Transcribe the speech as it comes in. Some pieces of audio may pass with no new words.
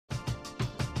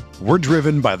We're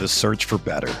driven by the search for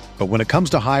better. But when it comes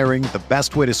to hiring, the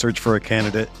best way to search for a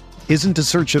candidate isn't to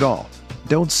search at all.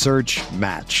 Don't search,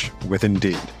 match with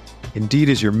Indeed. Indeed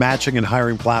is your matching and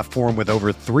hiring platform with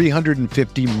over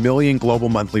 350 million global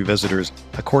monthly visitors,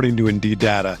 according to Indeed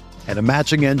data, and a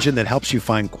matching engine that helps you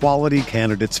find quality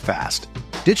candidates fast.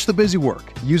 Ditch the busy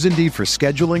work. Use Indeed for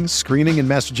scheduling, screening, and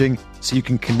messaging so you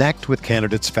can connect with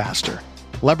candidates faster.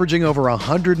 Leveraging over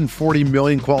 140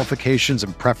 million qualifications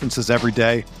and preferences every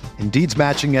day, Indeed's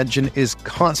matching engine is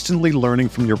constantly learning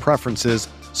from your preferences,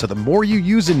 so the more you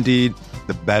use Indeed,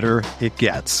 the better it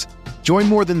gets. Join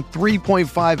more than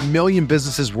 3.5 million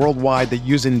businesses worldwide that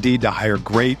use Indeed to hire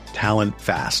great talent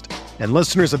fast. And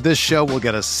listeners of this show will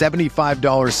get a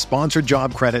 $75 sponsored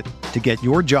job credit to get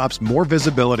your jobs more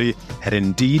visibility at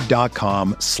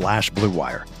Indeed.com/Blue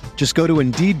Wire. Just go to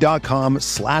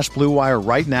Indeed.com/Blue Wire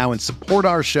right now and support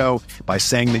our show by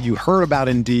saying that you heard about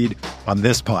Indeed on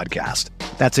this podcast.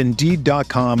 That's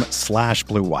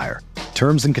Indeed.com/Blue Wire.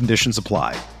 Terms and conditions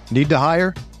apply. Need to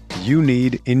hire? You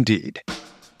need Indeed.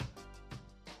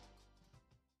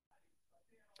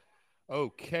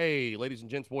 Okay, ladies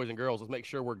and gents, boys and girls, let's make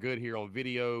sure we're good here on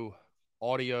video,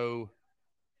 audio.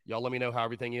 Y'all let me know how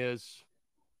everything is.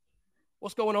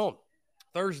 What's going on?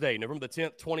 Thursday, November the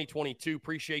 10th, 2022.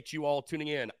 Appreciate you all tuning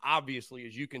in. Obviously,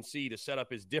 as you can see, the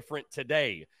setup is different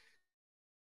today.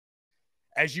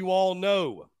 As you all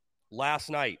know, last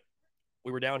night,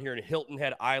 we were down here in Hilton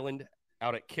Head Island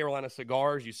out at Carolina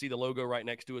Cigars. You see the logo right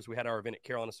next to us. We had our event at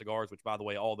Carolina Cigars, which, by the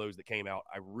way, all those that came out,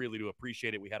 I really do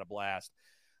appreciate it. We had a blast.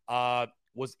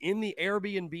 Was in the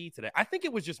Airbnb today. I think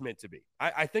it was just meant to be.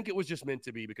 I think it was just meant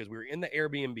to be because we were in the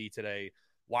Airbnb today.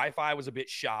 Wi-Fi was a bit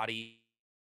shoddy,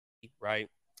 right?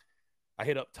 I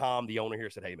hit up Tom, the owner here,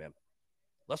 said, hey, man,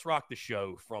 let's rock the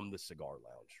show from the cigar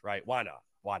lounge, right? Why not?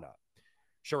 Why not?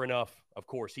 Sure enough, of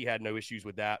course, he had no issues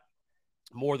with that.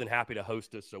 More than happy to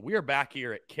host us. So we are back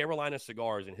here at Carolina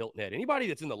Cigars in Hilton Head. Anybody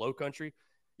that's in the Low Country,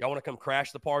 y'all want to come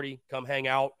crash the party, come hang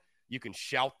out, you can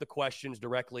shout the questions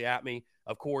directly at me.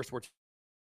 Of course, we're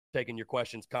taking your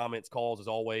questions, comments, calls as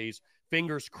always.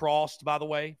 Fingers crossed, by the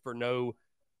way, for no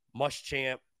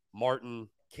Muschamp, Martin,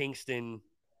 Kingston,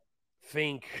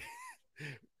 Fink,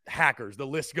 hackers. The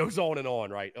list goes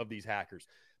on, right, of these hackers.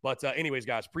 But anyways,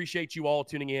 guys, appreciate you all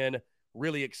tuning in.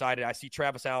 Really excited. I see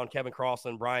Travis Allen, Kevin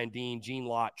Crossland, Brian Dean, Gene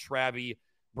Lott, Travie,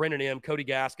 Brendan M., Cody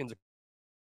Gaskins, of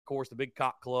course, the Big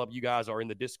Cock Club. You guys are in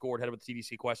the Discord. Head over to the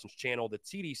TDC Questions channel, the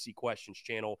TDC Questions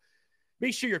channel.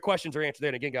 Be sure your questions are answered there.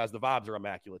 And again, guys, the vibes are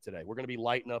immaculate today. We're going to be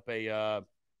lighting up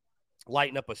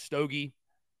a stogie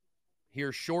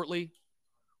here shortly.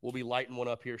 We'll be lighting one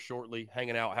up here shortly,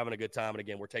 hanging out, having a good time. And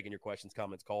again, we're taking your questions,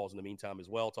 comments, calls in the meantime as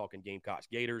well, talking Gamecocks,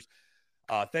 Gators.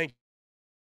 Thank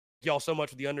y'all so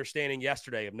much for the understanding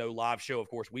yesterday of no live show. Of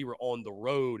course, we were on the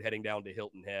road heading down to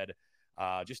Hilton Head.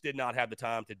 Just did not have the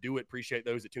time to do it. Appreciate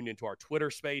those that tuned into our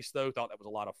Twitter space, though. Thought that was a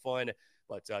lot of fun.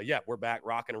 But, yeah, we're back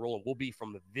rocking and rolling. We'll be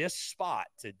from this spot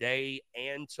today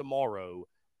and tomorrow,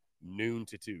 noon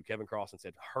to 2. Kevin Crossland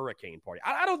said hurricane party.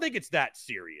 I don't think it's that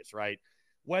serious, right?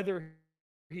 Weather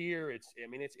here,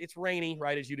 it's rainy,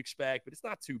 right, as you'd expect, but it's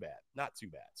not too bad. Not too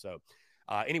bad. So,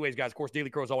 anyways, guys, of course, Daily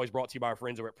Crow is always brought to you by our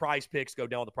friends over at Prize Picks. Go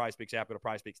down to the Prize Picks app, go to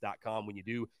prizepicks.com. When you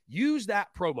do, use that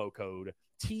promo code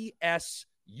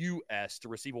TSUS to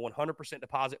receive a 100%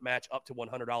 deposit match up to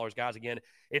 $100. Guys, again,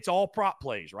 it's all prop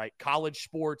plays, right? College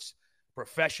sports,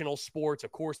 professional sports.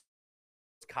 Of course,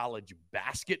 college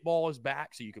basketball is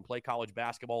back, so you can play college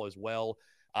basketball as well.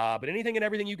 But anything and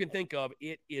everything you can think of,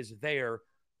 it is there.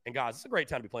 And, guys, it's a great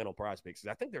time to be playing on Prize Picks.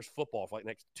 I think there's football for like the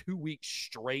next 2 weeks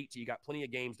straight. So you got plenty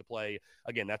of games to play.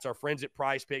 Again, that's our friends at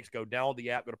Prize Picks. Go download the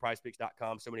app. Go to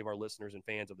prizepicks.com. So many of our listeners and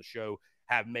fans of the show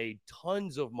have made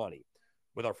tons of money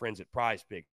with our friends at Prize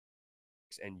Picks,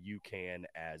 and you can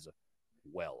as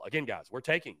well. Again, guys, we're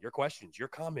taking your questions, your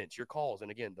comments, your calls. And,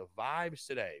 again, the vibes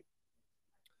today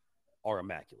are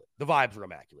immaculate. The vibes are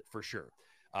immaculate for sure.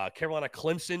 Carolina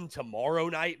Clemson tomorrow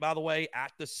night, by the way,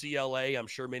 at the CLA. I'm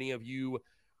sure many of you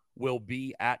will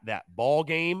be at that ball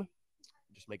game.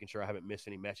 Just making sure I haven't missed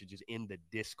any messages in the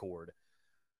Discord.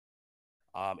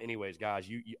 Anyways, guys,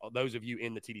 you those of you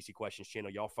in the TDC Questions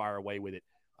channel, y'all fire away with it.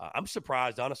 I'm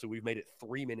surprised, honestly, we've made it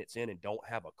 3 minutes in and don't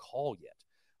have a call yet.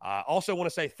 Also want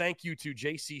to say thank you to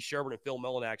JC Sherburne and Phil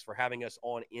Mellanax for having us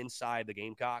on Inside the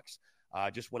Gamecocks.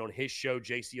 Just went on his show.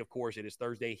 JC, of course, it is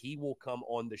Thursday. He will come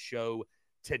on the show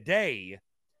today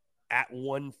at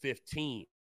 1:15.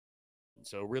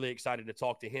 So really excited to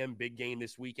talk to him. Big game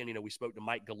this weekend. You know, we spoke to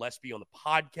Mike Gillespie on the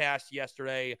podcast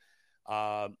yesterday.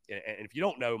 And if you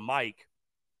don't know Mike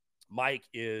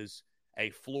is a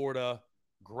Florida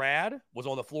grad, was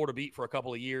on the Florida beat for a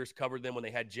couple of years, covered them when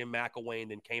they had Jim McElwain,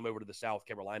 then came over to the South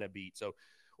Carolina beat. So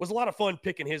it was a lot of fun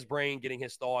picking his brain, getting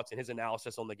his thoughts and his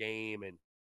analysis on the game. And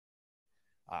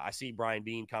I see Brian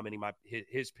Bean commenting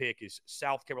his pick is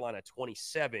South Carolina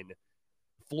 27,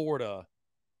 Florida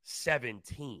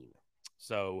 17.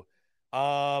 So,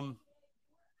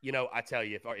 you know, I tell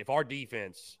you, if our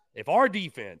defense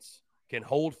can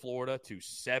hold Florida to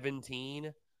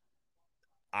 17,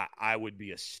 I would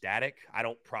be ecstatic. I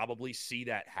don't probably see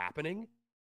that happening.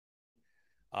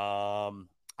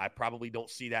 I probably don't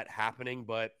see that happening,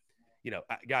 but you know,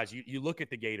 guys, you look at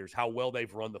the Gators, how well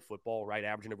they've run the football, right?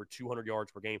 Averaging over 200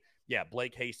 yards per game. Yeah,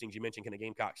 Blake Hastings, you mentioned, can the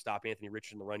Gamecocks stop Anthony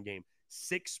Richardson in the run game?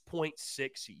 6.6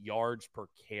 yards per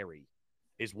carry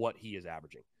is what he is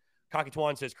averaging. Cocky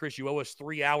Twan says, Chris, you owe us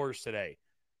 3 hours today.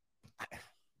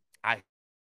 I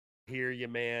hear you,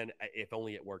 man. If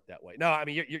only it worked that way. No, I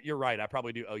mean, you're right. I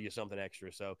probably do owe you something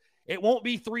extra. So it won't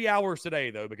be 3 hours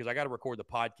today, though, because I got to record the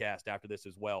podcast after this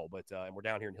as well. But and we're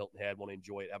down here in Hilton Head. Want to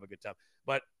enjoy it, have a good time.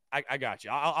 But I got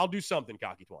you. I'll do something,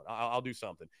 Cocky Twan. I'll do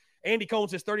something. Andy Cohen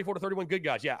says 34-31 good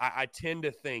guys. Yeah, I tend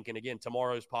to think, and again,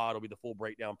 tomorrow's pod will be the full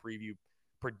breakdown preview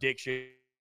prediction.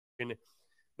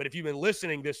 But if you've been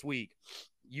listening this week,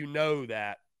 you know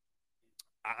that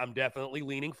I'm definitely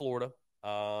leaning Florida.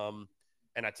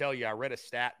 And I tell you, I read a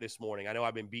stat this morning. I know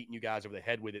I've been beating you guys over the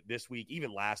head with it this week,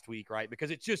 even last week, right? Because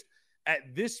it's just at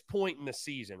this point in the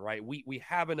season, right, we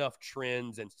have enough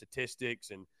trends and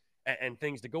statistics and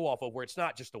things to go off of where it's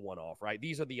not just a one-off, right?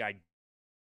 These are the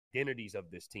identities of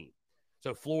this team.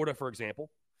 So Florida, for example,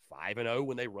 5-0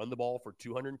 when they run the ball for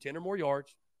 210 or more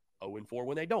yards, 0-4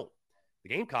 when they don't. The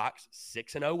Gamecocks,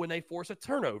 6-0 when they force a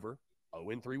turnover,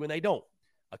 0-3 when they don't.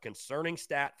 A concerning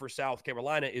stat for South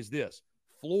Carolina is this.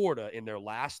 Florida, in their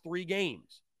last 3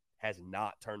 games, has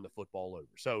not turned the football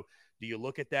over. So do you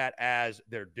look at that as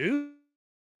they're due?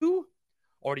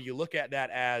 Or do you look at that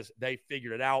as they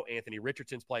figured it out? Anthony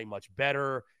Richardson's playing much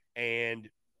better, and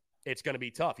it's going to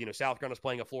be tough. You know, South Carolina's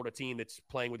playing a Florida team that's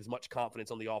playing with as much confidence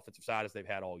on the offensive side as they've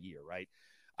had all year, right?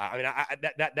 I mean,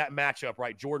 that matchup,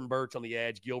 right? Jordan Burch on the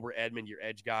edge, Gilbert Edmond, your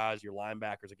edge guys, your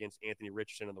linebackers against Anthony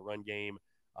Richardson in the run game.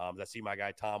 I see my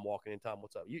guy Tom walking in. Tom,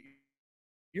 what's up?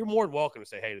 You're more than welcome to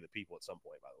say hey to the people at some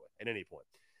point, by the way, at any point.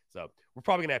 So we're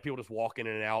probably going to have people just walking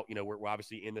in and out. You know, we're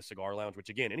obviously in the cigar lounge, which,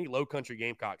 again, any low country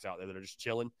Gamecocks out there that are just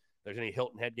chilling, if there's any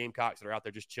Hilton Head Gamecocks that are out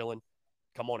there just chilling,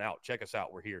 come on out. Check us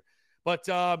out. We're here. But,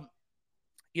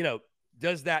 you know,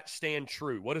 does that stand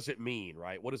true? What does it mean,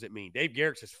 right? What does it mean? Dave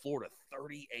Garrett says Florida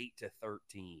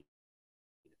 38-13.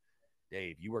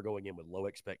 Dave, you are going in with low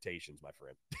expectations, my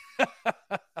friend.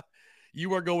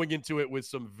 You are going into it with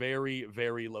some very,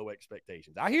 very low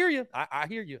expectations. I hear you. I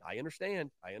hear you. I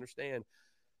understand.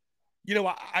 You know,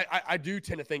 I do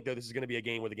tend to think, though, this is going to be a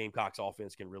game where the Gamecocks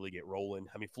offense can really get rolling.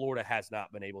 I mean, Florida has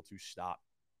not been able to stop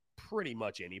pretty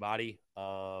much anybody.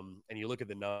 And you look at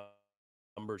the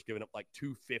numbers, giving up like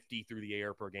 250 through the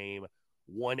air per game,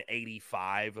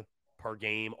 185 per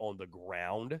game on the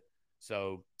ground.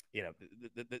 So, you know,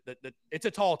 it's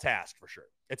a tall task for sure.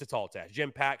 It's a tall task.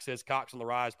 Jim Pack says Cox on the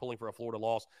rise, pulling for a Florida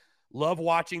loss. Love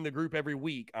watching the group every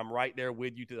week. I'm right there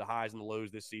with you to the highs and the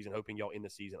lows this season, hoping y'all end the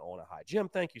season on a high. Jim,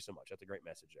 thank you so much. That's a great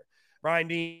message there. Brian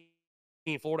Dean,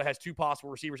 Florida has 2 possible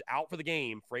receivers out for the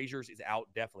game. Frazier's is out,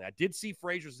 definitely. I did see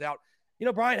Frazier's is out. You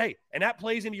know, Brian, hey, and that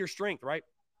plays into your strength, right?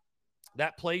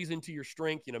 That plays into your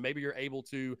strength. You know, maybe you're able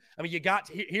to – I mean,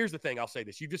 here's the thing. I'll say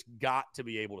this. You just got to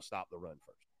be able to stop the run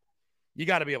first. You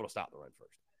got to be able to stop the run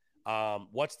first.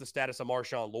 What's the status of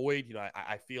Marshawn Lloyd? You know,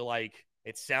 I feel like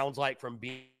it sounds like from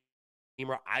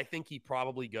Beamer, I think he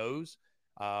probably goes.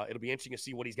 It'll be interesting to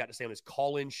see what he's got to say on his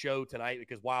call-in show tonight,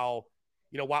 because while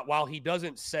he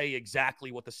doesn't say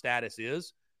exactly what the status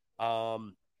is,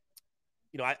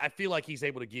 you know, I feel like he's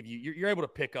able to give you – you're able to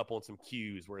pick up on some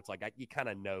cues where it's like you kind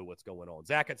of know what's going on.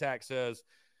 Zach Attack says,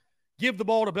 give the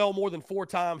ball to Bell more than 4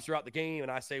 times throughout the game,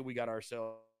 and I say we got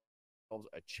ourselves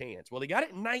a chance. Well, he got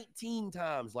it 19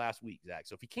 times last week, Zach.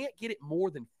 So if he can't get it more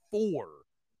than 4,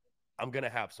 I'm going to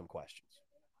have some questions.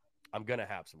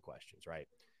 Right?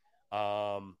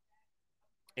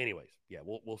 Anyways, yeah,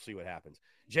 we'll see what happens.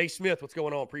 Jay Smith, what's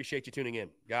going on? Appreciate you tuning in.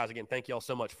 Guys, again, thank y'all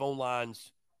so much. Phone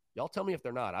lines, y'all tell me if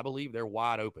they're not. I believe they're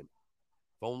wide open.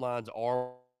 Phone lines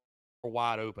are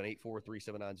wide open.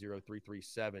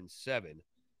 843-790-3377.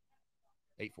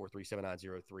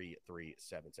 843-790-3377.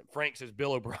 Frank says,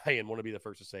 Bill O'Brien, want to be the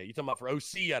first to say. You talking about for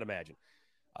OC, I'd imagine.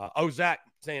 Zach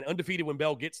saying, undefeated when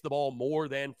Bell gets the ball more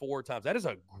than 4 times. That is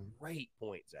a great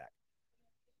point, Zach.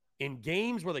 In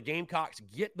games where the Gamecocks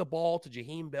get the ball to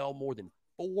Jaheim Bell more than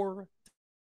 4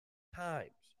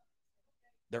 times,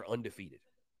 they're undefeated.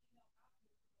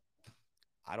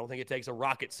 I don't think it takes a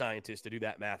rocket scientist to do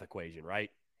that math equation, right?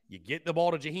 You get the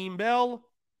ball to Jaheim Bell,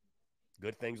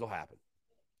 good things will happen.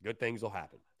 Good things will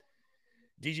happen.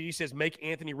 DGD says, make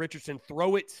Anthony Richardson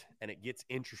throw it, and it gets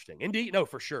interesting. Indeed. No,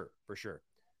 for sure. For sure.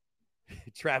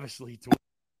 Travis Lee,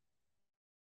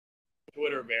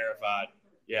 Twitter verified.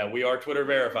 Yeah, we are Twitter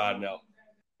verified now.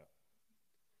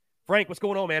 Frank, what's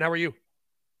going on, man? How are you?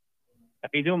 How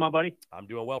you doing, my buddy? I'm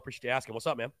doing well. Appreciate you asking. What's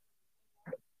up, man?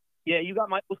 Yeah, you got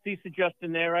my OC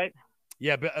suggestion there, right?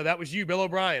 Yeah, that was you, Bill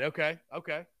O'Brien. Okay.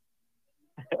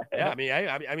 Yeah, I mean,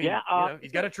 yeah, you know,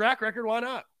 he's got a track record. Why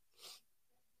not?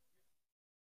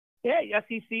 Yeah,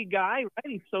 SEC guy, right?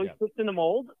 He fits in the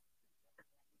mold.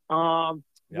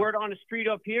 Word on the street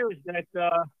up here is that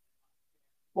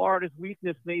Florida's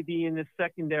weakness may be in the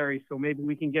secondary, so maybe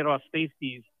we can get our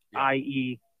safeties,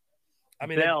 i.e.,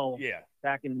 Bell,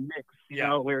 back in the mix. You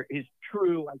know, where his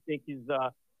true, I think, is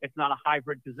it's not a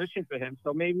hybrid position for him,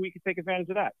 so maybe we could take advantage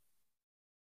of that.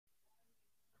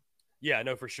 Yeah,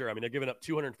 no, for sure. I mean, they're giving up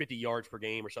 250 yards per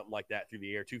game or something like that through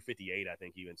the air, 258, I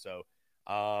think, even. So,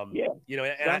 you know,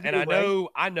 and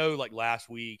I know, like last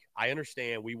week, I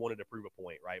understand we wanted to prove a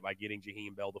point, right, by getting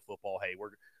Jaheim Bell the football. Hey,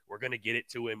 we're going to get it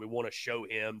to him. We want to show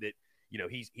him that, you know,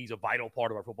 he's a vital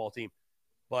part of our football team.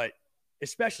 But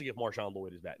especially if Marshawn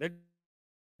Lloyd is back,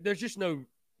 there's just no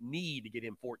need to get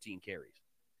him 14 carries.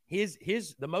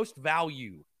 The most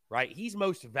value, right? He's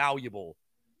most valuable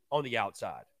on the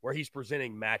outside where he's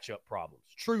presenting matchup problems,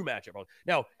 true matchup problems.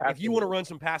 Now, Absolutely. If you want to run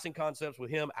some passing concepts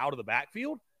with him out of the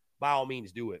backfield, by all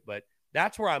means do it. But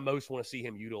that's where I most want to see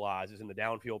him utilize is in the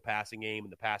downfield passing game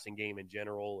and the passing game in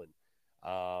general.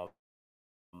 And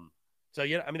so,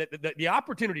 yeah, I mean, the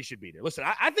opportunity should be there. Listen,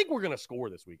 I think we're going to score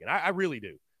this weekend. I really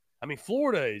do. I mean,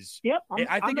 Florida is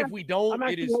I think if we don't,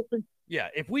 it is open. Yeah,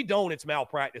 if we don't, it's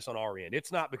malpractice on our end.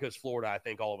 It's not because Florida, I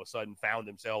think, all of a sudden found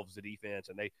themselves a defense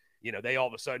and they all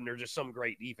of a sudden are just some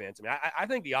great defense. I mean, I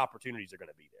think the opportunities are going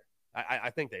to be there. I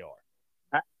think they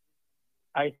are.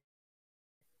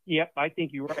 I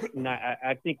think you're right. And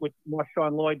I think with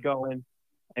Marshawn Lloyd going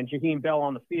and Jaheim Bell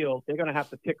on the field, they're going to have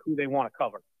to pick who they want to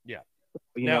cover. Yeah.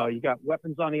 You know, you got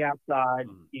weapons on the outside.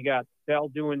 Mm-hmm. You got Bell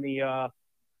doing the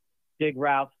dig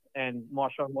routes and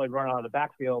Marshawn Lloyd running out of the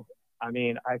backfield. I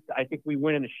mean, I think we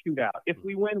win in a shootout. If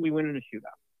we win in a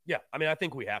shootout. Yeah, I mean, I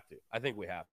think we have to.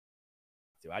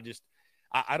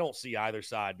 I don't see either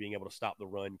side being able to stop the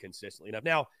run consistently enough.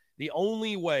 Now, the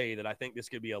only way that I think this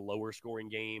could be a lower scoring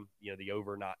game, you know, the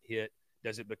over not hit,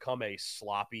 does it become a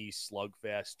sloppy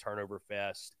slugfest, turnover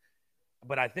fest?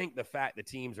 But I think the fact that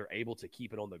teams are able to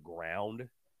keep it on the ground,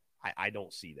 I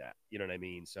don't see that. You know what I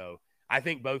mean? So I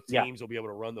think both teams will be able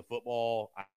to run the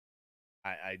football.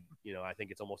 I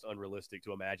think it's almost unrealistic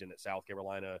to imagine that South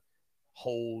Carolina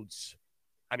holds.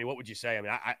 I mean, what would you say? I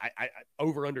mean, I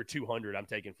over under 200. I'm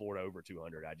taking Florida over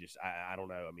 200. I don't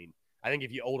know. I mean, I think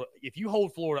if you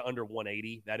hold Florida under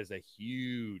 180, that is a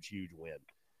huge win.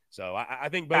 So I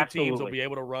think both teams will be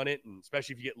able to run it, and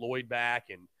especially if you get Lloyd back.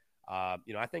 And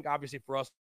I think obviously for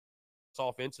us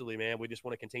offensively, man, we just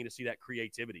want to continue to see that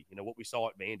creativity. You know what we saw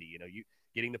at Vandy. You know, you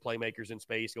getting the playmakers in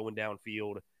space, going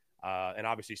downfield. And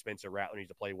obviously Spencer Rattler needs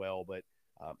to play well, but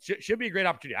should be a great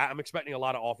opportunity. I'm expecting a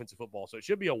lot of offensive football, so it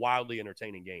should be a wildly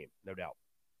entertaining game, no doubt.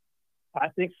 I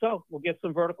think so. We'll get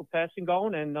some vertical passing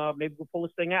going, and maybe we'll pull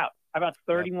this thing out. How about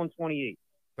 31-28?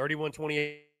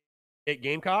 31-28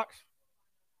 Gamecocks?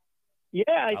 Yeah.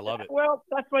 I love it. Well,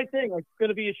 that's my thing. It's going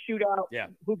to be a shootout. Yeah.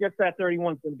 Who gets that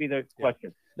 31 is going to be the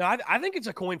question. No, I think it's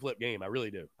a coin flip game. I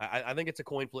really do. I think it's a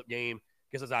coin flip game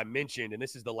because, as I mentioned, and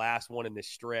this is the last one in this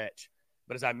stretch,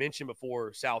 but as I mentioned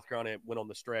before, South Carolina went on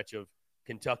the stretch of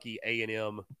Kentucky,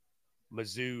 A&M,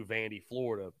 Mizzou, Vandy,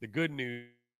 Florida. The good news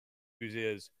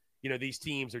is, you know, these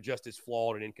teams are just as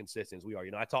flawed and inconsistent as we are.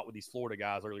 You know, I talked with these Florida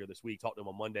guys earlier this week, talked to them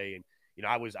on Monday, and, you know,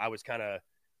 I was kind of,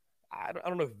 I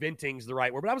don't know if venting's the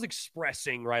right word, but I was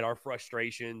expressing, right, our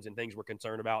frustrations and things we're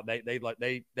concerned about. They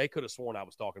could have sworn I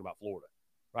was talking about Florida,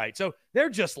 right? So they're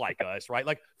just like us, right?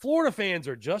 Like Florida fans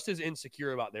are just as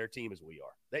insecure about their team as we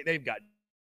are. They've got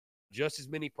just as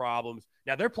many problems.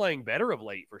 Now, they're playing better of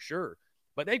late for sure,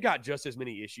 but they've got just as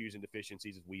many issues and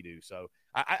deficiencies as we do. So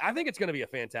I think it's going to be a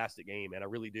fantastic game, and I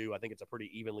really do. I think it's a pretty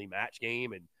evenly matched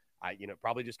game, and it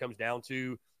probably just comes down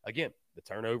to, again, the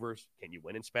turnovers. Can you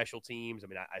win in special teams? I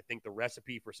mean, I think the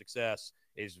recipe for success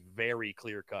is very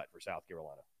clear-cut for South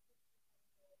Carolina.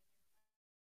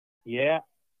 Yeah.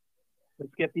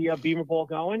 Let's get the Beamer Bowl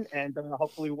going, and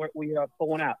hopefully we pull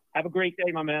one out. Have a great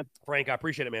day, my man. Frank, I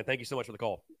appreciate it, man. Thank you so much for the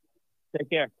call. Take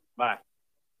care. Bye.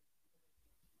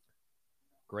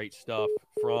 Great stuff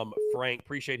from Frank.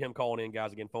 Appreciate him calling in,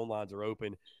 guys. Again, phone lines are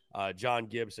open. John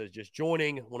Gibbs says, just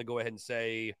joining. I want to go ahead and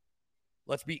say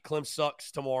let's beat Clem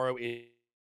sucks tomorrow in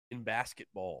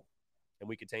basketball, and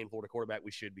we contain Florida quarterback,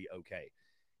 we should be okay.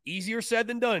 Easier said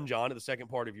than done, John, to the second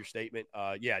part of your statement.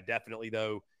 Yeah, definitely,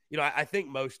 though. I think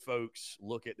most folks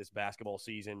look at this basketball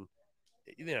season,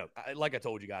 like I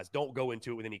told you guys, don't go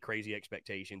into it with any crazy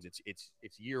expectations.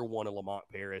 It's year one of Lamont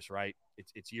Paris, right?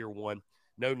 It's year one.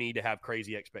 No need to have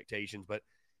crazy expectations, but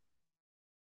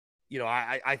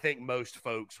I think most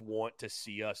folks want to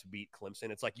see us beat Clemson.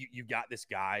 It's like you got this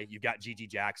guy, you got Gigi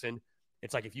Jackson.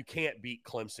 It's like if you can't beat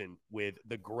Clemson with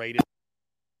the greatest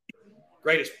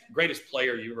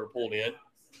player you ever pulled in,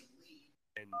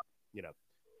 and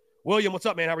William, what's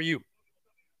up, man? How are you?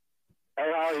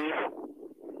 Hey, how are you?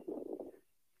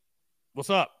 What's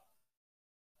up?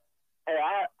 Hey,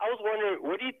 I was wondering,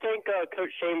 what do you think Coach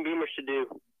Shane Beamer should do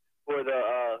for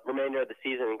the remainder of the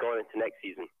season and going into next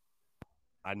season?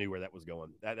 I knew where that was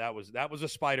going. That was a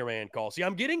Spider-Man call. See,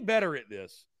 I'm getting better at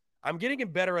this. I'm getting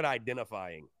better at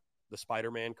identifying the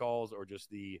Spider-Man calls or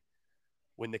just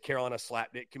when the Carolina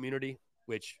Slapdick community,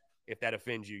 which if that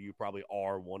offends you, you probably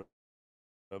are one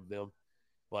of them.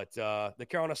 But the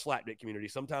Carolina Slapdick community,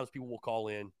 sometimes people will call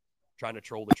in trying to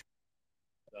troll the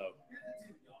 – So,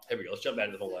 here we go. Let's jump back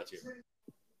into the phone lines here.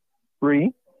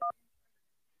 Bree,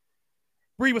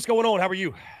 what's going on? How are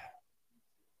you?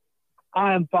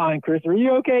 I'm fine, Chris. Are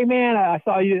you okay, man? I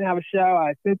saw you didn't have a show.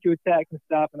 I sent you a text and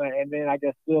stuff, and then I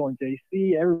guess Phil and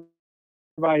JC,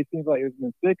 everybody seems like it's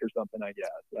been sick or something, I guess.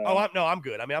 I'm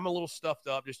good. I mean, I'm a little stuffed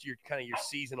up, just your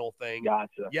seasonal thing.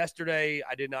 Gotcha. Yesterday,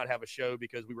 I did not have a show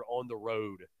because we were on the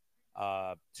road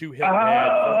to Hilton Head.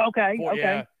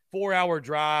 Okay. 4-hour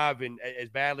drive, and as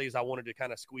badly as I wanted to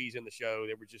kind of squeeze in the show,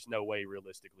 there was just no way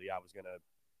realistically I was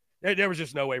gonna. There was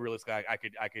just no way realistically I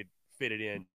could fit it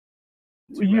in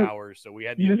 2 hours. So we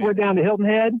had. You just went down to Hilton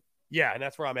Head. Yeah, and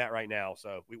that's where I'm at right now.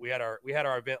 So we had our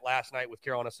event last night with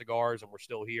Carolina Cigars, and we're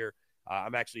still here.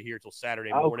 I'm actually here till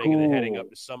Saturday morning, and then heading up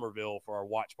to Summerville for our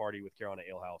watch party with Carolina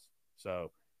Ale House.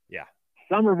 So yeah,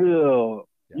 Summerville.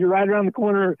 Yeah. You're right around the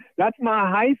corner. That's my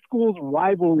high school's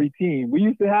rivalry team. We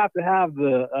used to have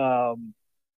the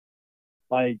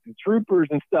the troopers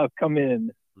and stuff come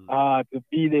in to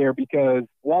be there because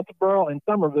Walterboro and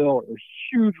Summerville are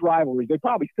huge rivalries. They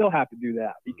probably still have to do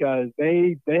that because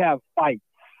they have fights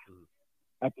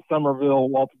at the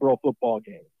Summerville-Walterboro football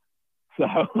game. So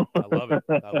I love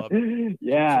it.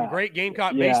 Yeah. Some great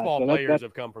Gamecock baseball players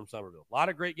have come from Summerville. A lot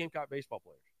of great Gamecock baseball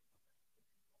players.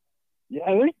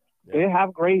 Yeah, they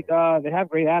have great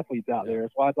athletes out there.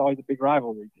 That's why it's always a big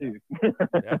rivalry too.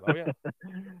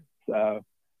 So,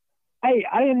 hey,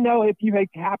 I didn't know if you had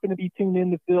happened to be tuned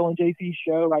in to Phil and JC's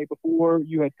show right before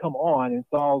you had come on and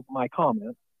saw my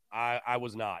comments. I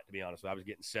was not, to be honest. I was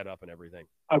getting set up and everything.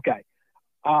 Okay.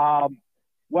 Well,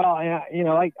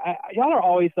 y'all are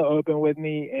always so open with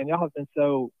me, and y'all have been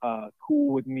so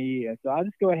cool with me, and so I'll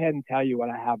just go ahead and tell you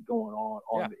what I have going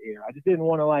on the air. I just didn't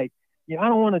want to I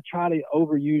don't want to try to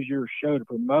overuse your show to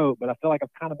promote, but I feel like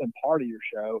I've kind of been part of your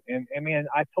show. And man,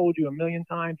 I've told you a million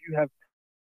times, you have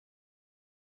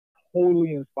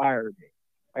totally inspired me.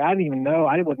 Like, I didn't even know,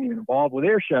 I wasn't even involved with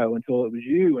their show until it was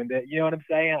you. And that, you know what I'm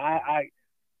saying?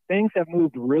 Things have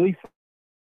moved really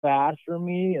fast for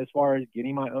me as far as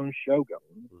getting my own show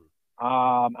going.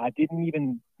 I didn't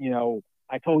even,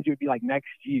 I told you it'd be like next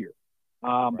year.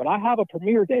 But I have a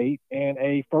premiere date and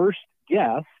a first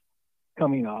guest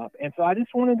coming up, and so I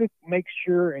just wanted to make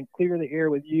sure and clear the air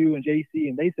with you and JC,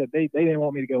 and they said they didn't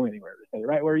want me to go anywhere. They said,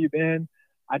 right where you've been.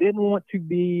 I didn't want to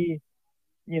be,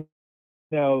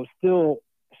 still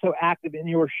so active in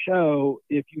your show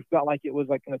if you felt like it was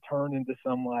like going to turn into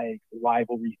some like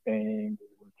rivalry thing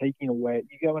or taking away.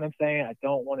 You get what I'm saying? I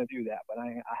don't want to do that, but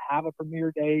I have a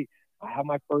premiere date. I have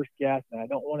my first guest, and I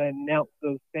don't want to announce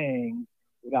those things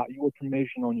without your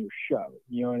permission on your show.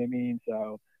 You know what I mean?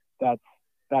 So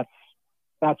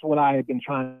that's what I have been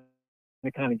trying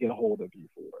to kind of get a hold of you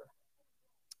for.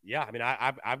 Yeah, I mean,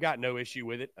 I've got no issue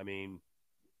with it. I mean,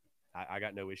 I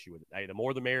got no issue with it. Hey, the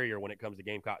more the merrier when it comes to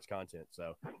Gamecocks content.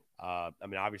 So, I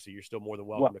mean, obviously, you're still more than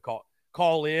welcome to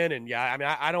call in. And yeah, I mean,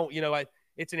 I don't,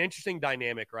 it's an interesting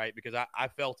dynamic, right? Because I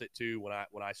felt it too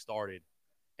when I started.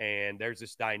 And there's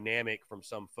this dynamic from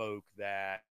some folk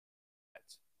that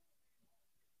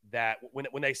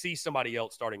when they see somebody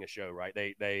else starting a show, right,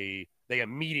 they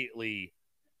immediately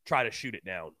try to shoot it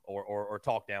down or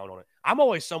talk down on it. I'm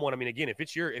always someone, I mean, again, if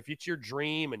it's your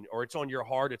dream or it's on your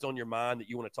heart, it's on your mind that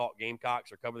you want to talk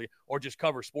Gamecocks or just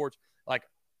cover sports, like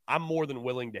I'm more than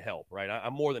willing to help, right?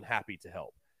 I'm more than happy to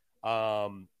help.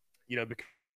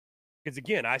 Because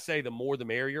again, I say the more the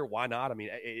merrier. Why not? I mean,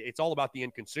 it's all about the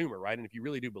end consumer, right? And if you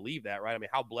really do believe that, right? I mean,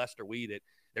 how blessed are we that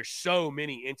there's so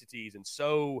many entities and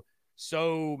so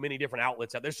so many different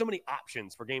outlets out. There's so many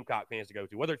options for Gamecock fans to go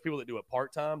to, whether it's people that do it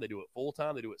part-time, they do it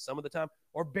full-time, they do it some of the time,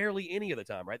 or barely any of the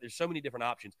time, right? There's so many different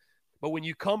options. But when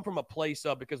you come from a place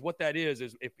of, because what that is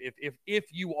if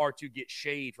you are to get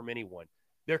shade from anyone,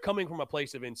 they're coming from a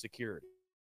place of insecurity.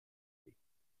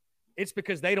 It's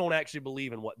because they don't actually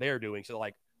believe in what they're doing. So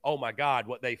like, oh my God,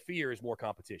 what they fear is more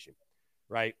competition,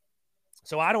 right?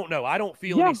 So I don't know. I don't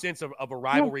feel any sense of a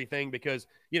rivalry thing because,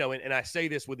 you know, and I say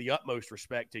this with the utmost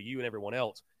respect to you and everyone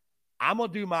else. I'm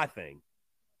going to do my thing.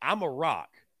 I'm a rock.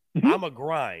 I'm a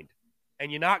grind.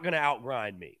 And you're not going to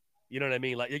outgrind me. You know what I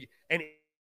mean? Like, and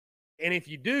if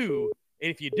you do,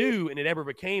 and it ever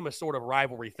became a sort of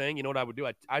rivalry thing, you know what I would do?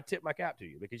 I'd tip my cap to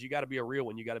you because you got to be a real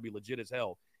one. You got to be legit as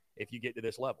hell if you get to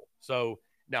this level. So,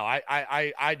 no, I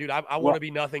want to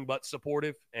be nothing but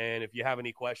supportive. And if you have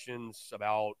any questions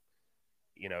about,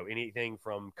 you know, anything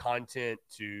from content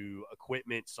to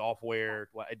equipment, software,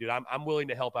 dude, I'm willing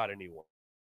to help out anyone.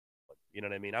 You know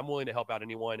what I mean? I'm willing to help out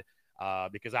anyone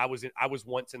because I was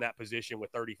once in that position with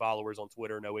 30 followers on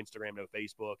Twitter, no Instagram, no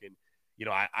Facebook. And, you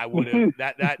know, I would have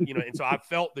that, you know, and so I've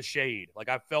felt the shade. Like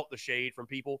I've felt the shade from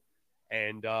people.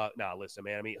 And listen,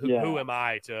 man, I mean, who am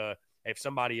I to, if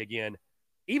somebody, again,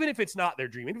 even if it's not their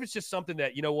dream, even if it's just something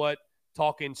that, you know what,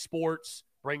 talking sports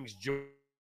brings joy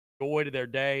to their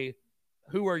day,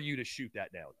 who are you to shoot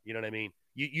that down? You know what I mean?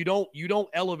 You don't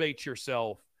elevate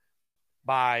yourself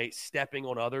by stepping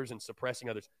on others and suppressing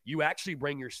others. You actually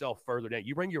bring yourself further down.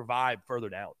 You bring your vibe further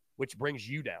down, which brings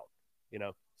you down, you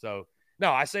know? So,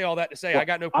 no, I say all that to say I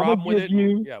got no problem with it.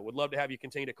 Yeah, would love to have you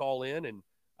continue to call in and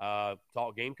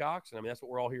talk Gamecocks. And, I mean, that's what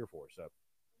we're all here for, so.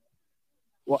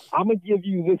 Well, I'm going to give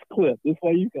you this clip. This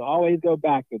way you can always go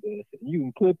back to this. You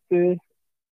can clip this.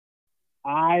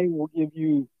 I will give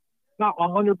you not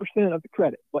 100% of the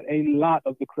credit, but a lot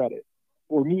of the credit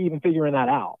for me even figuring that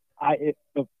out.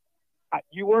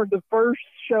 You weren't the first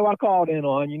show I called in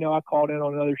on. You know, I called in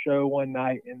on another show one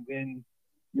night, and then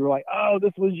you were like, "Oh,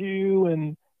 this was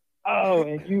you,"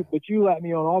 but you let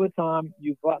me on all the time.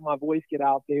 You let my voice get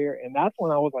out there, and that's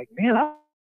when I was like, "Man, I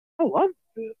love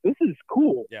this. This is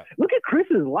cool. Yeah. Look at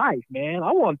Chris's life, man.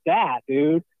 I want that,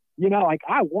 dude. You know, like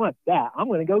I want that. I'm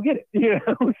gonna go get it. You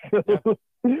know."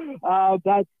 So,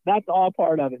 that's all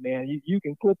part of it, man. You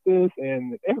can clip this,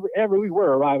 and every week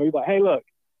we're arriving. You're like, hey, look,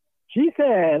 she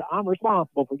said I'm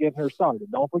responsible for getting her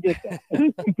started. Don't forget that.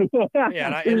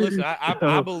 Yeah, and listen,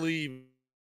 I believe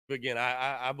again.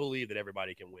 I believe that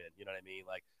everybody can win. You know what I mean?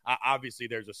 Like, obviously,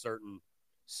 there's a certain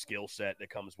skill set that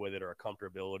comes with it or a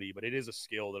comfortability, but it is a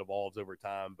skill that evolves over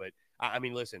time. But I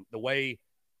mean, listen, the way.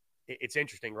 It's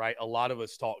interesting, right? A lot of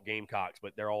us talk Gamecocks,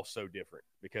 but they're all so different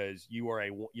because you are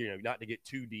not to get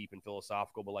too deep and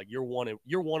philosophical, but like you're one of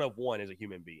one as a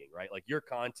human being, right? Like your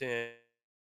content,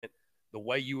 the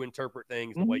way you interpret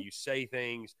things, the way you say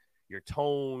things, your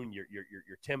tone, your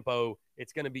tempo,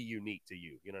 it's going to be unique to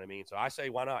you. You know what I mean? So I say,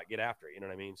 why not get after it? You know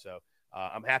what I mean? So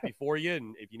I'm happy for you.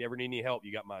 And if you never need any help,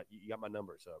 you got my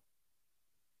number. So.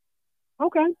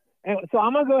 Okay. And so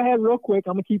I'm going to go ahead real quick.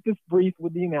 I'm going to keep this brief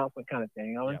with the announcement kind of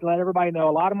thing. I'm going to let everybody know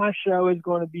a lot of my show is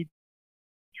going to be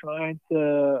trying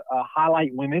to highlight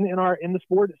women in the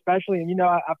sport, especially. And, you know,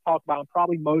 I've talked about I'm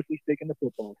probably mostly sticking to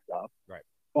football stuff. Right.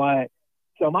 But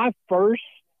so my first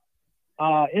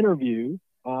interview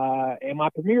and my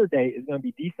premiere date is going to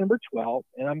be December 12th.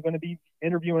 And I'm going to be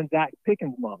interviewing Zach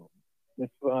Pickens' mom,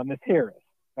 Miss Harris.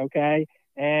 Okay.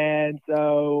 And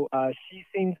so she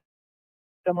seems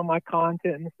some of my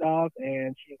content and stuff,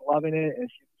 and she's loving it, and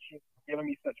she's giving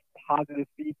me such positive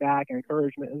feedback and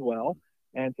encouragement as well.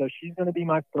 And so she's going to be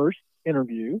my first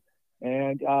interview,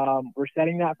 and we're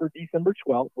setting that for December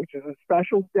 12th, which is a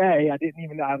special day. I didn't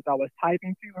even know. I was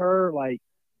typing to her like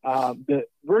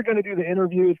we're going to do the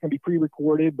interview. It's going to be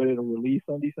pre-recorded, but it'll release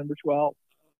on December 12th.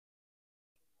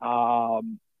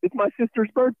 It's my sister's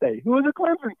birthday, who is a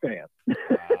Clemson fan.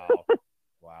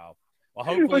 Wow. Well,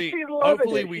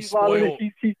 hopefully we spoil.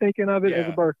 She's thinking of it as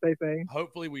a birthday thing.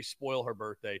 Hopefully we spoil her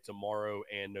birthday tomorrow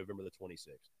and November the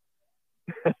 26th.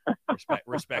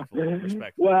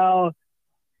 Respectfully. Well,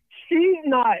 she's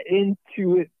not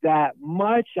into it that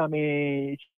much. I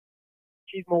mean,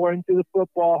 she's more into the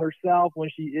football herself when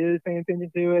she is paying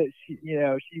attention to it.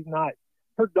 She's not.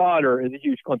 Her daughter is a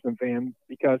huge Clemson fan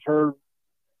because her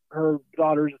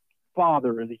daughter's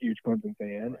father is a huge Clemson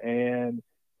fan, and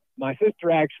my sister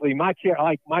actually, my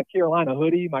Carolina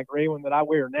hoodie, my gray one that I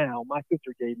wear now, my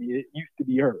sister gave me. It used to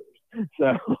be hers.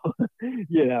 So,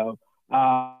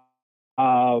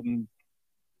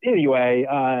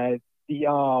 anyway,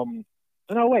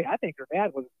 no, wait, I think her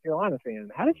dad was a Carolina fan.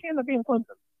 How did she end up being Clemson?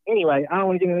 Anyway, I don't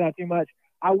want to get into that too much.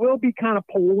 I will be kind of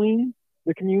polling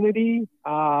the community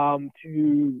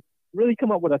to really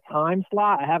come up with a time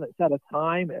slot. I haven't set a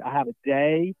time. I have a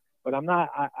day, but I'm not.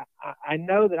 I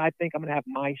know that I think I'm gonna have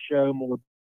my show more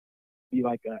be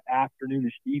like an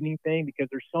afternoonish evening thing because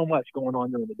there's so much going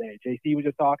on during the day. JC was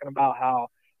just talking about how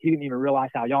he didn't even realize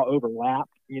how y'all overlap,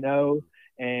 and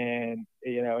then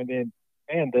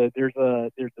there's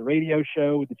the radio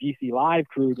show with the GC Live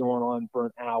crew going on for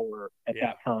an hour at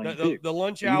that time. The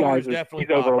lunch hour is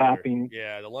definitely overlapping.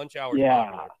 Yeah, the lunch hour is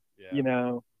popular.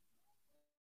 Yeah.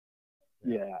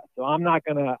 Yeah. So I'm not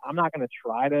gonna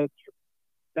try to.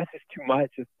 That's just too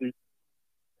much.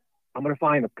 I'm gonna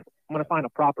find a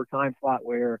proper time slot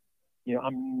where,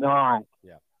 I'm not,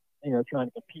 trying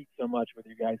to compete so much with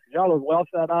you guys because y'all are well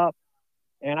set up.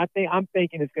 And I'm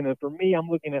thinking it's gonna, for me, I'm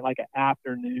looking at like an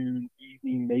afternoon,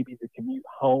 evening, maybe the commute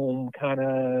home kind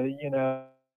of, end of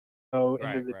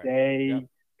the day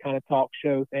kind of talk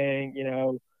show thing,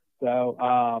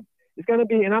 So it's gonna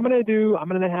be, and I'm gonna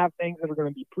have things that are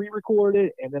gonna be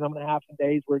pre-recorded, and then I'm gonna have some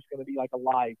days where it's gonna be like a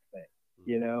live thing,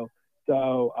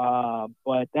 So,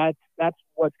 but that's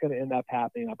what's going to end up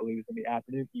happening. I believe it's going to be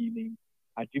afternoon, evening.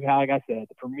 I do have, like I said,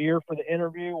 the premiere for the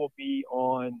interview will be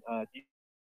on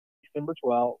December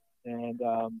 12th. And,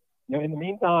 in the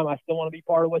meantime, I still want to be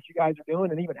part of what you guys are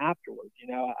doing. And even afterwards,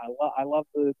 I love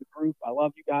the group. I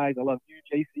love you guys. I love you,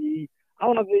 JC. I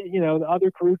love the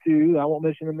other crew too. I won't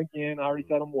mention them again. I already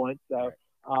said them once. So,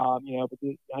 but I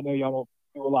know y'all don't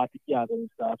do a lot together and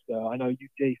stuff. So I know you,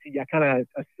 JC, I kind of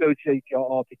associate y'all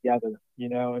all together,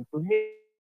 and for me,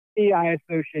 I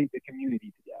associate the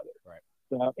community together. Right.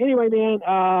 So anyway, man,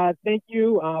 thank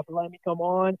you for letting me come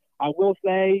on. I will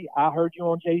say, I heard you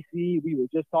on JC. We were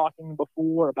just talking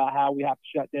before about how we have to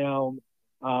shut down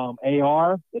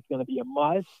AR. It's going to be a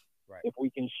must. Right. If we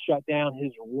can shut down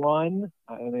his run,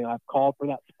 I've called for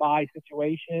that spy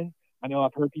situation. I know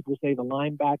I've heard people say the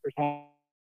linebackers had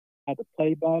to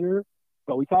play better.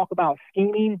 But we talk about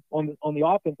scheming on the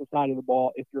offensive side of the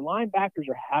ball. If your linebackers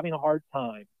are having a hard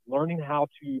time learning how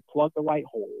to plug the right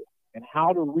hole and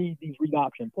how to read these read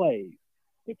option plays,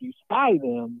 if you spy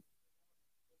them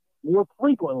more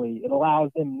frequently, it allows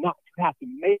them not to have to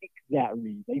make that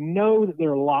read. They know that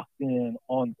they're locked in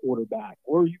on quarterback,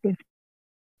 or you can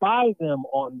spy them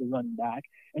on the running back,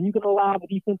 and you can allow the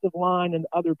defensive line and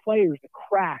other players to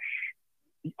crash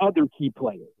the other key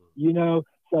players,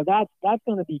 So that's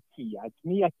going to be key. To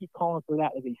me, I keep calling for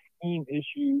that as a scheme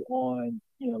issue on,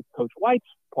 Coach White's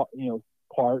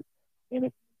part. And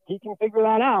if he can figure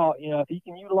that out, if he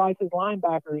can utilize his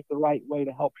linebackers the right way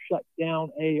to help shut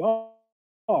down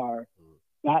AR,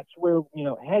 that's where,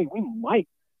 hey, we might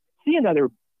see another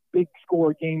big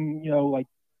score game,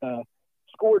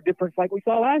 score difference like we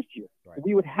saw last year. Right.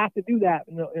 We would have to do that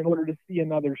in order to see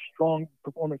another strong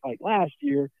performance like last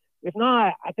year. If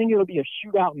not, I think it'll be a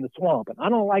shootout in the swamp. And I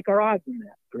don't like our odds in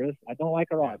that, Chris. I don't like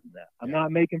our odds in that. I'm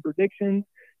not making predictions.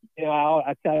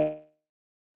 I tell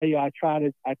you, I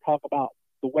talk about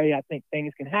the way I think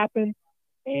things can happen.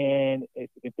 And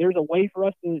if there's a way for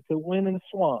us to win in the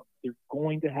swamp, they're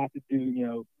going to have to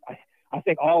do, I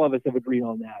think all of us have agreed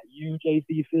on that. You,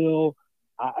 JC, Phil,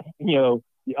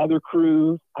 the other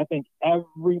crews. I think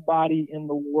everybody in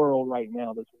the world right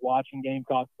now that's watching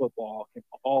Gamecock football can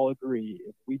all agree.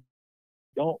 If we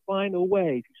don't find a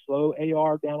way to slow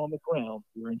AR down on the ground,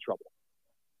 we're in trouble.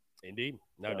 Indeed.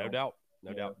 No doubt.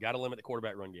 No doubt. Got to limit the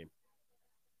quarterback run game.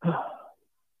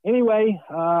 Anyway,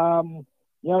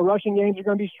 rushing games are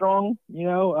going to be strong,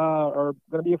 are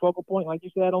going to be a focal point, like you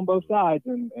said, on both sides.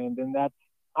 And then that's,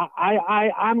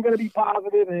 I'm going to be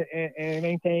positive and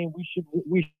maintain we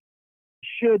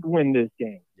should win this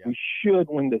game. Yeah. We should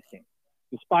win this game.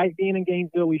 Despite being in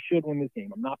Gainesville, we should win this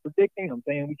game. I'm not predicting. I'm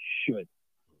saying we should.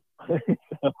 So,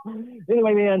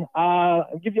 anyway, man,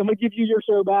 I'm gonna give you your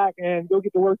show back and go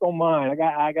get to work on mine. I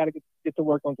got to get to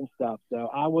work on some stuff. So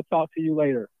I will talk to you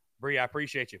later. Bree, I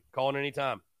appreciate you. Calling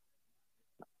anytime.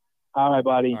 All right,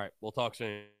 buddy. All right, we'll talk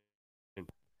soon.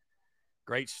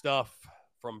 Great stuff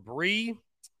from Bree.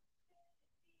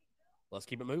 Let's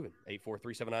keep it moving.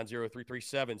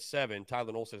 843-790-3377.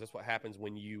 Tyler Knoll says that's what happens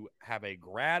when you have a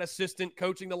grad assistant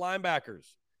coaching the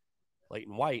linebackers.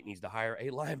 Clayton White needs to hire a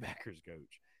linebackers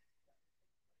coach.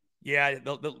 Yeah,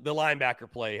 the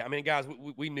linebacker play. I mean, guys,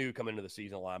 we knew coming into the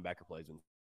season linebacker plays and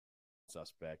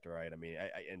suspect, right? I mean,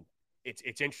 and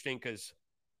it's interesting because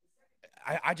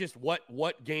I just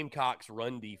what Gamecocks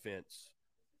run defense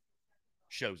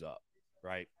shows up,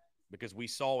 right? Because we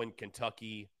saw in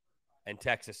Kentucky and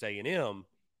Texas A&M,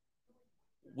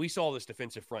 we saw this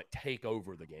defensive front take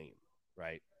over the game,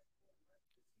 right?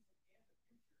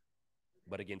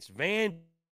 But against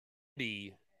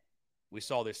Vandy, we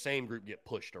saw this same group get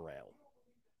pushed around.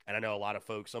 And I know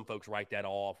some folks write that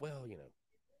off. Well,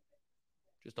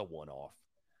 just a one-off.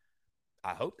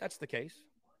 I hope that's the case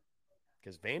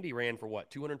because Vandy ran for,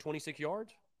 226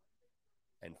 yards?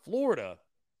 And Florida,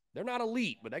 they're not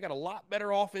elite, but they got a lot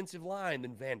better offensive line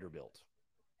than Vanderbilt.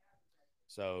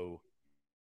 So,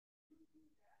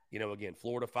 again,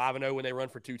 Florida 5-0 when they run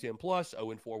for 210 plus,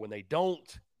 0-4 when they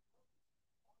don't.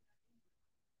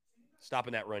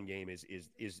 Stopping that run game is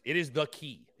the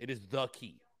key. It is the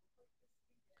key.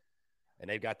 And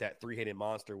they've got that three-headed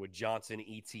monster with Johnson,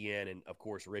 Etienne, and, of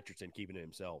course, Richardson keeping it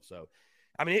himself. So,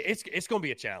 I mean, it's going to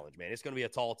be a challenge, man. It's going to be a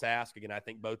tall task. Again, I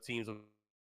think both teams will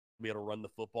be able to run the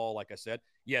football, like I said.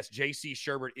 Yes, J.C.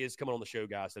 Sherbert is coming on the show,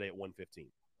 guys, today at 1:15.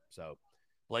 So,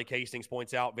 Blake Hastings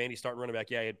points out, Vandy starting running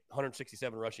back. Yeah, he had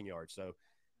 167 rushing yards. So,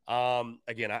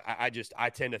 again, I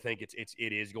tend to think it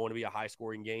is going to be a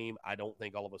high-scoring game. I don't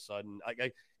think all of a sudden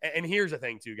and here's the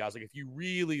thing, too, guys. Like, if you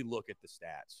really look at the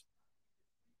stats,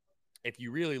 if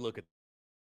you really look at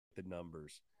the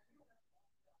numbers,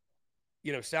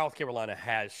 South Carolina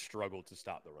has struggled to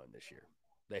stop the run this year.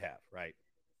 They have, right?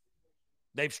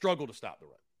 They've struggled to stop the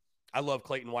run. I love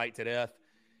Clayton White to death.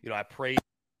 I praise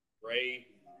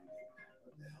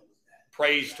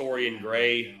Torian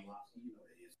Gray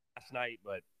last night,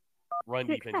 but run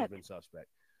defense has been suspect.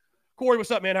 Corey,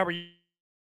 what's up, man? How are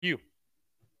you?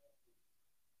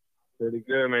 Pretty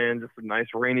good, man. Just a nice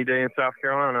rainy day in South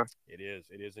Carolina. It is.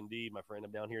 It is indeed, my friend.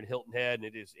 I'm down here in Hilton Head, and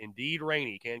it is indeed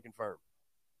rainy. Can confirm.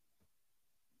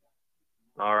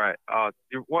 All right.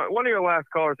 One of your last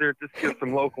callers here, just to get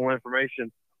some local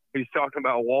information. He's talking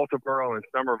about Walterboro and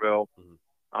Summerville.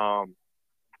 Mm-hmm.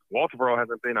 Walterboro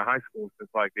hasn't been a high school since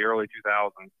like the early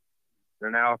 2000s.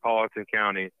 They're now Colleton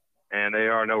County, and they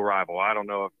are no rival. I don't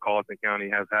know if Colleton County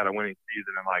has had a winning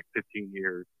season in like 15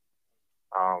 years.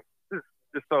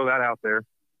 Just throw that out there.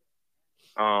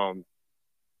 And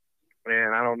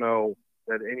I don't know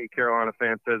that any Carolina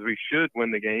fan says we should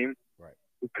win the game. Right.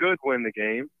 We could win the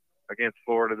game against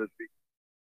Florida this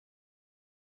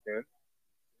weekend.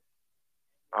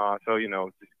 So,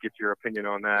 just get your opinion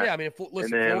on that. Yeah, I mean,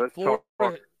 listen,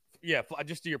 Florida,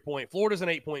 just to your point, Florida's an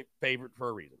 8-point favorite for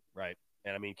a reason, right?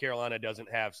 And, I mean, Carolina doesn't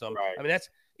have some right. I mean, that's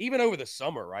even over the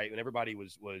summer, right, when everybody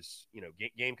was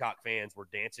Gamecock fans were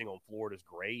dancing on Florida's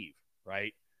grave,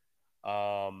 right?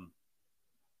 I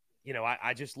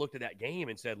just looked at that game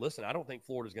and said, listen, I don't think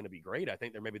Florida's going to be great. I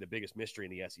think they're maybe the biggest mystery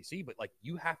in the SEC, but, like,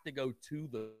 you have to go to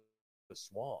the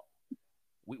Swamp.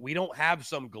 We don't have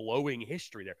some glowing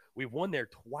history there. We've won there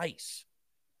twice,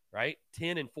 right?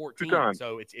 10 and 14.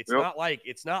 So it's not like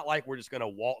we're just going to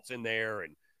waltz in there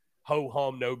and ho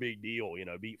hum, no big deal.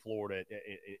 Beat Florida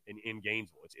in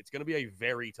Gainesville. It's going to be a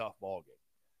very tough ball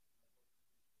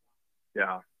game.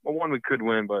 Yeah, well, one we could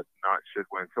win, but not should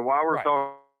win. So while we're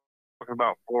talking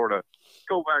about Florida,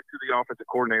 go back to the offensive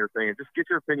coordinator thing and just get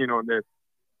your opinion on this.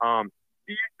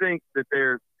 Do you think that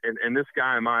there's, and this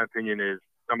guy, in my opinion, is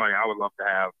somebody I would love to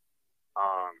have.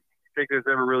 You think there's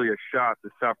ever really a shot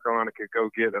that South Carolina could go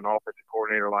get an offensive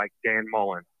coordinator like Dan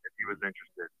Mullen if he was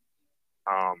interested?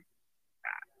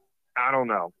 I don't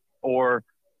know. Or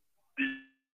do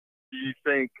you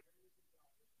think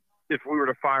if we were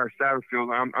to fire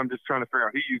Satterfield, I'm just trying to figure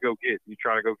out who you go get. You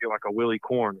try to go get like a Willie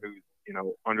Korn who's,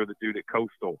 under the dude at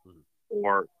Coastal. Mm-hmm.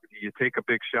 Or do you take a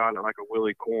big shot at like a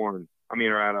Willie Korn?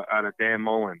 or at a Dan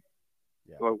Mullen?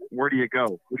 Yeah. So where do you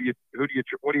go? What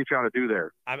are you trying to do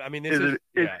there? I mean, is it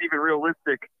even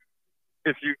realistic?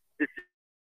 Is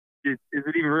it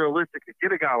even realistic to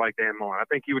get a guy like Dan Mullen? I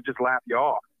think he would just laugh you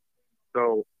off.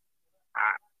 So,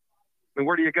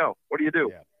 where do you go? What do you do?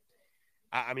 Yeah.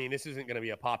 I mean, this isn't going to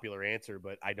be a popular answer,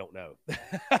 but I don't know.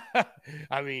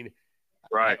 I mean,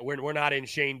 right? We're not in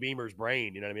Shane Beamer's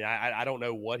brain. You know what I mean? I don't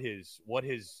know what his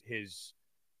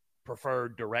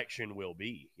preferred direction will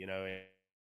be.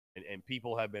 And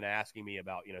people have been asking me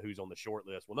about, who's on the short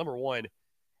list. Well, number one,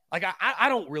 like I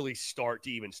don't really start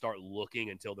looking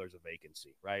until there's a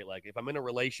vacancy, right? Like if I'm in a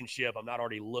relationship, I'm not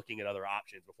already looking at other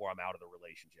options before I'm out of the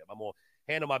relationship. I'm going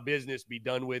to handle my business, be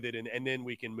done with it, and then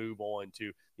we can move on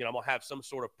to, I'm going to have some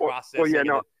sort of process. And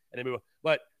then move on.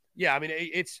 But, yeah, I mean,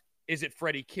 is it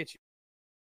Freddie Kitchens?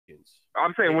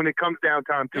 I'm saying when it comes down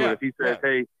time to it, if he says,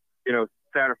 hey,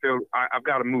 Satterfield, I've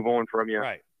got to move on from you.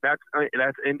 Right. That's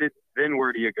ended. Then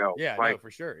where do you go? Yeah, no, for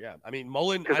sure. Yeah, I mean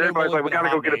Mullen. Because everybody's like, we got to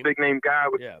go get a big name guy.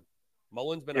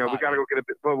 Mullen's been. We got to go get a.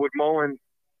 But with Mullen,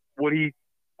 would he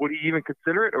even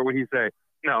consider it, or would he say,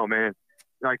 no, man,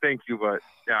 like thank you, but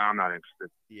yeah, I'm not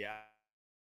interested. Yeah,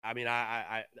 I mean,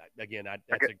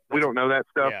 we don't know that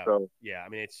stuff. Yeah, so yeah, I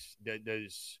mean,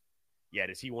 does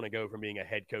he want to go from being a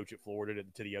head coach at Florida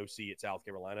to the OC at South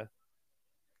Carolina?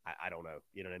 I don't know.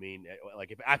 You know what I mean?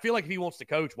 Like I feel like if he wants to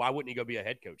coach, why wouldn't he go be a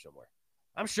head coach somewhere?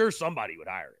 I'm sure somebody would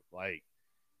hire him. Like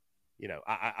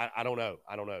I don't know.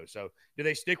 I don't know. So do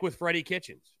they stick with Freddie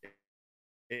Kitchens?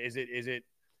 Is it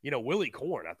Willie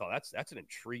Corn? I thought that's an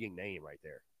intriguing name right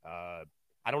there.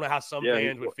 I don't know how some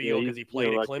fans would feel because he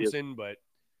played at Clemson, but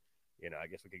I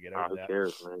guess we could get over that. Who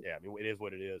cares, man? Yeah, I mean, it is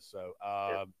what it is. So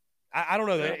I don't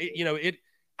know.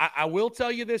 I will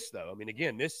tell you this though. I mean,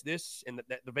 again, this and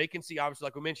the vacancy, obviously,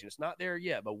 like we mentioned, it's not there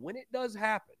yet. But when it does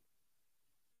happen,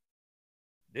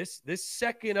 this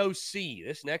second OC,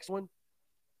 this next one,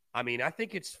 I mean, I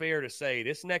think it's fair to say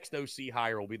this next OC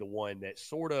hire will be the one that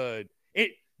sort of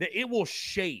it will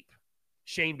shape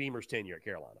Shane Beamer's tenure at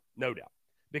Carolina, no doubt.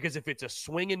 Because if it's a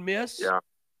swing and miss,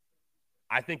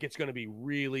 I think it's going to be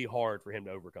really hard for him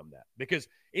to overcome that. Because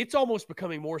it's almost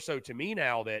becoming more so to me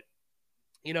now that,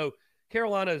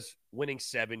 Carolina's winning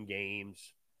 7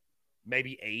 games,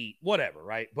 maybe 8, whatever,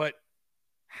 right? But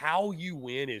how you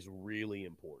win is really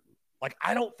important. Like,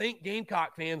 I don't think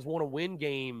Gamecock fans want to win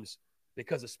games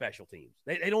because of special teams.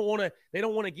 They don't want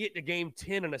to get to game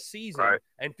 10 in a season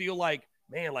and feel like,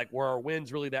 man, like, were our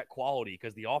wins really that quality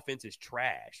because the offense is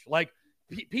trash? Like,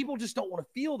 people just don't want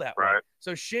to feel that way.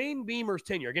 So Shane Beamer's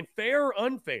tenure, again, fair or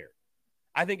unfair,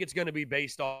 I think it's going to be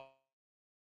based off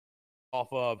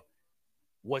of,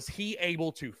 was he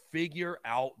able to figure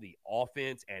out the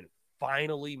offense and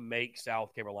finally make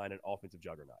South Carolina an offensive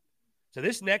juggernaut? So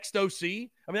this next OC, I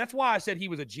mean, that's why I said he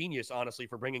was a genius, honestly,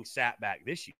 for bringing Sat back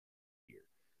this year.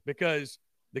 Because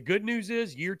the good news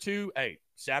is year 2, hey,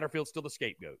 Satterfield's still the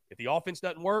scapegoat. If the offense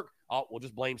doesn't work, we'll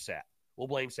just blame Sat. We'll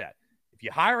blame Sat. If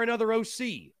you hire another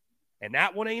OC and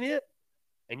that one ain't it,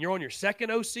 and you're on your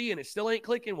second OC and it still ain't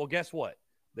clicking, well, guess what?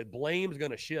 The blame's going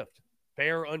to shift.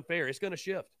 Fair or unfair, it's going to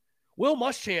shift. Will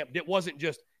Muschamp, it wasn't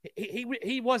just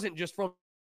he wasn't just from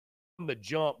the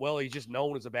jump, well, he's just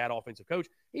known as a bad offensive coach.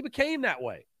 He became that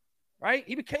way, right?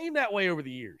 He became that way over the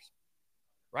years,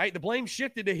 right? The blame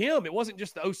shifted to him. It wasn't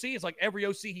just the OC. It's like every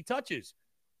OC he touches,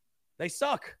 they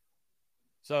suck.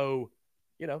 So,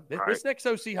 this next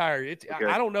OC hire,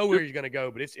 I don't know where he's going to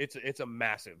go, but it's a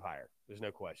massive hire. There's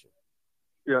no question.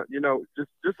 Yeah,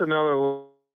 just another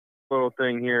little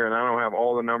thing here, and I don't have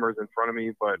all the numbers in front of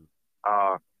me, but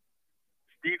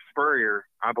Steve Spurrier,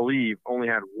 I believe, only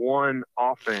had one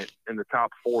offense in the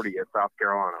top 40 at South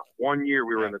Carolina. 1 year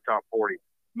we were in the top 40.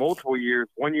 Multiple years.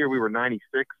 1 year we were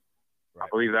 96. I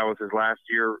believe that was his last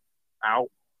year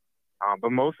out.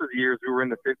 But most of the years we were in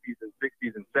the 50s and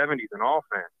 60s and 70s in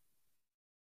offense.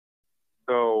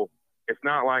 So it's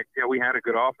not like, we had a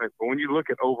good offense. But when you look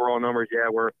at overall numbers,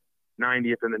 we're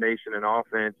 90th in the nation in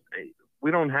offense. We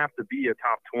don't have to be a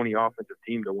top 20 offensive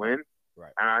team to win.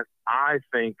 Right. And I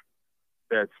think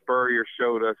that Spurrier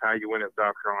showed us how you win at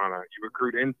South Carolina. You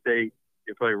recruit in-state,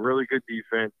 you play really good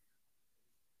defense,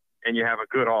 and you have a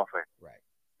good offense. Right.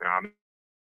 I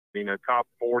mean, a top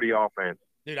 40 offense.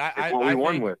 Dude, I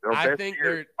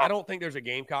don't think there's a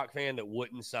Gamecock fan that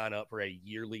wouldn't sign up for a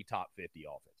yearly top 50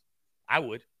 offense. I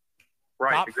would.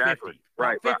 Right, top exactly. 50.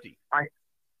 Right. Top 50.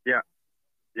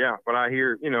 But I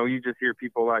hear, you just hear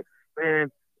people like, man,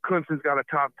 Clemson's got a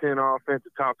top 10 offense,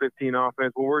 a top 15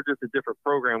 offense. Well, we're just a different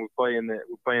program. We play in the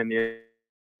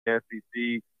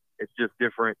SEC. It's just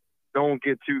different. Don't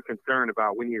get too concerned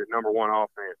about we need a number 1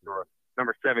 offense or a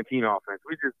number 17 offense.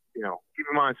 We just, keep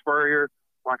in mind Spurrier,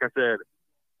 like I said,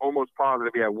 almost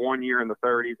positive he had 1 year in the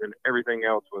 30s and everything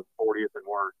else was 40th and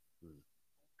worse.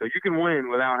 So you can win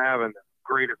without having the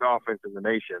greatest offense in the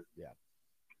nation. Yeah.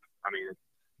 I mean,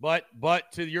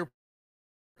 but to your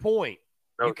point,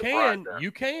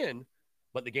 you can,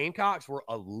 but the Gamecocks were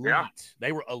elite. Yeah.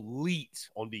 They were elite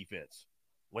on defense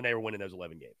when they were winning those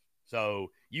 11 games. So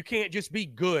you can't just be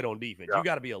good on defense. Yeah. You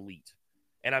got to be elite.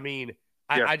 And I mean,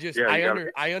 I understand.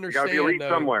 You got to be elite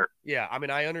somewhere. Yeah, I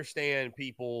mean, I understand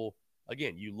people.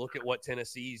 Again, you look at what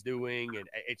Tennessee's doing, and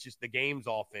it's just the game's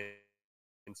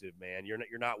offensive, man.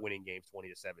 You're not winning games 20-17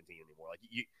 anymore.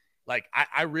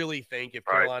 I really think if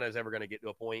Carolina is ever going to get to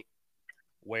a point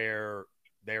where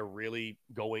they're really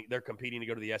they're competing to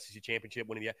go to the SEC championship,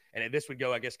 and this would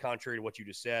go, I guess, contrary to what you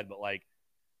just said, but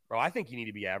bro, I think you need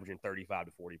to be averaging 35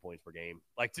 to 40 points per game,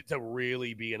 to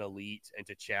really be an elite and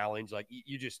to challenge.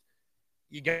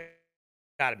 You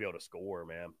got to be able to score,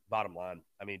 man. Bottom line,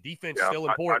 I mean, defense is still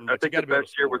important. I think the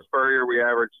best year with Spurrier, we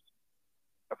averaged.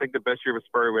 I think the best year with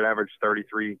Spurrier would average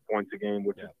 33 points a game,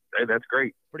 which is that's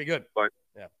great, pretty good. But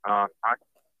I'm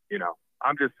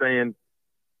just saying,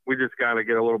 we just got to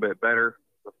get a little bit better.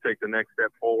 Let's take the next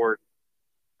step forward.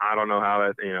 I don't know how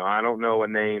that, I don't know a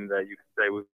name that you can say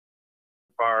we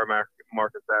fired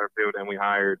Marcus Satterfield and we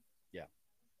hired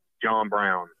John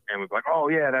Brown. And we're like, oh,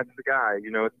 yeah, that's the guy.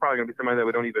 It's probably going to be somebody that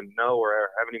we don't even know or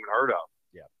haven't even heard of.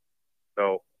 Yeah.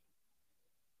 So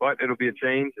but it'll be a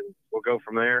change, and we'll go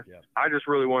from there. Yeah. I just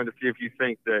really wanted to see if you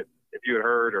think that if you had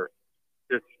heard or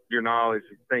just your knowledge,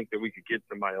 you think that we could get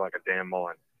somebody like a Dan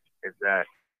Mullen. Is that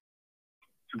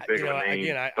too big of a name?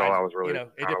 Again, I was really,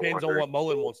 it depends on what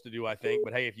Mullen wants to do, I think.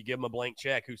 But hey, if you give him a blank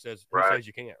check, who says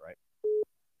you can't, right?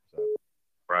 So.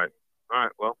 Right. All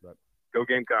right. Well, go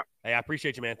Gamecock. Hey, I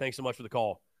appreciate you, man. Thanks so much for the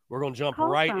call. We're going to jump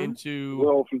right into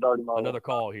Will from Dirty Mile. Another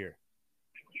call here.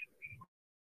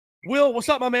 Will, what's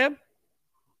up, my man?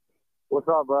 What's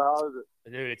up, bro? How is it?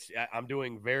 Dude, I'm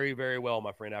doing very, very well,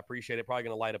 my friend. I appreciate it. Probably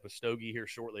going to light up a stogie here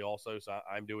shortly also, so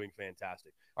I'm doing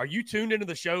fantastic. Are you tuned into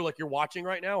the show like you're watching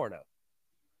right now or no?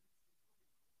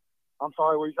 I'm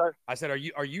sorry, what you say? I said,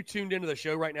 are you tuned into the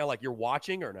show right now like you're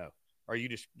watching or no? Or are you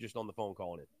just on the phone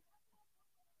calling it?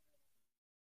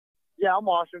 Yeah, I'm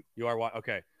watching. You are watching?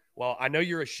 Okay. Well, I know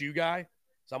you're a shoe guy,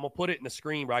 so I'm going to put it in the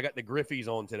screen, but I got the Griffies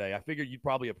on today. I figured you'd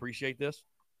probably appreciate this.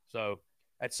 So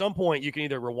at some point, you can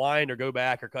either rewind or go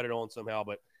back or cut it on somehow.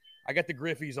 But I got the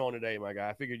Griffies on today, my guy.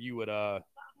 I figured you would,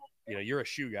 you're a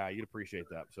shoe guy. You'd appreciate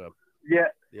that. So yeah,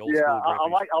 the old school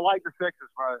Griffies. I like the sixes,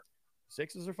 bro.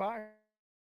 Sixes are fire.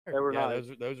 They were nice.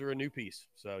 Those are a new piece.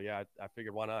 So yeah, I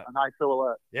figured why not? A nice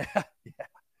silhouette. Yeah.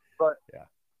 But yeah.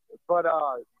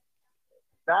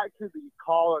 Back to the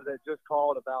caller that just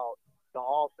called about the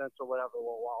offense or whatever a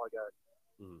little while ago.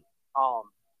 Mm-hmm.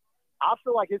 I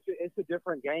feel like it's a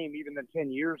different game even than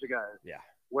 10 years ago. Yeah.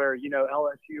 Where,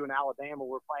 LSU and Alabama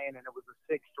were playing and it was a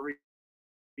 6-3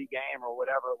 game or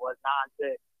whatever it was,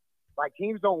 9-6. Like,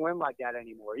 teams don't win like that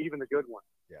anymore, even the good ones.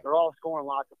 Yeah. They're all scoring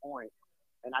lots of points.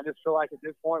 And I just feel like at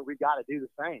this point we got to do the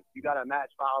same. You got to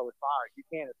match fire with fire. You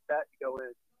can't expect to go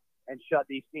in and shut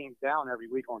these teams down every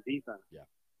week on defense. Yeah.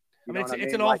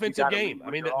 It's an offensive game.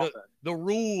 I mean, the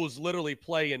rules literally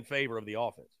play in favor of the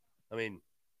offense. I mean,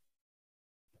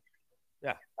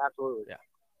 yeah. Absolutely.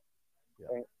 Yeah.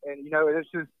 And it's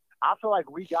just – I feel like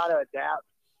we got to adapt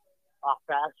a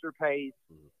faster pace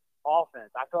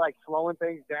offense. I feel like slowing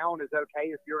things down is okay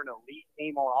if you're an elite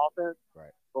team on offense.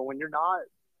 Right. But when you're not,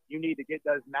 you need to get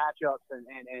those matchups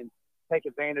and take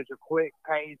advantage of quick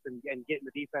pace and getting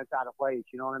the defense out of place.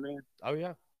 You know what I mean? Oh,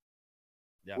 yeah.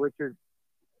 Yeah.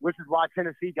 Which is why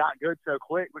Tennessee got good so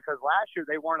quick, because last year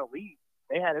they weren't elite.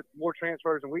 They had more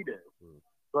transfers than we did.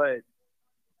 But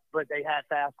they had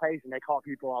fast pace and they caught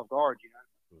people off guard,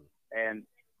 and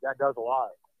that does a lot.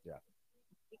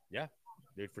 Yeah,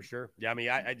 dude, for sure. Yeah, I mean,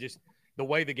 I just the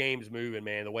way the game's moving,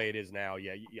 man, the way it is now.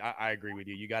 Yeah, I agree with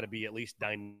you. You got to be at least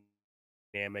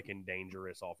dynamic and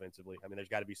dangerous offensively. I mean, there's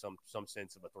got to be some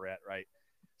sense of a threat, right?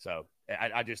 So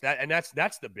I just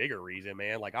that's the bigger reason,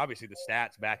 man. Like, obviously the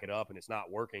stats back it up and it's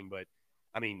not working, but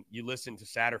I mean, you listen to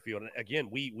Satterfield, and again,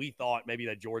 we thought maybe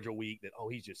that Georgia week that,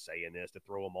 he's just saying this to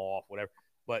throw him off, whatever.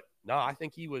 But no, I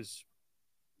think he was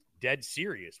dead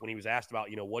serious when he was asked about,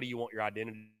 what do you want your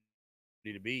identity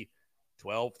to be?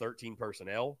 12, 13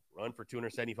 personnel, run for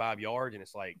 275 yards, and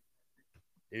it's like,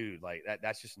 dude, like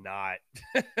that's just not.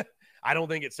 I don't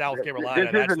think it's South Carolina. This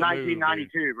is a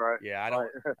 1992, bro. Yeah, I don't.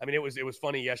 I mean, it was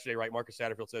funny yesterday, right? Marcus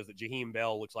Satterfield says that Jaheim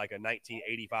Bell looks like a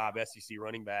 1985 SEC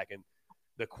running back, and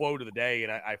the quote of the day,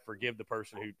 and I forgive the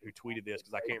person who tweeted this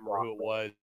because I can't remember who it was,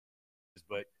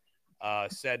 but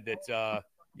said that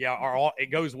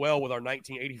it goes well with our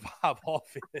 1985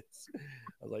 offense. I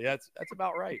was like, that's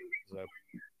about right. So.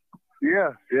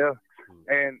 Yeah,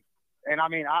 and I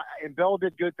mean, and Bell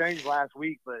did good things last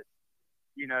week, but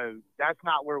that's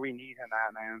not where we need him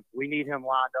at, man. We need him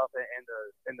lined up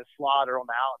in the slot or on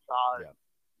the outside.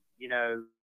 Yeah.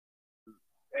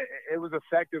 It was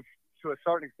effective to a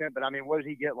certain extent, but I mean, what did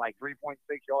he get? Like 3.6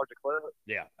 yards a clip?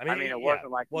 Yeah, it wasn't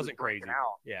like wasn't crazy.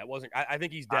 Out. Yeah, it wasn't. I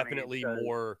think he's definitely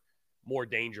more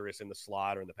dangerous in the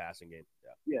slot or in the passing game.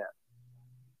 Yeah.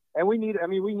 And we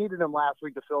needed him last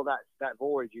week to fill that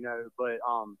void, but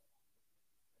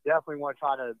definitely want to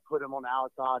try to put him on the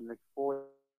outside and exploit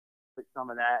some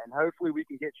of that, and hopefully we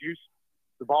can get Juice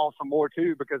the ball some more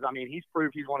too, because I mean he's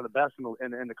proved he's one of the best in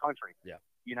the country. Yeah,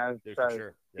 so for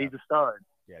sure. Yeah. He's a stud.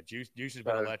 Yeah, Juice has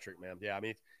been electric, man. Yeah, I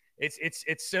mean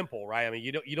it's simple, right? I mean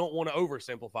you don't want to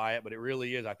oversimplify it, but it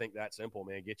really is, I think, that simple,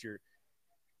 man. Get your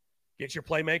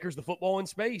playmakers the football in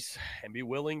space and be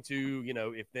willing to,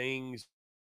 if things.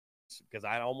 Because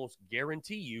I almost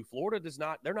guarantee you Florida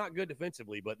they're not good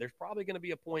defensively, but there's probably going to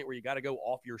be a point where you got to go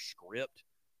off your script,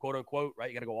 quote unquote, right?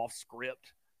 You got to go off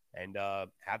script and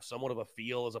have somewhat of a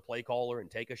feel as a play caller and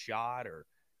take a shot or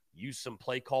use some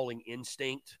play calling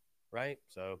instinct, right?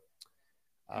 So,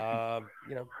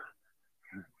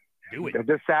 do it.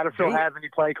 Does Satterfield have any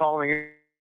play calling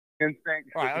instinct?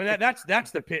 All right, I mean,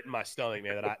 that's the pit in my stomach,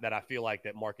 man, that I feel like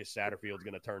that Marcus Satterfield's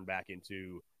going to turn back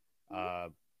into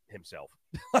himself.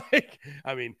 Like,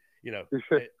 I mean, you know,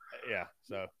 yeah.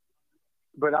 So,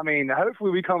 but I mean,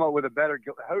 hopefully we come up with a better.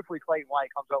 Hopefully Clayton White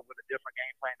comes up with a different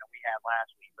game plan than we had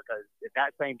last week, because if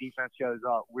that same defense shows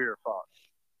up, we're fucked.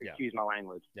 Excuse my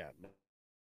language. Yeah. No,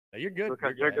 you're good.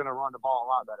 Because they're going to run the ball a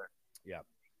lot better. Yeah.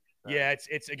 Yeah.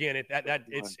 It's again,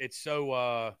 it's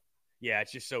so, yeah,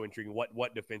 it's just so intriguing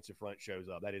what defensive front shows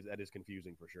up. That is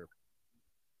confusing for sure.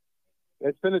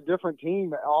 It's been a different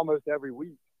team almost every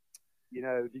week, you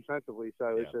know, defensively.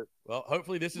 So it's just, well,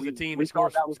 hopefully this is a team that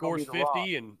scores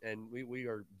 50 and we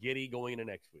are giddy going into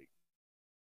next week.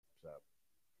 So,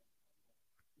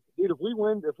 dude, if we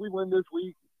win this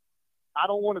week, I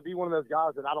don't want to be one of those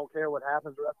guys that I don't care what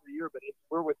happens the rest of the year, but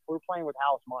we're playing with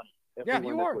house money. Yeah,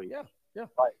 you are. Yeah.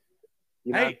 Like,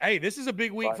 you know, hey, this is a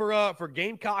big week for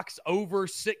Gamecocks over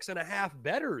 6.5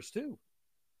 bettors too.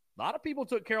 A lot of people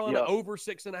took Carolina over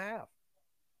 6.5.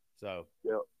 So,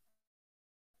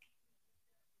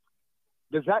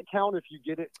 does that count if you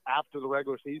get it after the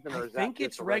regular season? Or I think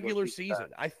it's regular season.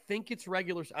 I think it's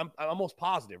regular. I'm almost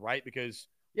positive, right? Because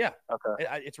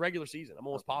it's regular season. I'm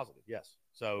almost positive. Yes.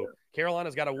 So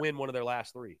Carolina's got to win one of their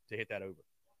last 3 to hit that over.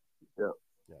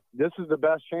 Yeah. This is the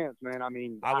best chance, man. I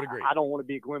mean, I would agree. I don't want to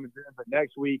be a Clemson, but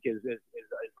next week is a loss.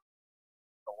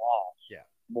 Yeah.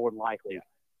 More than likely. Yeah.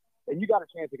 And you got a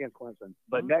chance against Clemson,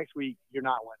 but next week you're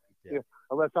not winning. Yeah.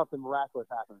 Unless something miraculous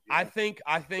happens. I think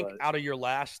out of your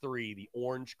last 3, the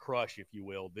Orange Crush, if you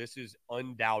will, this is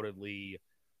undoubtedly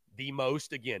the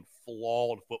most, again,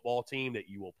 flawed football team that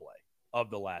you will play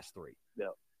of the last 3. Yeah.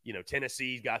 You know,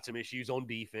 Tennessee's got some issues on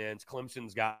defense.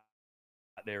 Clemson's got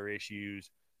their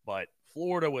issues. But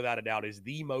Florida, without a doubt, is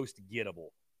the most gettable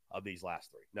of these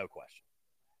last 3. No question.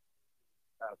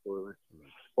 Absolutely.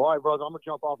 Well, all right, brother, I'm going to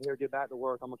jump off here, get back to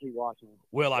work. I'm going to keep watching.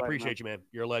 Will, I appreciate you, man.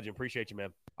 You're a legend. Appreciate you,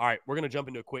 man. All right, we're going to jump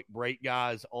into a quick break,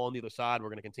 guys. On the other side, we're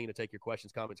going to continue to take your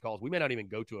questions, comments, calls. We may not even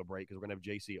go to a break because we're going to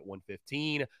have JC at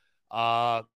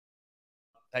 1:15.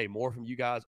 Hey, more from you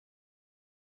guys.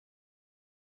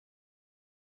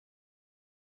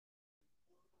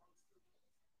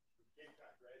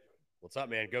 What's up,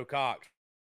 man? Go Cox.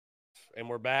 And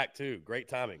we're back, too. Great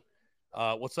timing.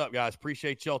 What's up, guys?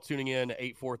 Appreciate y'all tuning in.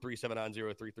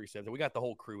 843-790-3377. We got the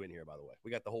whole crew in here, by the way.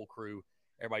 We got the whole crew.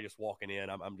 Everybody just walking in.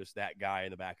 I'm just that guy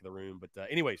in the back of the room. But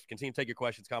anyways, continue to take your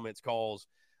questions, comments, calls.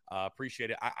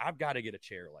 Appreciate it. I've got to get a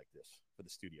chair like this for the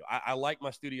studio. I like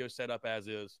my studio set up as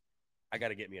is. I got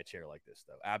to get me a chair like this,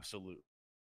 though. Absolutely.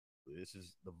 This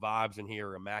is the vibes in here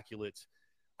are immaculate.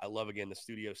 I love, again, the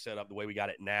studio set up the way we got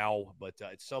it now. But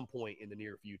at some point in the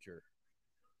near future,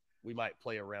 we might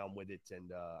play around with it.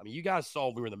 And, I mean, you guys saw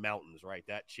we were in the mountains, right?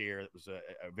 That chair, it was a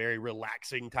very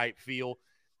relaxing type feel.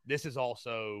 This is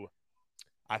also,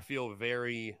 I feel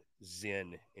very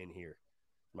zen in here.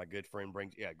 My good friend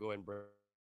brings, go ahead and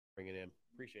bring it in.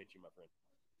 Appreciate you, my friend.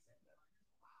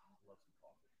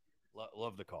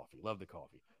 Love the coffee. Love the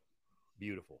coffee.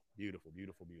 Beautiful, beautiful,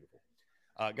 beautiful, beautiful.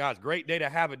 Guys, great day to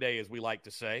have a day, as we like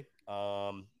to say.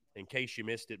 In case you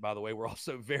missed it, by the way, we're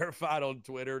also verified on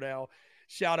Twitter now.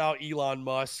 Shout out Elon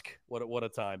Musk. What a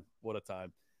time. What a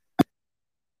time.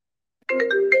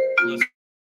 Let's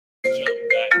jump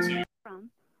back to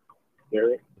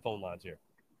Derek. The phone line's here.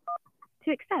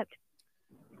 To accept.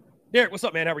 Derek, what's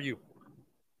up, man? How are you?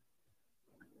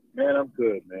 Man, I'm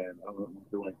good, man. I'm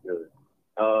doing good.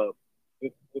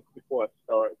 Just before I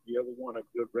start, do you ever want a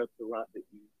good restaurant that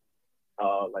you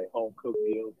like home cooked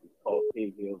meals? It's called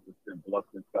K Hills. It's in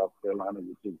Bluffton, South Carolina,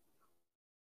 which is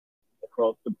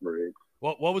across the bridge.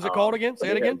 What was it called again? Say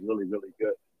it again. Really, really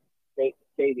good. K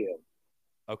Hills.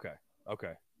 Okay.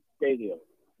 K Hills.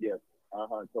 Yes.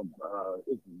 So,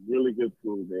 it's really good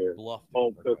food there. Bluffton.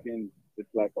 Home cooking. It's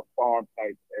like a farm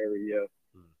type area,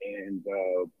 and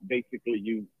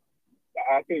basically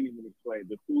I can't even explain.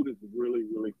 The food is really,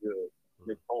 really good.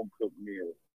 This home cooked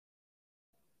meal.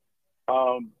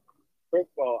 First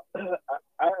of all,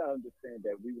 I understand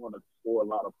that we want to score a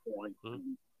lot of points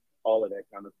and all of that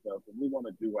kind of stuff, and we want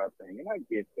to do our thing, and I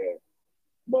get that.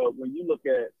 But when you look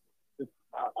at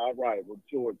our rival,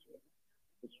 Georgia,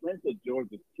 the strength of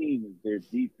Georgia's team is their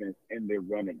defense and their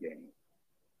running game.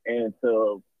 And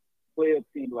to play a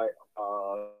team like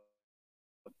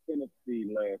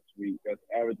Tennessee last week that's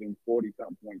averaging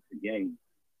 40-something points a game,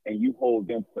 and you hold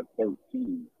them to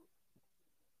 13,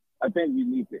 I think we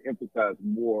need to emphasize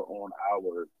more on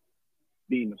our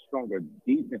being a stronger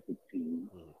defensive team,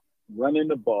 running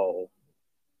the ball.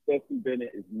 Stetson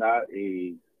Bennett is not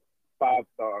a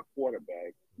 5-star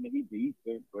quarterback. I mean, he's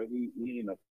decent, but he ain't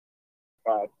a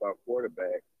 5-star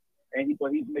quarterback.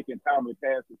 But he's making timely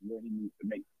passes when he needs to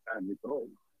make timely throws.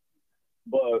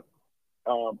 But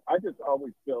I just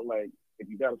always felt like if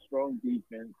you got a strong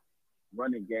defense,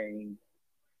 running game,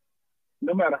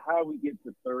 no matter how we get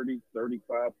to 30,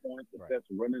 35 points, if that's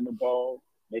running the ball,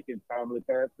 making timely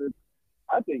passes,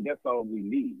 I think that's all we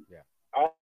need. Yeah. I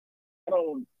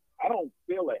don't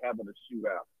feel like having a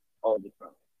shootout all the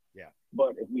time. Yeah.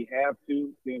 But if we have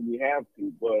to, then we have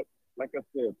to. But like I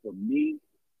said, for me,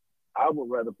 I would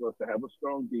rather for us to have a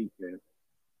strong defense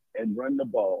and run the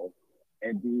ball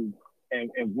and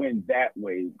win that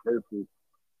way versus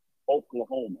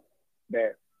Oklahoma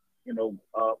that,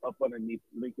 up underneath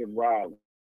Lincoln Riley.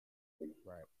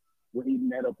 Right. When he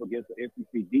met up against the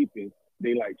SEC defense,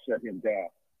 they shut him down.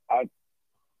 I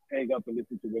hang up and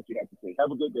listen to what you have to say.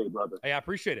 Have a good day, brother. Hey, I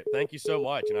appreciate it. Thank you so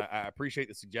much. And I appreciate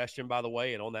the suggestion, by the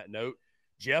way. And on that note,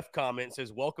 Jeff comments,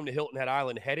 says, welcome to Hilton Head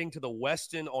Island, heading to the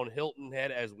Westin on Hilton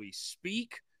Head as we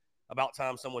speak. About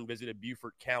time someone visited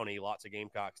Beaufort County. Lots of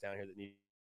Gamecocks down here that need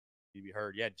to be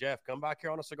heard. Yeah, Jeff, come by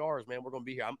Carolina Cigars, man. We're going to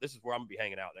be here. This is where I'm going to be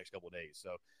hanging out the next couple of days.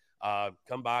 So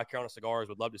come by Carolina Cigars.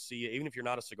 Would love to see you. Even if you're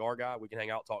not a cigar guy, we can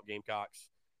hang out, talk Gamecocks,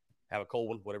 have a cold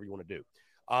one, whatever you want to do.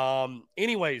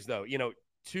 Anyways, though,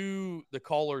 to the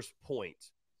caller's point,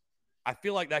 I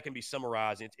feel like that can be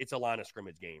summarized. It's a line of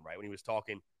scrimmage game, right? When he was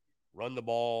talking, run the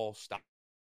ball, stop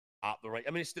the right.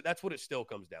 I mean, that's what it still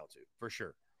comes down to, for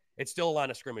sure. It's still a line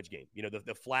of scrimmage game.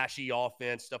 The flashy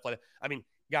offense, stuff like that. I mean,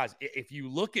 guys, if you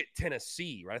look at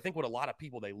Tennessee, right, I think what a lot of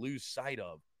people, they lose sight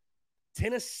of,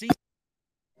 Tennessee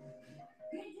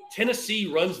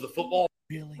runs the football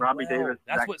really Robbie well. Davis.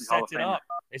 That's what sets it up,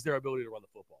 is their ability to run the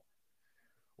football.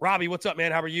 Robbie, what's up,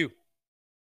 man? How are you?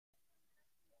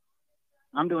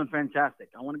 I'm doing fantastic.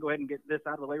 I want to go ahead and get this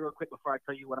out of the way real quick before I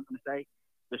tell you what I'm going to say.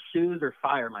 The shoes are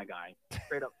fire, my guy.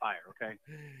 Straight up fire, okay?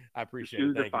 I appreciate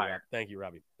it. Thank you, Robbie. Thank you,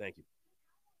 Robbie. Thank you.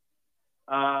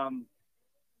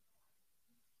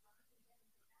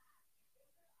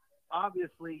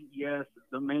 Obviously, yes,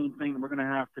 the main thing we're going to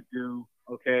have to do,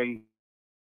 okay,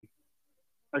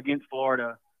 against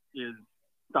Florida is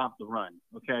stop the run,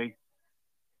 okay?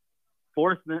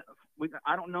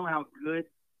 I don't know how good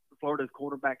Florida's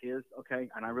quarterback is, okay,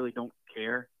 and I really don't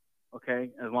care,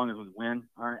 okay, as long as we win,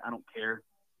 all right, I don't care.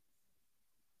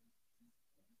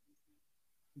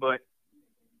 But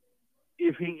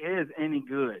if he is any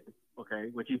good, okay,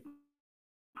 which he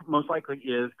most likely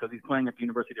is because he's playing at the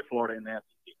University of Florida in the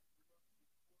SEC,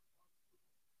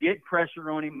 get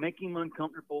pressure on him, make him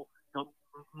uncomfortable. He'll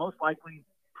most likely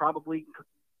probably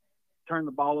turn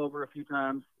the ball over a few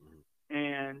times,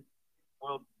 and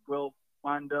we'll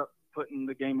wind up putting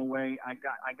the game away. I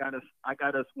got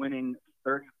us winning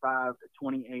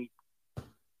 35-28.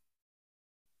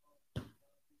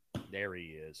 There he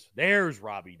is. There's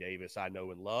Robbie Davis, I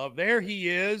know and love. There he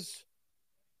is.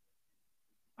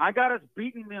 I got us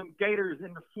beating them Gators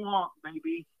in the swamp,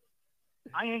 baby.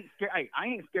 I ain't scared. Hey, I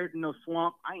ain't scared of no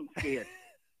swamp. I ain't scared.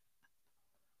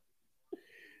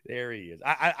 There he is.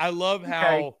 I love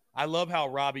how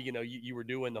Robbie, you were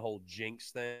doing the whole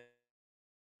jinx thing,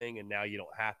 and now you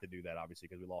don't have to do that, obviously,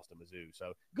 because we lost to Mizzou.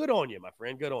 So good on you, my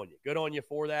friend. Good on you. Good on you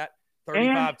for that.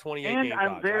 35-28 and Gamecocks.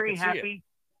 I'm very happy.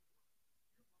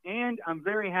 And I'm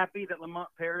very happy that Lamont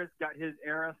Paris got his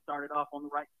era started off on the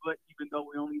right foot, even though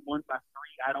we only won by 3.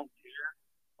 I don't care.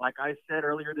 Like I said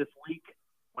earlier this week,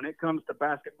 when it comes to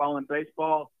basketball and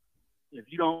baseball, if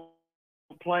you don't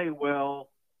play well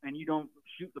and you don't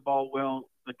shoot the ball well,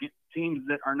 the teams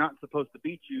that are not supposed to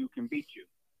beat you can beat you.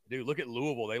 Dude, look at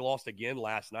Louisville. They lost again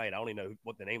last night. I don't even know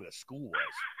what the name of the school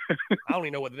was. I don't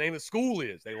even know what the name of the school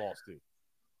is they lost to.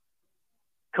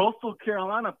 Coastal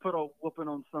Carolina put a whooping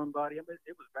on somebody. I mean,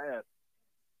 it was bad.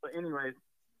 But anyways,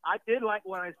 I did like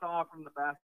what I saw from the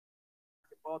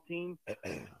basketball team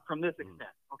from this extent,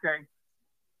 okay?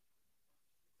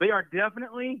 They are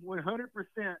definitely 100%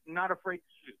 not afraid to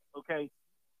shoot, okay?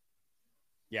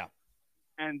 Yeah.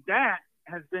 And that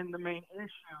has been the main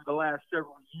issue the last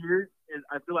several years is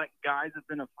I feel like guys have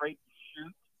been afraid to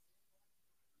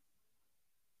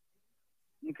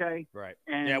shoot. Okay? Right.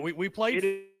 And yeah, we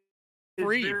played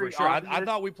free for sure. I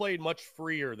thought we played much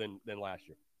freer than last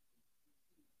year.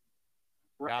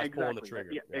 Right, guys exactly. pulling the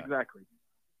trigger. Yeah, exactly.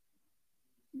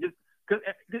 Just because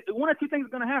one of two things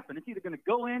is going to happen. It's either going to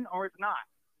go in or it's not.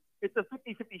 It's a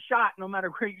 50-50 shot no matter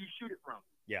where you shoot it from.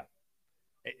 Yeah.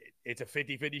 It's a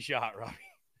 50-50 shot, Robbie.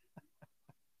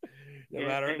 no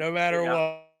yeah, matter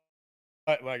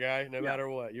what, my guy. No matter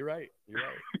what. You're right.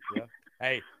 Yeah.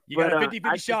 Hey, you got a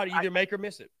 50-50 shot. You either make or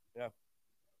miss it. Yeah.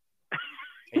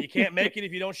 And you can't make it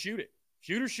if you don't shoot it.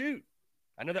 Shoot or shoot.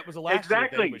 I know that was the last year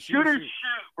thing, but shoot or shoot,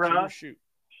 bro. Shoot or shoot.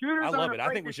 I love it.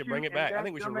 I think we should bring it back. I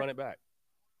think we should run it back.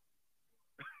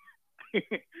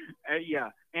 Yeah.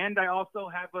 And I also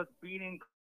have us beating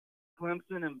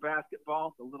Clemson in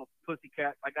basketball. The little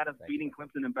pussycat. I got us beating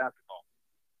Clemson in basketball.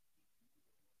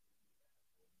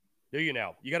 Do you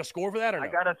now? You got a score for that or no? I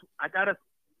got us.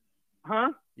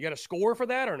 Huh? You got a score for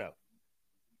that or no?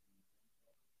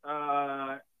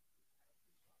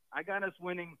 I got us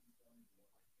winning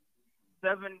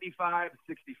 75-65.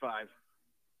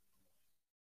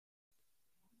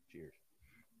 Cheers.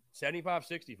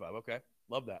 75-65. Okay.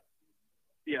 Love that.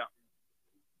 Yeah.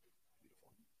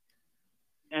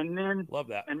 And then love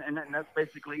that. And that's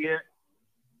basically it.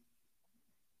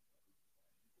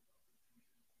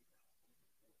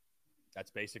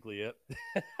 That's basically it.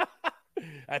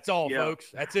 That's all, folks.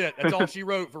 That's it. That's all she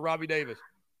wrote for Robbie Davis.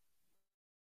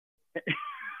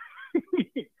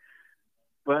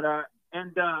 But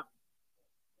and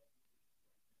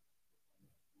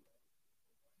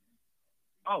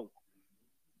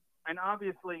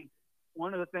obviously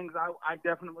one of the things I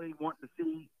definitely want to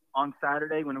see on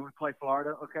Saturday when we play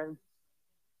Florida, okay?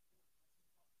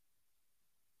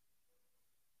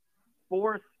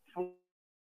 Force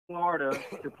Florida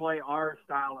to play our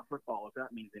style of football, if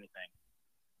that means anything.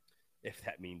 If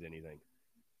that means anything.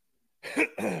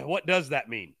 What does that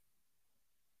mean?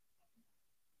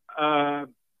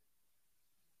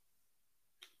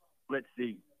 Let's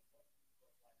see.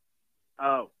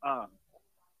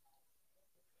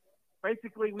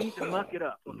 Basically, we need to muck it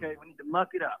up, okay? We need to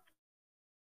muck it up.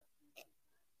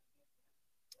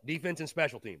 Defense and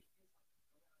special teams.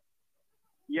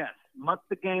 Yes, muck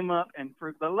the game up, and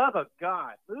for the love of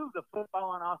God, move the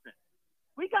football on offense.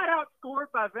 We got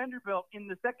outscored by Vanderbilt in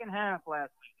the second half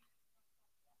last week.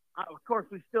 Of course,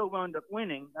 we still wound up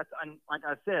winning. That's like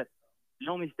I said, the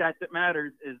only stat that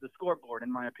matters is the scoreboard,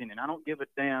 in my opinion. I don't give a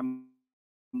damn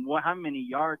how many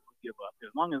yards we give up. As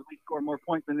long as we score more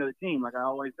points than the other team, like I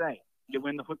always say, you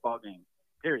win the football game,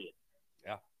 period.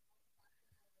 Yeah.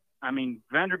 I mean,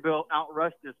 Vanderbilt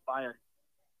outrushed us by a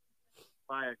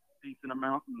decent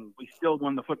amount, and we still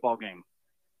won the football game.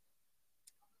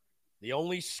 The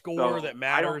only score that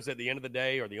matters at the end of the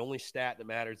day, or the only stat that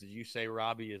matters, as you say,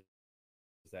 Robbie, is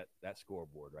that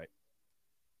scoreboard, right?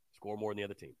 Score more than the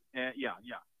other team. Yeah.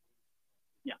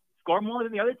 Score more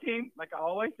than the other team, like I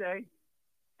always say,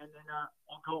 and then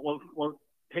we'll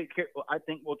take care. I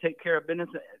think we'll take care of business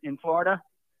in Florida,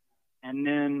 and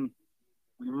then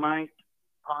we might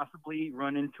possibly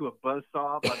run into a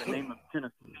buzzsaw by the name of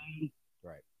Tennessee.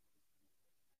 Right.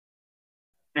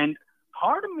 And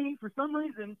part of me, for some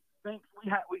reason, thinks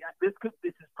this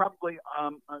is probably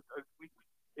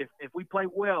if we play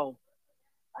well,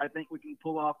 I think we can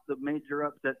pull off the major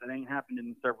upset that ain't happened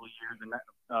in several years, and that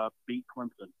beat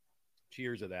Clemson.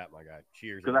 Cheers to that, my guy.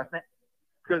 Cheers.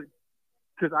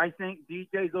 Because I think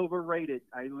DJ's overrated.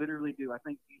 I literally do. I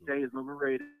think DJ is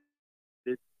overrated.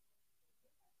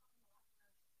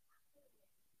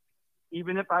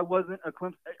 Even if I wasn't a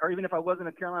Clemson, or even if I wasn't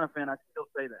a Carolina fan, I'd still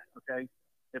say that. Okay.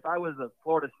 If I was a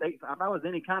Florida State fan, if I was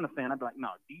any kind of fan, I'd be like, no,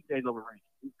 DJ's overrated.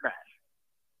 He's trash.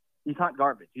 He's hot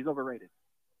garbage. He's overrated.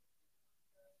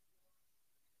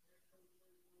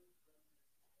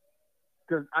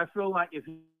 Because I feel like if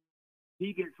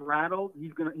he gets rattled,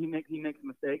 he makes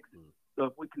mistakes. So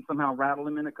if we can somehow rattle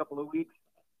him in a couple of weeks,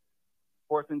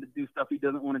 force him to do stuff he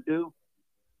doesn't want to do,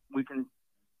 we can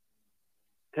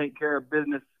take care of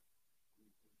business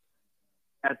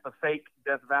at the fake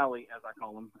Death Valley, as I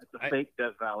call them. It's the fake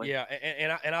Death Valley. Yeah,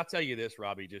 and I'll tell you this,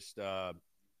 Robbie, just on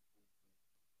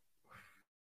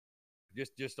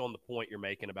the point you're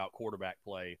making about quarterback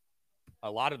play,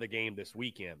 a lot of the game this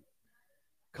weekend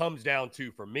comes down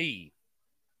to, for me,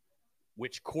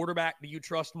 which quarterback do you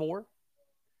trust more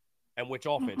and which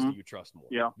offense do you trust more?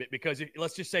 Yeah. Because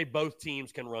let's just say both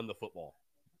teams can run the football.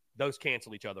 Those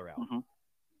cancel each other out.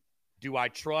 Do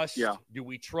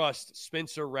we trust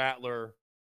Spencer Rattler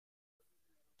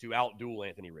to outduel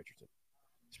Anthony Richardson?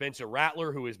 Spencer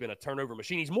Rattler, who has been a turnover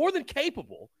machine. He's more than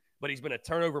capable, but he's been a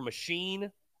turnover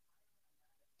machine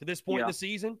to this point in the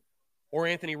season. Or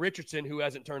Anthony Richardson, who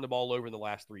hasn't turned the ball over in the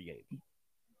last 3 games.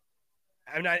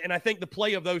 And I think the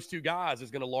play of those two guys is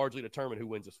going to largely determine who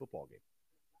wins this football game.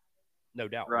 No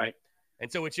doubt. Right.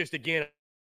 And so it's just, again,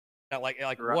 like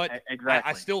right. What exactly.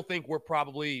 I still think we're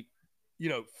probably,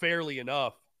 fairly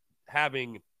enough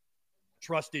having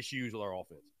trust issues with our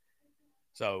offense.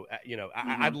 So,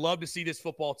 I'd love to see this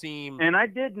football team. And I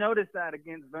did notice that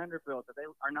against Vanderbilt, that they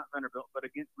are not Vanderbilt, but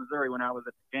against Missouri when I was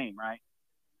at the game, right?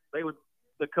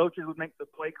 The coaches would make the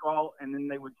play call, and then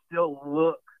they would still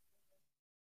look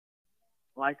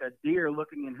like a deer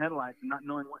looking in headlights and not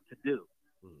knowing what to do.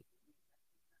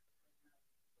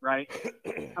 Right?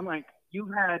 I'm like,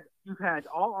 you've had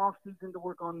all off season to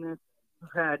work on this.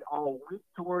 You've had all week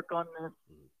to work on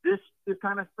this. This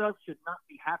kind of stuff should not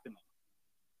be happening.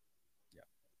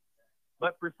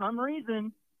 But for some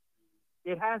reason,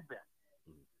 it has been.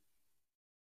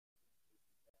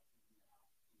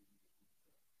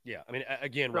 Yeah, I mean,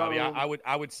 again, Robbie,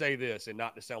 I would say this, and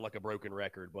not to sound like a broken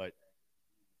record, but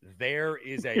there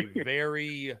is a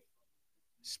very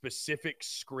specific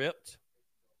script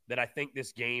that I think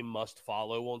this game must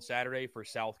follow on Saturday for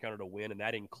South Carolina to win, and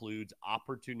that includes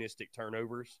opportunistic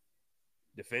turnovers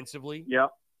defensively. Yep.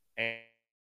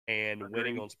 And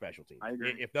winning on special teams. I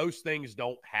agree. If those things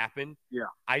don't happen, yeah,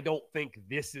 I don't think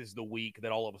this is the week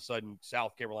that all of a sudden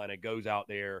South Carolina goes out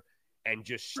there and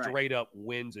just straight up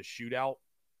wins a shootout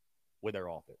with their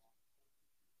offense.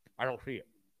 I don't see it.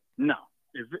 No.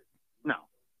 No.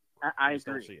 I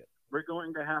agree. Don't see it. We're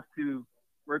going to have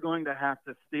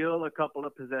to steal a couple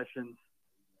of possessions,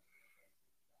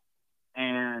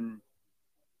 and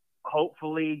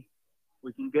hopefully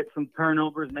we can get some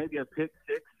turnovers, maybe a pick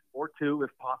six or two if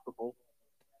possible,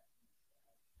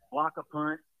 block a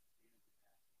punt,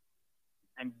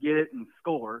 and get it and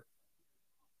score.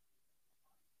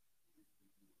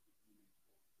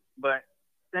 But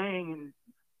saying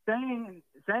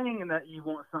that you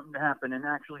want something to happen and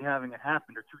actually having it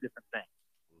happen are two different things.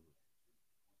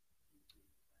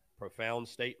 Profound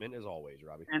statement as always,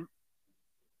 Robbie.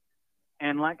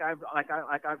 And like I've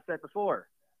said before,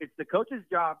 it's the coach's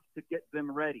job to get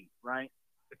them ready, right?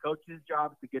 The coach's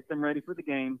job is to get them ready for the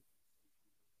game.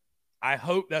 I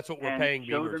hope that's what we're paying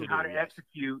Beamer to do. Show them how to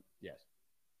execute. Yes.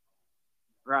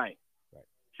 Right.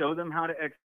 Show them how to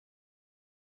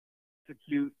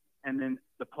execute, and then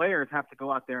the players have to go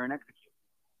out there and execute.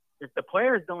 If the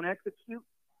players don't execute,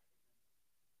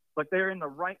 but they're in the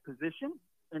right position,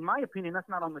 in my opinion, that's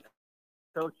not on the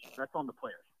coach. That's on the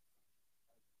players.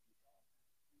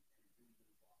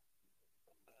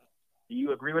 Do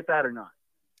you agree with that or not?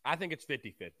 I think it's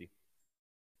 50-50.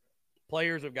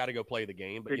 Players have got to go play the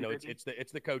game, but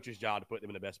it's the coach's job to put them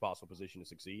in the best possible position to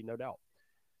succeed, no doubt.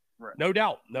 Right. No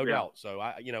doubt. So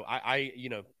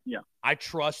I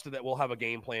trust that we'll have a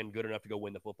game plan good enough to go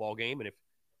win the football game, and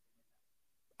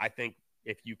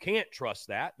if you can't trust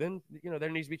that, then there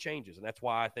needs to be changes, and that's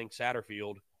why I think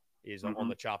Satterfield is on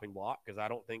the chopping block, because I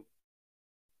don't think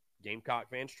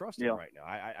Gamecock fans trust him right now.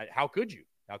 How could you?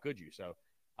 So,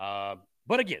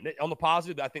 but again, on the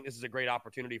positive, I think this is a great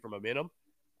opportunity for momentum.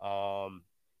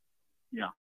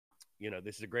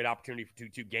 This is a great opportunity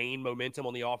to gain momentum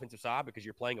on the offensive side, because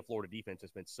you're playing a Florida defense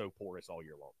that's been so porous all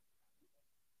year long.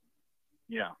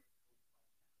 Yeah.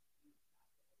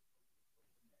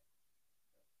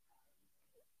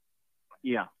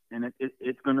 Yeah, and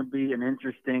it's going to be an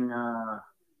interesting.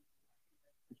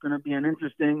 It's going to be an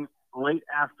interesting late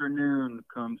afternoon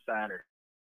come Saturday.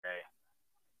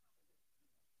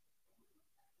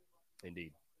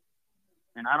 Indeed.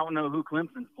 And I don't know who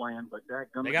Clemson's playing, but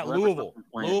they got Louisville.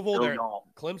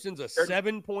 Clemson's a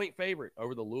 7-point favorite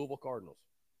over the Louisville Cardinals.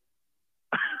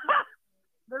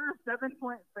 They're a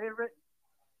 7-point favorite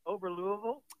over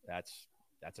Louisville? That's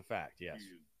a fact, yes.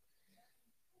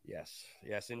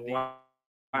 Yes, indeed.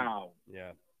 Wow.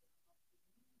 Yeah.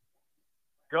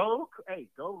 Go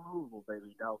Louisville,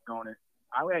 baby, doggone it.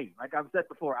 Like I've said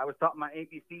before, I was taught my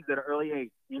ABCs at an early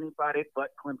age. Anybody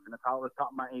but Clemson. That's how I was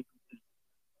taught my ABCs.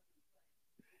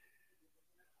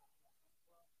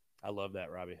 I love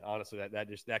that, Robbie. Honestly,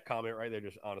 that comment right there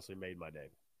just honestly made my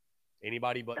day.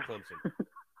 Anybody but Clemson.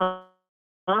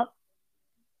 Huh?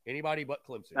 Anybody but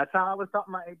Clemson. That's how I was taught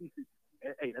my ABCs.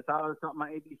 Hey, that's how I was taught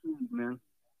my ABCs, man.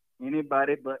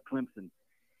 Anybody but Clemson.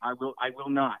 I will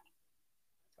not.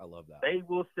 I love that. They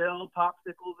will sell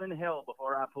popsicles in hell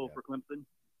before I pull for Clemson.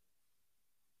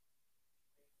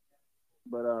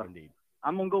 But indeed.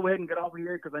 I'm going to go ahead and get over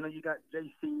here because I know you got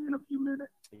JC in a few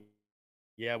minutes.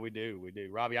 Yeah, we do.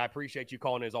 Robbie, I appreciate you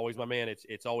calling as always, my man.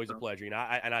 It's always a pleasure. And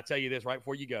I tell you this right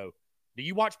before you go. Do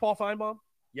you watch Paul Feinbaum?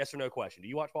 Yes or no question. Do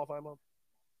you watch Paul Feinbaum?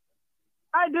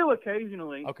 I do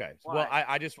occasionally. Okay. Well,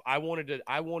 I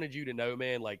wanted you to know,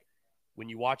 man, like when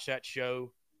you watch that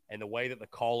show and the way that the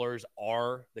callers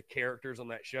are the characters on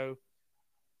that show,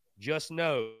 just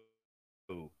know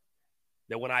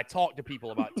that when I talk to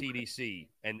people about TDC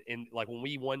and like when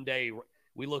we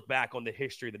look back on the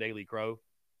history of the Daily Crow,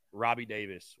 Robbie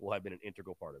Davis will have been an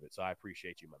integral part of it. So I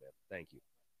appreciate you, my man. Thank you.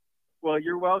 Well,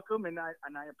 you're welcome, and I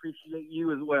appreciate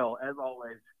you as well, as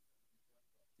always.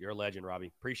 You're a legend,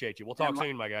 Robbie. Appreciate you. We'll talk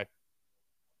soon, my guy.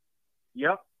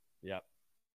 Yep.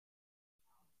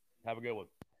 Have a good one.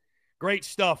 Great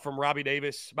stuff from Robbie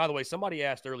Davis. By the way, somebody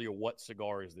asked earlier, what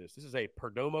cigar is this? This is a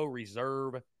Perdomo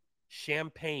Reserve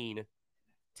Champagne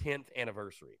 10th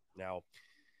anniversary. Now,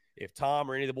 if Tom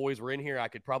or any of the boys were in here, I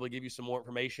could probably give you some more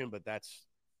information, but that's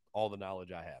all the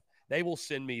knowledge I have. They will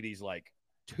send me these like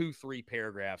 2-3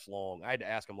 paragraphs long. I had to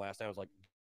ask him last night. I was like,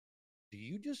 do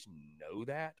you just know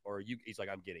that? Or are you? He's like,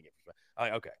 I'm getting it.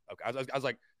 I'm like, okay. I was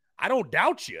like, I don't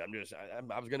doubt you.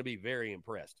 I was going to be very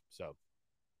impressed. So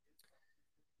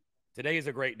today is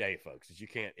a great day, folks.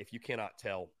 If you cannot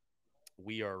tell,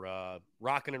 we are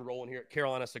rocking and rolling here at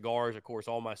Carolina Cigars. Of course,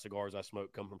 all my cigars I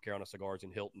smoke come from Carolina Cigars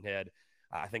in Hilton Head.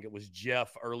 I think it was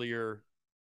Jeff earlier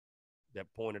that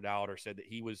pointed out or said that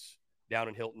he was down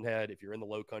in Hilton Head. If you're in the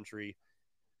Low Country,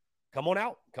 come on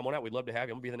out. We'd love to have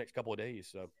you. I'm going to be the next couple of days.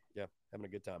 So, yeah, having a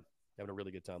good time. Having a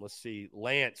really good time. Let's see.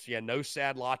 Lance, no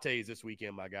sad lattes this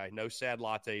weekend, my guy. No sad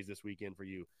lattes this weekend for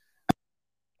you.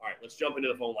 All right, let's jump into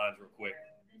the phone lines real quick.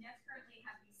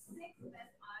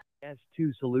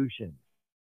 S2 Solutions.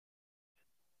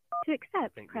 To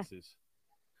accept,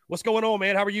 What's going on,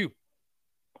 man? How are you?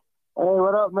 Hey,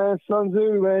 what up, man? Sun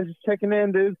Tzu, man. Just checking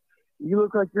in, dude. You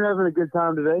look like you're having a good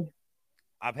time today.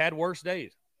 I've had worse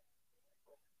days.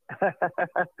 So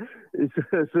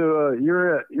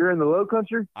you're in the Low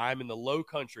Country? I'm in the Low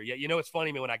Country. Yeah, it's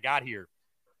funny, man. When I got here,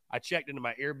 I checked into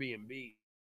my Airbnb,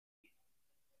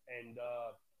 and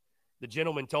the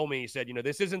gentleman told me, he said,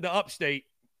 this isn't the upstate.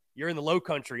 You're in the Low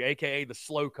Country, a.k.a. the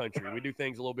slow country. We do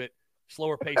things a little bit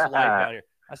slower pace of life down here.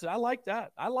 I said, I like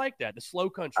that. The slow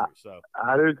country. So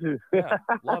I do too. Yeah,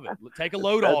 love it. Take a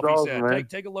load off, he awesome, said.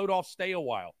 Take a load off, stay a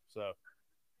while. So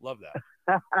love that.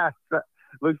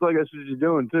 Looks like that's what you're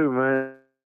doing too, man.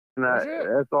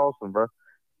 That's awesome, bro.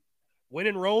 When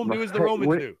in Rome, do as the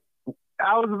Romans do.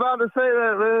 I was about to say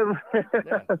that, man.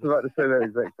 Yeah. I was about to say that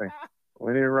exact thing.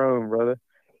 When in Rome, brother.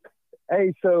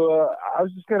 Hey, so I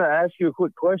was just going to ask you a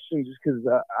quick question just because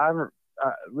I haven't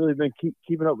really been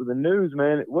keeping up with the news,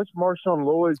 man. What's Marshawn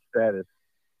Lloyd's status?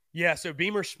 Yeah, so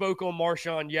Beamer spoke on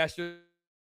Marshawn yesterday.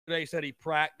 He said he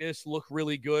practiced, looked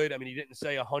really good. I mean, he didn't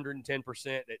say 110%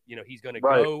 that, he's going to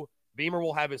go. Beamer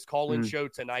will have his call-in show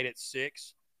tonight at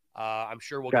 6. I'm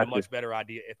sure we'll get a much better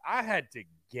idea. If I had to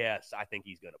guess, I think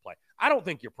he's going to play. I don't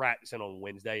think you're practicing on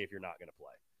Wednesday if you're not going to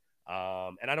play.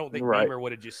 And I don't think Beamer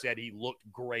would have just said he looked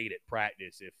great at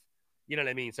practice if, you know what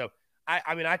I mean? So,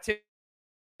 I tend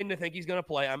to think he's going to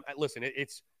play. Listen,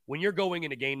 it's when you're going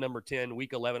into game number 10,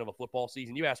 week 11 of a football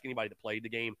season, you ask anybody that played the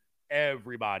game,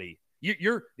 everybody.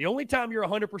 You're the only time you're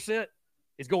 100%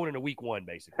 is going into week 1,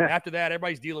 basically. After that,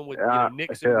 everybody's dealing with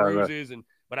nicks and bruises.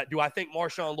 But do I think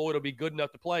Marshawn Lloyd will be good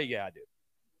enough to play? Yeah, I do.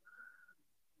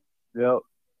 Yep.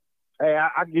 Hey,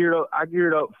 I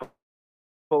geared up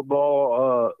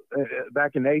football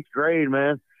back in 8th grade,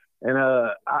 man. And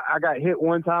I got hit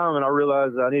one time, and I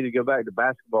realized I need to go back to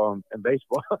basketball and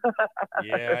baseball.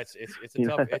 Yeah, it's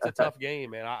a tough game,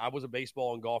 man. I was a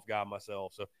baseball and golf guy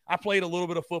myself, so I played a little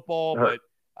bit of football, but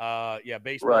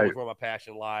baseball was where my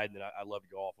passion lied, and I loved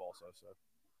golf also. So,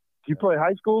 did you play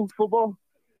high school football?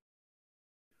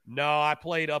 No, I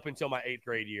played up until my 8th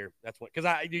grade year. That's when, because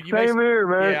same here,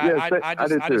 man. Yeah, I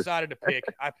decided to pick.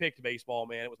 I picked baseball,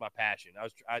 man. It was my passion.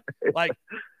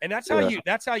 And that's how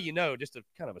that's how you know. Just a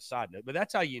kind of a side note, but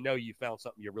that's how you know you found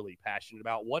something you're really passionate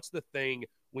about. What's the thing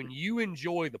when you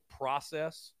enjoy the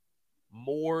process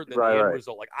more than the end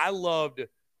result? Like I loved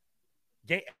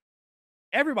game.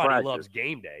 Everybody loves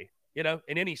game day.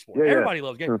 In any sport, everybody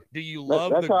loves game. Do you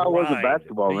love that's the how grind? I was with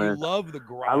basketball, man. You love the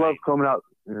grind? I love coming out.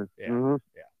 Yeah.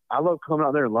 I love coming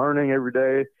out there and learning every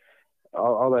day,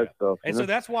 all that stuff. And so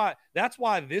that's why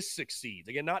this succeeds.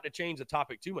 Again, not to change the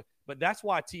topic too much, but that's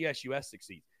why TSUS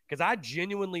succeeds. Because I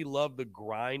genuinely love the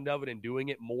grind of it and doing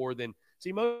it more than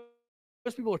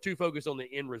most people are too focused on the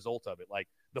end result of it, like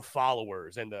the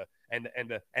followers and the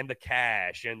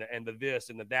cash and the this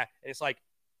and the that. And it's like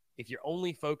if you're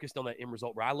only focused on that end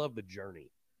result, where I love the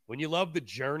journey. When you love the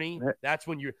journey, that's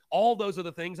when you're all those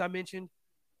other things I mentioned.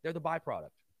 They're the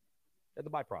byproduct.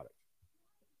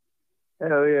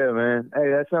 Hell yeah, man. Hey,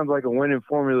 that sounds like a winning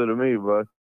formula to me, bud.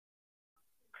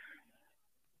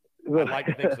 I'd like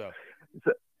to think so.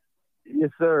 Yes,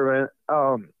 sir,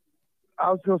 man. I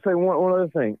was going to say one other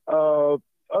thing. I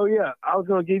was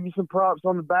going to give you some props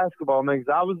on the basketball, man,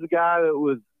 because I was the guy that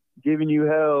was giving you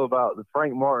hell about the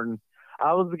Frank Martin.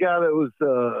 I was the guy that was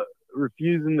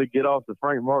refusing to get off the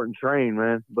Frank Martin train,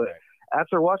 man. But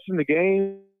after watching the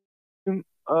game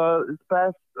this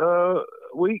past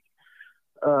week,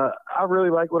 I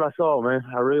really like what I saw, man.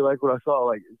 I really like what I saw.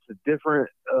 Like, it's a different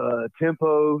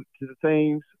tempo to the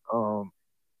things.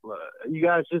 You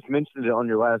guys just mentioned it on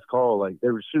your last call. Like, they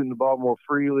were shooting the ball more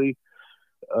freely.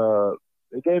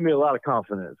 It gave me a lot of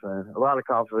confidence, man. A lot of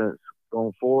confidence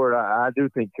going forward. I do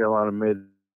think Carolina made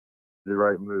the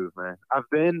right move, man. I'm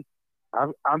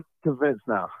convinced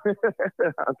now.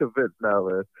 I'm convinced now,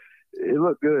 man. it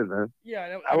looked good, man.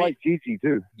 Yeah, I like Gigi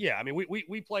too. Yeah, I mean,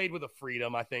 we played with a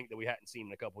freedom, I think, that we hadn't seen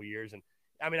in a couple of years. And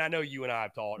I mean, I know you and I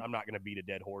have talked. I'm not going to beat a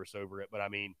dead horse over it, but I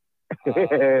mean,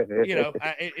 you know,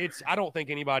 I don't think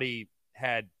anybody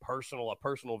had a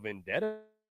personal vendetta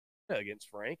against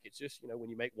Frank. It's just, you know, when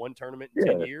you make one tournament in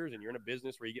 10 years and you're in a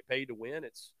business where you get paid to win,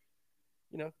 it's,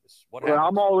 you know, it's what happens.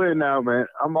 I'm all in now, man.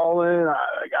 I'm all in.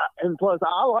 And plus,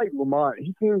 I like Lamont.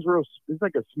 He seems he's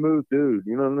like a smooth dude.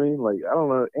 You know what I mean? Like, I don't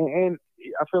know. And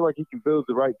I feel like he can build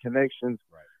the right connections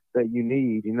that you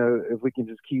need. You know, if we can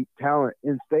just keep talent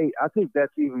in state, I think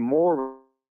that's even more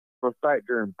of a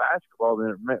factor in basketball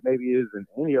than it maybe is in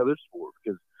any other sport.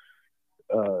 Because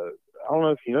I don't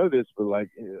know if you know this, but like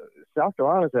South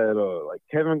Carolina's had like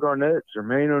Kevin Garnett,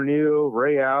 Jermaine O'Neal,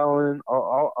 Ray Allen,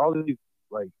 all these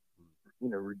like, you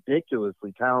know,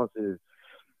 ridiculously talented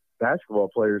basketball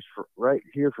players right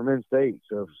here from in-state.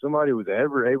 So if somebody was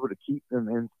ever able to keep them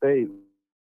in-state,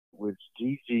 which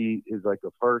Gigi is like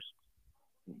the first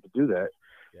to do that,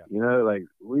 you know, like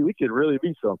we could really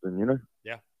be something, you know?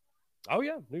 Yeah. Oh,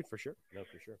 yeah, dude, for sure. No,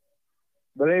 for sure.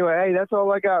 But anyway, hey, that's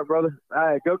all I got, brother. All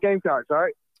right, go Gamecocks, all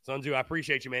right? Sun Tzu, I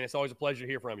appreciate you, man. It's always a pleasure to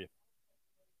hear from you.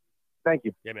 Thank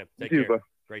you. Yeah, man. Take care. Bro.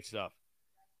 Great stuff.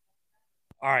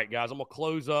 All right, guys, I'm going to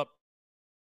close up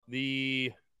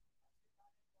the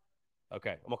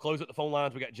phone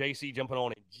lines. We got JC jumping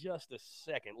on in just a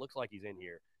second. Looks like he's in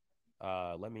here.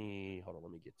 Let me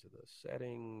get to the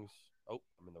settings. Oh,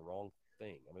 I'm in the wrong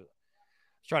thing. I'm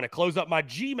trying to close up my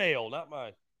Gmail,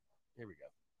 here we go.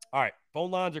 All right,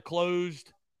 phone lines are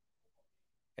closed.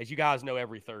 As you guys know,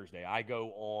 every Thursday I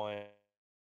go on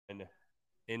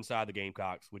Inside the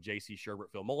Gamecocks with JC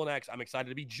Sherbert, Phil Mullinax. I'm excited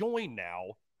to be joined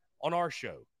now on our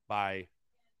show by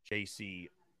JC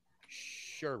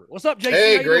Sherbert. What's up, JC?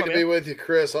 Hey, great to be with you,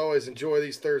 Chris. Always enjoy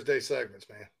these Thursday segments,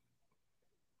 man.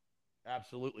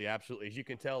 Absolutely, absolutely. As you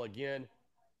can tell, again,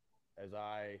 as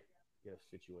I get us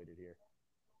situated here.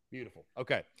 Beautiful.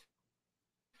 Okay.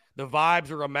 The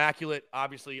vibes are immaculate,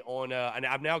 obviously, on and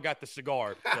I've now got the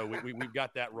cigar, so we've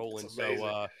got that rolling.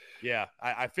 So, yeah,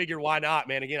 I figured why not,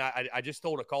 man. Again, I just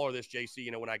told a caller this, JC,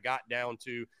 you know, when I got down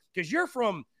to – because you're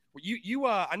from –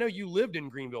 I know you lived in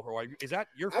Greenville for a while. Is that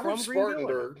 – you're from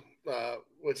Spartanburg,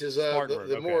 which is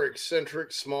the more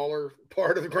eccentric, smaller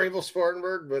part of the Greenville,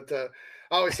 Spartanburg. But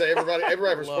I always say everybody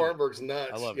from Spartanburg's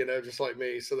nuts, you know, just like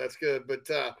me. So that's good.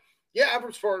 But, yeah, I'm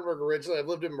from Spartanburg originally. I've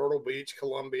lived in Myrtle Beach,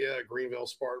 Columbia, Greenville,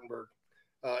 Spartanburg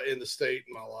in the state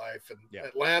in my life. And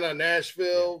Atlanta,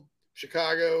 Nashville,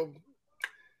 Chicago,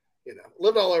 you know,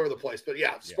 lived all over the place. But,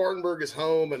 yeah, Spartanburg is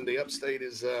home, and the upstate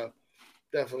is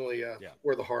definitely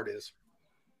where the heart is.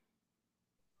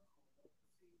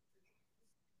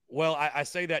 Well, I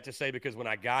say that to say because when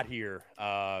I got here,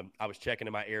 I was checking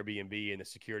in my Airbnb, and the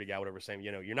security guy, whatever, saying,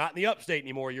 you know, you're not in the upstate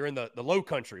anymore. You're in the low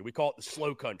country. We call it the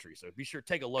slow country. So be sure to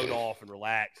take a load off and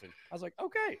relax. And I was like,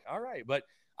 okay, all right. But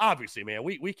obviously, man,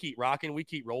 we keep rocking. We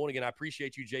keep rolling. Again, I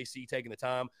appreciate you, JC, taking the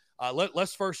time.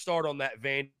 Let's first start on that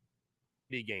Vandy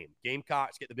game.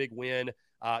 Gamecocks get the big win.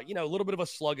 You know, a little bit of a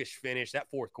sluggish finish. That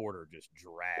fourth quarter just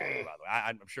dragged, by the way.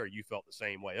 I'm sure you felt the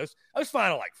same way. Those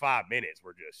final, 5 minutes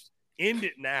were just – end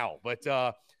it now. But,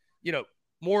 you know,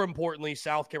 more importantly,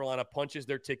 South Carolina punches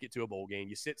their ticket to a bowl game.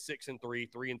 You sit 6-3,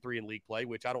 3-3 in league play,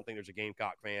 which I don't think there's a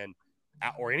Gamecock fan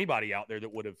or anybody out there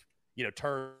that would have, you know,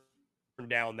 turned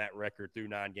down that record through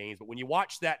 9 games. But when you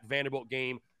watch that Vanderbilt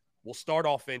game, we'll start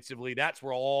offensively. That's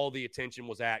where all the attention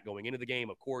was at going into the game.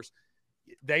 Of course,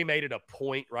 they made it a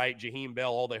point, right? Jaheim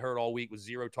Bell, all they heard all week was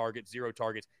 0 targets.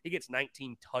 He gets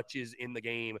 19 touches in the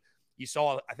game. You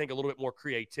saw, I think, a little bit more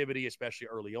creativity, especially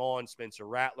early on. Spencer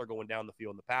Rattler going down the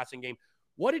field in the passing game.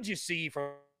 What did you see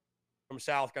from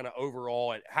South kind of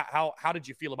overall, and how did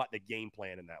you feel about the game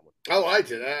plan in that one? I liked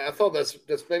it. I thought that's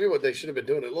maybe what they should have been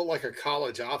doing. It looked like a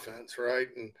college offense, right?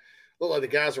 And looked like the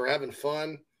guys were having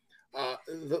fun.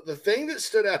 The thing that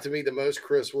stood out to me the most,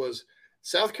 Chris, was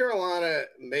South Carolina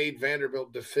made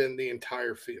Vanderbilt defend the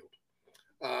entire field.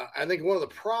 I think one of the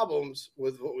problems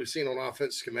with what we've seen on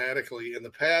offense schematically in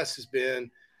the past has been,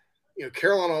 you know,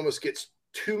 Carolina almost gets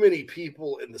too many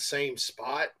people in the same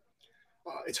spot.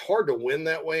 It's hard to win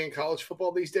that way in college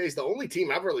football these days. The only team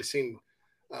I've really seen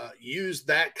use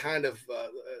that kind of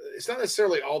it's not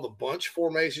necessarily all the bunch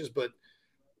formations, but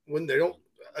when they don't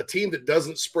 – a team that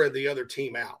doesn't spread the other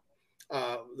team out.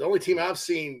 The only team I've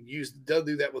seen does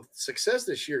do that with success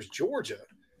this year is Georgia.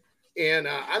 And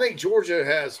I think Georgia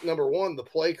has, number one, the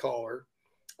play caller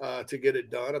to get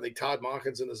it done. I think Todd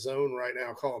Monken's in the zone right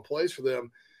now calling plays for them.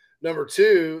 Number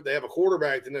two, they have a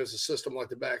quarterback that knows the system like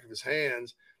the back of his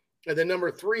hands. And then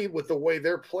number three, with the way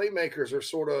their playmakers are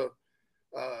sort of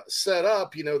set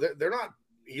up, you know, they're not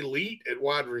elite at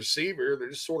wide receiver. They're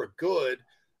just sort of good.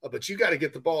 But you got to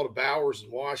get the ball to Bowers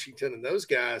and Washington and those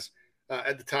guys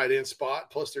at the tight end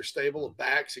spot. Plus, they're stable of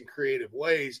backs in creative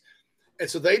ways. And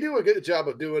so they do a good job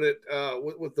of doing it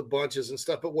with the bunches and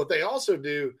stuff. But what they also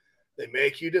do, they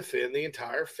make you defend the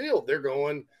entire field. They're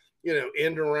going,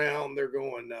 end around. They're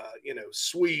going,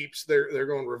 sweeps. They're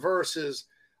going reverses.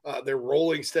 They're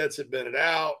rolling Stetson Bennett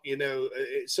out.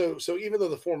 So even though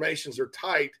the formations are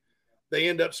tight, they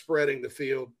end up spreading the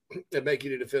field and make you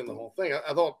to defend the whole thing.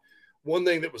 I thought one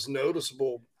thing that was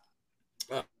noticeable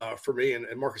for me, and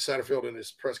Marcus Satterfield in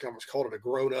his press conference called it a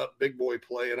grown-up big boy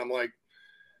play, and I'm like,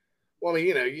 well, I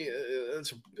mean,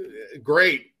 it's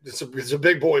great. It's a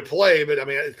big boy play, but I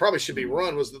mean, it probably should be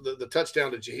run. Was the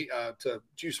touchdown to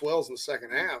Juice Wells in the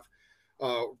second half?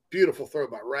 Beautiful throw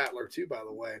by Rattler too, by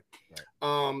the way.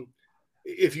 Right.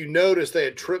 If you notice, they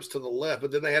had trips to the left,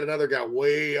 but then they had another guy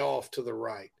way off to the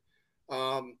right.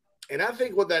 And I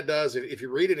think what that does, if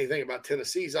you read anything about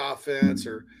Tennessee's offense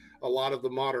or a lot of the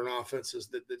modern offenses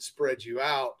that spread you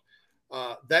out,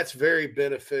 that's very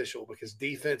beneficial because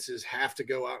defenses have to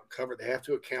go out and cover. They have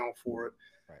to account for it.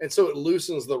 Right. And so it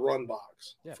loosens the run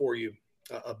box for you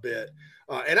a bit.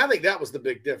 And I think that was the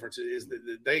big difference is that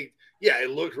it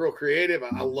looked real creative.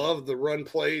 I love the run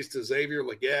plays to Xavier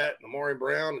Legette and Amari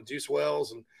Brown and Juice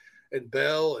Wells and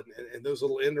Bell and those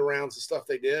little end arounds and stuff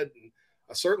they did. And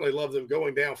I certainly love them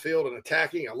going downfield and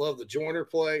attacking. I love the Joyner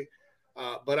play.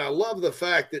 But I love the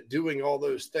fact that doing all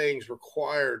those things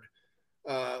required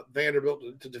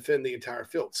Vanderbilt to defend the entire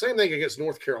field. Same thing against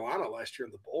North Carolina last year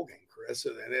in the bowl game, Chris.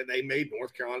 And they made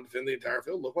North Carolina defend the entire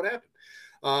field. Look what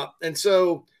happened. And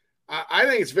so I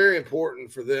think it's very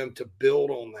important for them to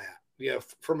build on that,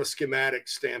 from a schematic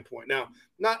standpoint. Now,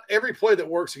 not every play that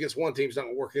works against one team is not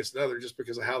going to work against another just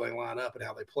because of how they line up and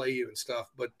how they play you and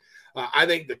stuff. But I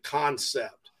think the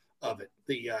concept of it,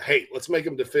 hey, let's make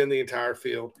them defend the entire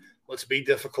field. Let's be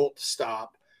difficult to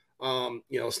stop.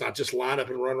 Let's not just line up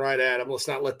and run right at them. Let's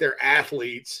not let their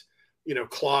athletes,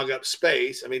 clog up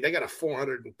space. I mean, they got a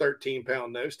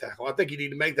 413-pound nose tackle. I think you need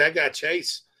to make that guy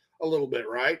chase a little bit,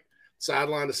 right?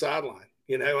 Sideline to sideline.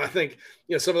 I think,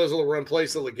 some of those little run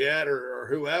plays to Legette or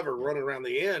whoever running around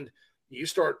the end, you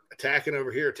start attacking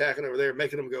over here, attacking over there,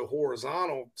 making them go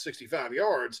horizontal 65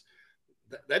 yards.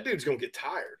 That dude's going to get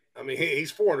tired. I mean,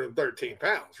 he's 413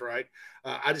 pounds, right?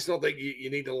 I just don't think you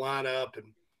need to line up and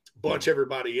bunch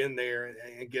everybody in there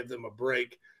and give them a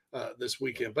break this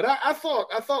weekend. But I thought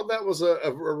that was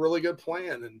a really good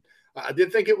plan. And I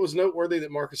did think it was noteworthy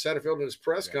that Marcus Satterfield in his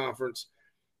press conference,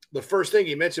 the first thing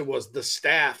he mentioned was the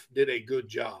staff did a good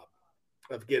job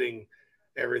of getting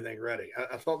everything ready.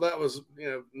 I thought that was,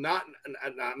 I'm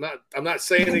not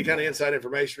saying any kind of inside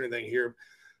information or anything here,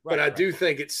 but I do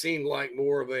think it seemed like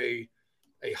more of a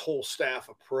whole staff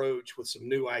approach with some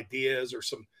new ideas or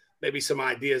maybe some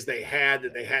ideas they had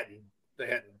that they hadn't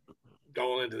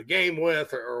gone into the game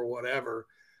with or whatever.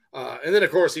 And then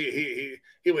of course he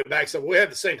went back. So we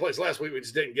had the same place last week. We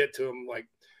just didn't get to him. Like,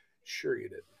 sure you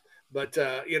did. But,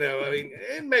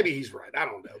 and maybe he's right. I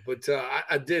don't know. But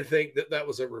I did think that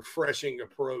was a refreshing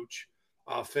approach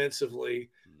offensively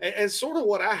and sort of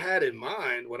what I had in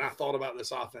mind when I thought about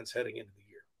this offense heading into the year.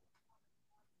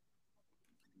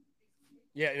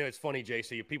 Yeah, it's funny,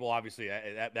 JC. People obviously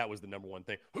that was the number one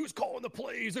thing. Who's calling the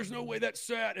plays? There's no way that's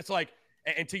set. It's like,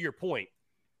 and to your point,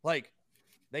 like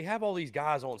they have all these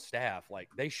guys on staff. Like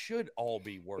they should all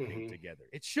be working together.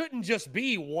 It shouldn't just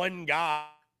be one guy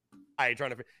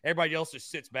trying to. Everybody else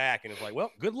just sits back and is like,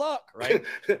 well, good luck, right?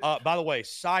 By the way,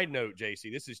 side note,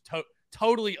 JC, this is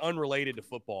totally unrelated to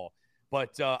football.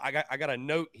 But I got a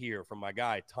note here from my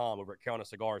guy, Tom, over at Carolina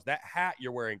Cigars. That hat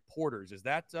you're wearing, Porter's, is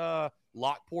that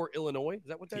Lockport, Illinois? Is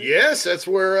that what that is? Yes, that's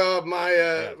where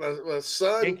my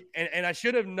son. And I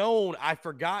should have known. I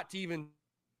forgot to even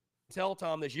tell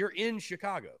Tom this. You're in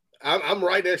Chicago. I'm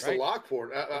right next to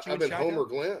Lockport. I'm in Homer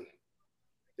Glen.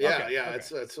 Yeah, okay, yeah.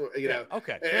 Okay. It's know.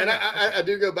 Okay. And I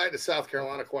do go back to South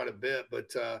Carolina quite a bit, but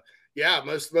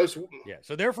most. Yeah,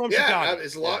 so they're from Chicago.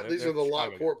 It's these are the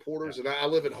Lockport Porters, and I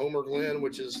live in Homer Glen,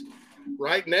 which is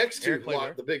right next to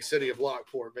the big city of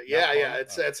Lockport. But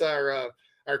that's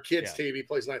our kids' team. He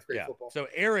plays ninth grade football. So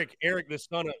Eric, the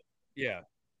son of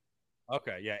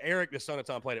Eric, the son of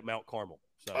Tom, played at Mount Carmel.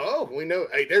 So we know.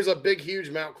 Hey, there's a big, huge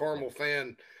Mount Carmel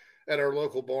fan at our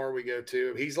local bar we go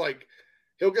to. He's like.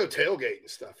 He'll go tailgate and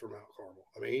stuff for Mount Carmel.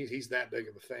 I mean, he's that big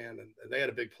of a fan, and they had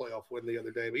a big playoff win the other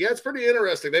day. But yeah, it's pretty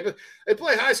interesting. They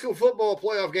play high school football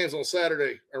playoff games on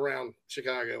Saturday around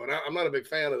Chicago, and I'm not a big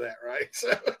fan of that, right?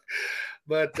 So,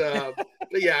 but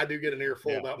yeah, I do get an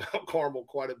earful about Mount Carmel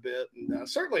quite a bit, and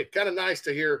certainly kind of nice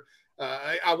to hear.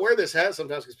 I wear this hat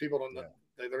sometimes because people don't know.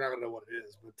 they're not going to know what it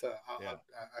is. But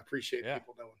I appreciate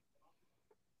people knowing.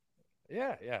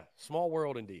 Yeah. Small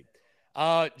world indeed.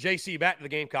 JC, back to the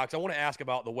Gamecocks. I want to ask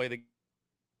about the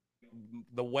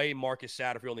way Marcus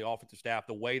Satterfield and the offensive staff,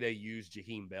 the way they use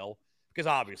Jaheim Bell, because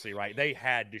obviously, right, they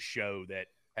had to show that,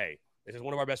 hey, this is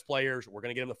one of our best players. We're going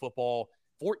to get him the football.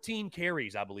 14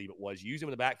 carries, I believe it was, use him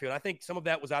in the backfield. I think some of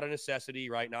that was out of necessity,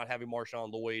 right, not having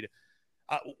Marshawn Lloyd.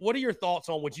 What are your thoughts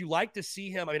on, would you like to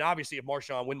see him? I mean, obviously,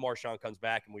 when Marshawn comes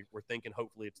back, and we're thinking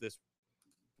hopefully it's this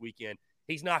weekend,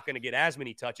 he's not going to get as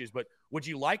many touches, but would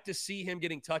you like to see him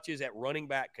getting touches at running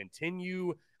back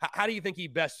continue? How do you think he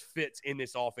best fits in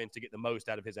this offense to get the most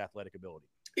out of his athletic ability?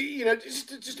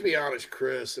 Just to be honest,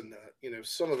 Chris, and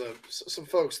some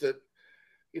folks that,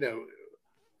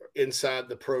 inside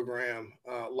the program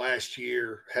last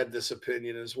year had this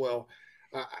opinion as well.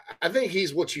 I think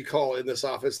he's what you call in this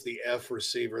offense the F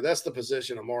receiver. That's the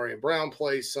position Amarian Brown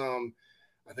plays some.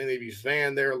 I think they've used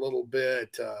Van there a little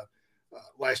bit.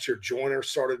 Last year, Joyner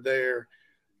started there.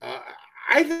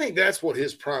 I think that's what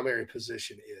his primary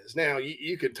position is. Now,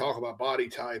 you could talk about body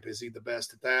type. Is he the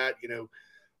best at that?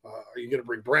 Are you going to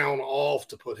bring Brown off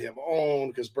to put him on?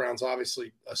 Because Brown's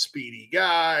obviously a speedy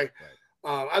guy.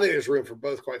 Right. I think there's room for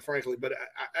both, quite frankly. But,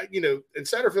 and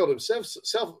Satterfield himself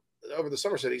over the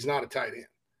summer said he's not a tight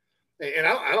end. And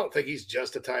I don't think he's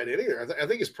just a tight end either. I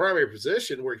think his primary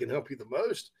position where he can help you the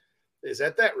most is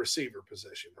at that receiver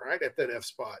position, right, at that F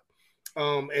spot.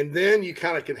 And then you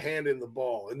kind of can hand in the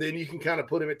ball, and then you can kind of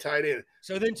put him at tight end.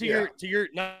 So then to your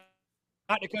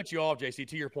not to cut you off, JC,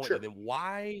 to your point, sure. Then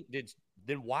why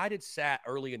did Sat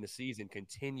early in the season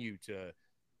continue to,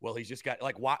 well, he's just got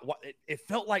why it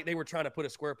felt like they were trying to put a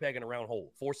square peg in a round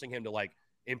hole, forcing him to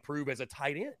improve as a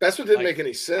tight end. That's what didn't make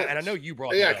any sense. And I know you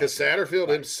brought because Satterfield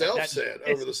himself said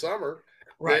over the summer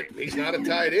that he's not a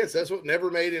tight end. So that's what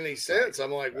never made any sense.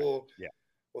 I'm like, well,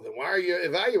 then why are you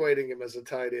evaluating him as a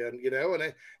tight end?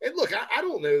 And look, I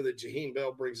don't know that Jaheim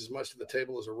Bell brings as much to the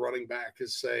table as a running back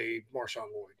as, say,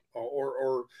 Marshawn Lloyd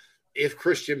or if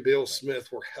Christian Bill Smith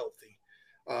were healthy,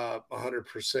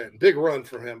 100%. Big run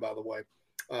for him, by the way,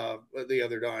 the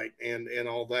other night and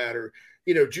all that. Or,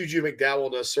 Juju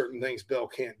McDowell does certain things Bell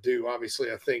can't do.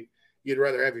 Obviously, I think you'd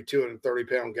rather have your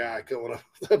 230-pound guy going up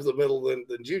the middle than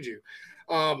Juju.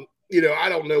 I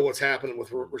don't know what's happening with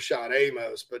Rashad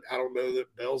Amos, but I don't know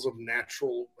that Bell's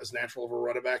as natural of a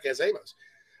running back as Amos.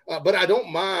 But I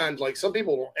don't mind, some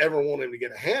people don't ever want him to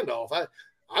get a handoff.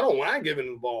 I don't mind giving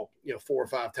him the ball, 4 or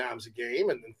 5 times a game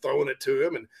and throwing it to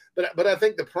him. But I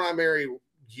think the primary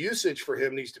usage for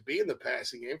him needs to be in the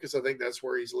passing game because I think that's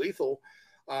where he's lethal.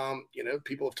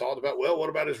 People have talked about, well, what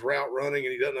about his route running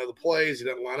and he doesn't know the plays, he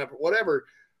doesn't line up or whatever.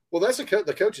 Well, that's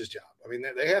the coach's job. I mean,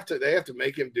 they have to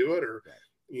make him do it or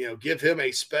give him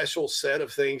a special set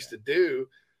of things to do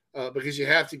because you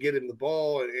have to get him the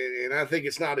ball. And I think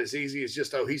it's not as easy as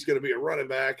just, he's going to be a running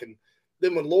back. And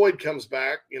then when Lloyd comes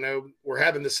back, we're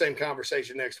having the same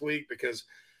conversation next week because,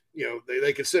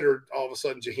 they consider all of a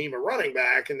sudden Jaheim a running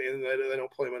back and they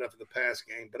don't play him enough in the pass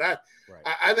game. But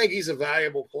I think he's a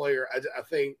valuable player. I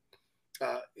think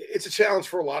it's a challenge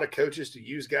for a lot of coaches to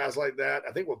use guys like that.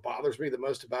 I think what bothers me the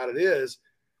most about it is,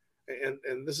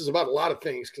 and this is about a lot of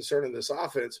things concerning this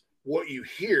offense, what you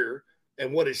hear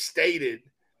and what is stated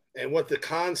and what the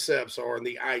concepts are and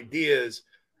the ideas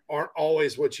aren't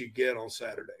always what you get on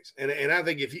Saturdays. And I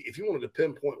think if you wanted to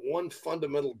pinpoint one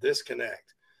fundamental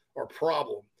disconnect or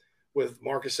problem with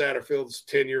Marcus Satterfield's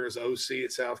tenure as OC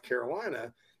at South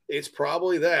Carolina, it's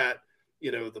probably that,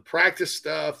 the practice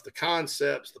stuff, the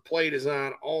concepts, the play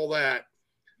design, all that,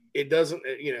 it doesn't,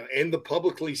 and the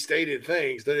publicly stated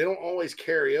things that they don't always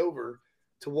carry over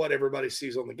to what everybody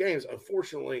sees on the games.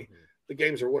 Unfortunately, the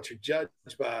games are what you're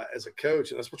judged by as a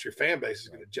coach, and that's what your fan base is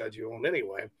going to judge you on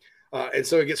anyway. And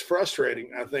so it gets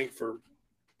frustrating, I think, for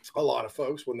a lot of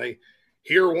folks when they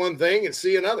hear one thing and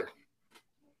see another.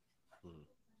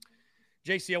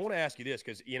 JC, I want to ask you this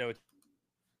because,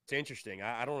 it's interesting.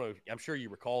 I don't know. I'm sure you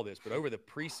recall this, but over the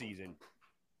preseason,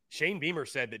 Shane Beamer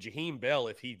said that Jaheim Bell,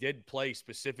 if he did play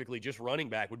specifically just running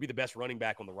back, would be the best running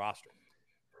back on the roster.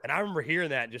 And I remember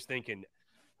hearing that and just thinking,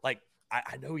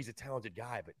 I know he's a talented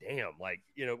guy, but damn,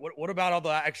 what about all the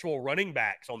actual running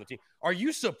backs on the team? Are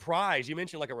you surprised? You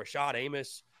mentioned a Rashad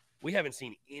Amos. We haven't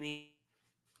seen any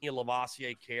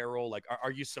Lavassier Carroll.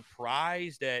 Are you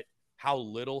surprised at how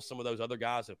little some of those other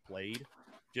guys have played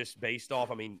just based off,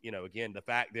 again, the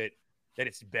fact that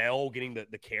it's Bell getting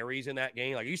the carries in that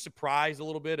game? Are you surprised a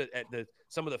little bit at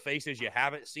some of the faces you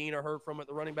haven't seen or heard from at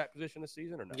the running back position this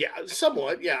season or no? Yeah,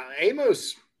 somewhat. Yeah.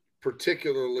 Amos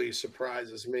particularly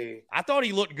surprises me. I thought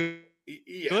he looked good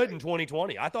good in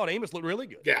 2020. I thought Amos looked really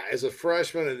good. Yeah, as a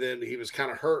freshman, and then he was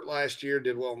kind of hurt last year,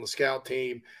 did well on the scout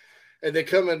team. And then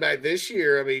coming back this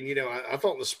year, I mean, I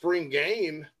thought in the spring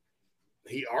game,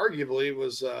 he arguably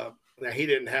was now he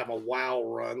didn't have a wow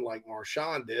run like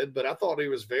Marshawn did, but I thought he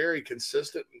was very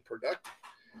consistent and productive.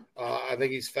 I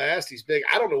think he's fast. He's big.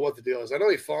 I don't know what the deal is. I know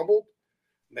he fumbled.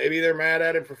 Maybe they're mad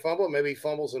at him for fumbling. Maybe he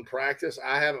fumbles in practice.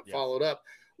 I haven't followed up.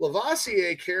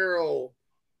 Lavassier Carroll,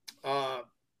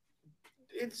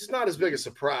 it's not as big a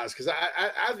surprise because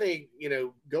I think,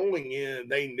 going in,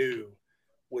 they knew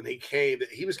when he came that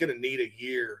he was going to need a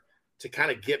year to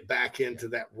kind of get back into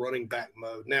that running back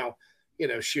mode. Now,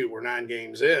 we're 9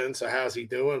 games in, so how's he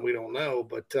doing? We don't know.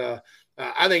 But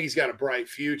I think he's got a bright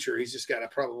future. He's just got to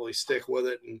probably stick with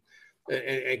it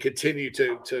and continue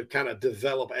to kind of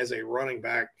develop as a running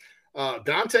back.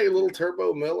 Dante Little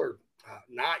Turbo Miller,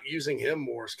 not using him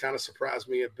more has kind of surprised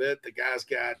me a bit. The guy's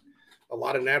got a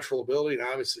lot of natural ability and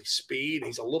obviously speed.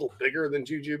 He's a little bigger than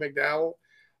Juju McDowell,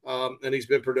 and he's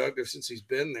been productive since he's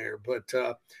been there. But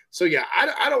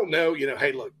I don't know.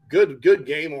 Hey, look, good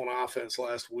game on offense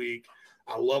last week.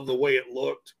 I love the way it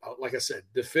looked. Like I said,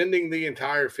 defending the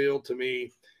entire field to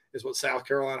me is what South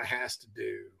Carolina has to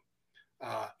do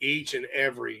each and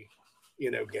every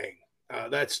game.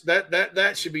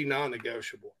 That should be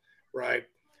non-negotiable, right?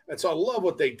 And so I love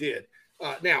what they did.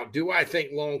 Now, do I think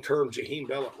long-term Jaheim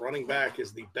Bell at running back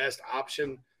is the best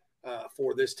option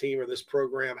for this team or this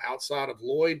program outside of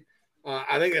Lloyd?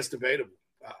 I think that's debatable,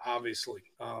 obviously.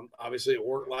 Obviously, it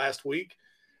worked last week.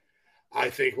 I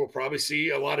think we'll probably see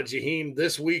a lot of Jaheim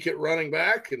this week at running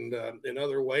back and in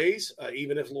other ways,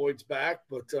 even if Lloyd's back.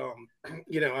 But,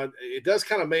 it does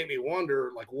kind of make me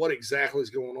wonder, like, what exactly is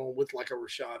going on with, like, a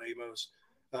Rashad Amos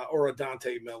or a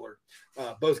Dante Miller,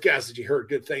 both guys that you heard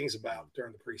good things about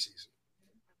during the preseason.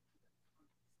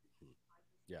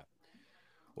 Yeah.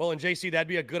 Well, and JC, that'd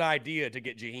be a good idea to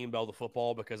get Jaheim Bell the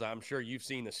football because I'm sure you've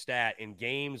seen the stat in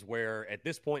games where at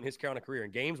this point in his Carolina career,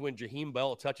 in games when Jaheim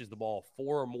Bell touches the ball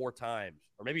 4 or more times,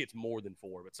 or maybe it's more than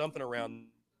 4, but something around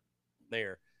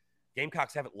there,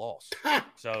 Gamecocks haven't lost.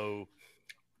 So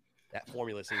that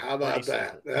formula seems How about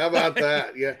that? simple. How about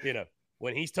that? Yeah.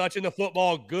 When he's touching the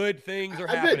football, good things are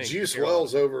happening. happening. I bet Juice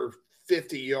Wells over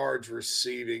 50 yards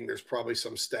receiving. There's probably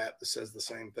some stat that says the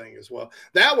same thing as well.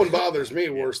 That one bothers me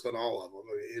worse than all of them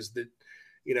is that,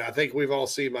 I think we've all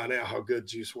seen by now how good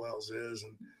Juice Wells is.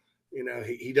 And,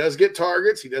 he does get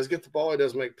targets. He does get the ball. He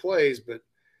does make plays. But,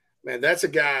 man, that's a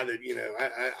guy that,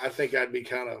 I think I'd be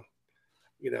kind of,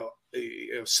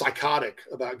 psychotic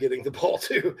about getting the ball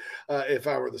to if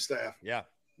I were the staff. Yeah.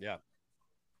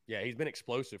 Yeah, he's been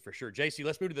explosive for sure. JC,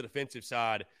 let's move to the defensive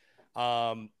side.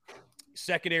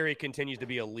 Secondary continues to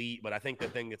be elite, but I think the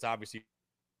thing that's obviously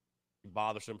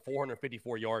bothersome,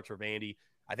 454 yards for Vandy.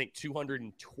 I think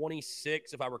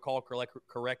 226, if I recall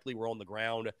correctly, were on the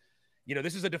ground.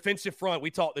 This is a defensive front.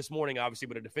 We talked this morning, obviously,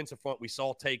 but a defensive front we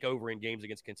saw take over in games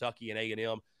against Kentucky and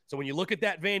A&M. So when you look at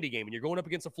that Vandy game and you're going up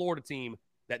against a Florida team,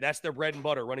 that's their bread and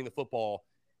butter, running the football.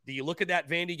 Do you look at that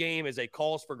Vandy game as a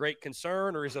cause for great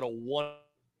concern, or is it a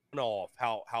one-off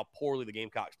how poorly the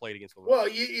Gamecocks played against the run? Well,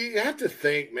 you have to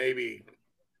think maybe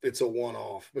it's a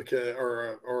one-off because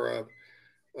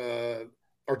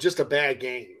or just a bad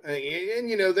game. And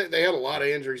they had a lot of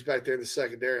injuries back there in the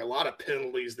secondary, a lot of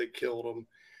penalties that killed them.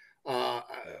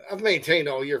 I've maintained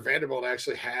all year Vanderbilt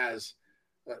actually has,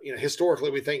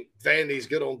 historically we think Vandy's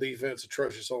good on defense,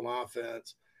 atrocious on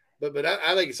offense. But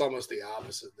I think it's almost the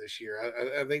opposite this year.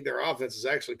 I think their offense is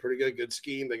actually pretty good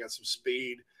scheme. They got some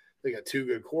speed. They got 2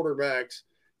 good quarterbacks.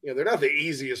 They're not the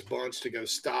easiest bunch to go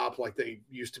stop like they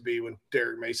used to be when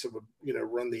Derek Mason would,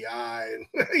 run the eye and,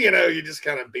 you just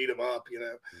kind of beat them up,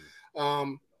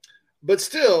 But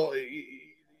still, you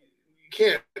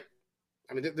can't –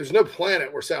 I mean, there's no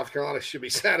planet where South Carolina should be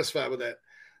satisfied with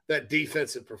that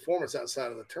defensive performance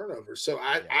outside of the turnovers. So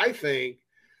I think,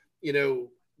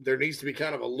 there needs to be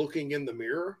kind of a looking in the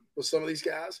mirror with some of these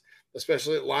guys,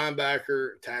 especially at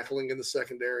linebacker, tackling in the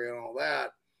secondary and all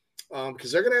that,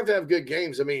 because they're going to have good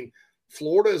games. I mean,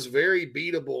 Florida is very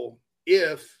beatable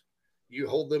if you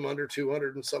hold them under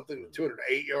 200 and something,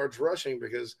 208 yards rushing,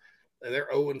 because they're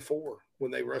 0-4 when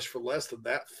they rush for less than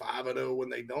that, 5-0 when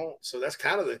they don't. So that's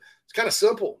it's kind of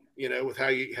simple, with how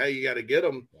you got to get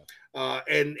them.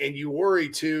 And you worry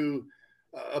too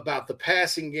about the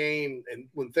passing game, and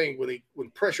when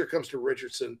pressure comes to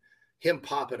Richardson, him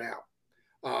popping out.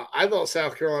 I thought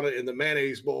South Carolina in the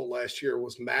Mayonnaise Bowl last year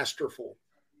was masterful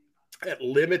at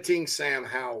limiting Sam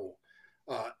Howell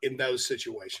in those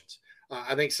situations.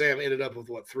 I think Sam ended up with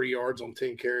 3 yards on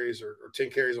 10 carries or 10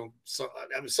 carries on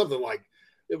something like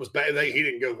it was bad. He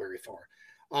didn't go very far.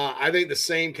 I think the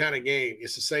same kind of game.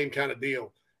 It's the same kind of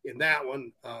deal in that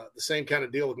one. The same kind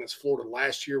of deal against Florida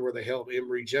last year where they held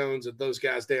Emory Jones and those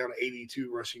guys down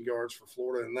 82 rushing yards for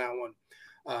Florida in that one.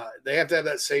 They have to have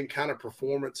that same kind of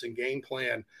performance and game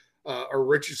plan, or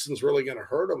Richardson's really going to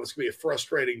hurt them. It's going to be a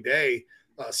frustrating day,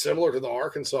 similar to the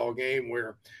Arkansas game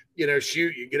where,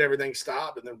 you get everything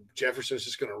stopped and then Jefferson's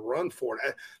just going to run for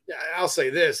it. I'll say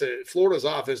this, Florida's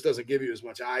offense doesn't give you as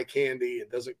much eye candy.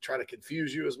 It doesn't try to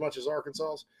confuse you as much as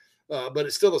Arkansas's, but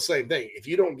it's still the same thing. If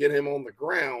you don't get him on the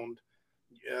ground,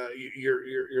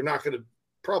 you're not going to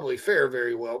probably fare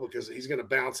very well because he's going to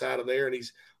bounce out of there and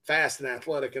he's fast and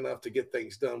athletic enough to get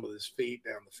things done with his feet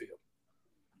down the field.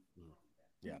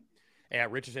 Yeah. And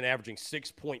Richardson averaging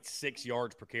 6.6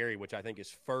 yards per carry, which I think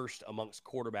is first amongst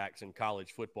quarterbacks in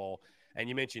college football. And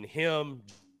you mentioned him,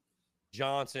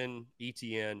 Johnson,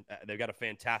 Etienne. They've got a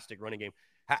fantastic running game.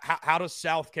 How does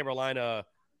South Carolina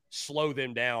slow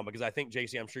them down? Because I think,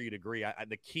 JC, I'm sure you'd agree,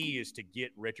 the key is to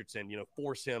get Richardson,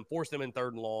 force them in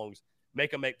third and longs,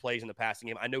 make him make plays in the passing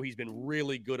game. I know he's been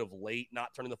really good of late,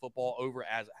 not turning the football over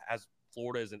as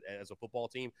Florida as a football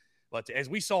team. But as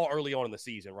we saw early on in the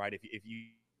season, right,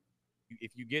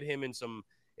 if you get him in some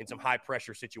high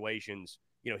pressure situations,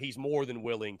 he's more than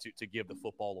willing to give the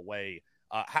football away.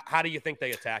 How do you think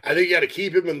they attack him? I think you got to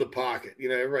keep him in the pocket.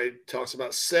 Everybody talks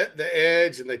about set the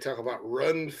edge and they talk about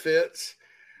run fits.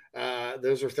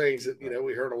 Those are things that,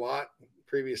 we heard a lot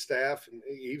previous staff and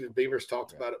even Beamer's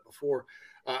talked about it before.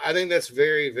 I think that's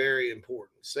very, very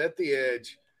important. Set the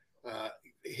edge,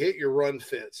 hit your run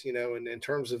fits, and in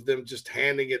terms of them just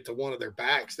handing it to one of their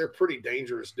backs, they're pretty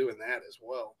dangerous doing that as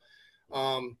well.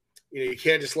 You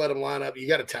can't just let them line up. You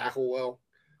got to tackle well.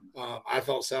 I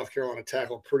thought South Carolina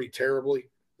tackled pretty terribly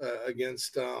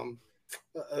against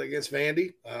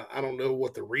Vandy. I don't know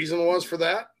what the reason was for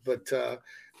that, but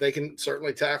they can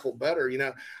certainly tackle better.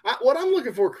 What I'm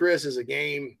looking for, Chris, is a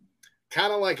game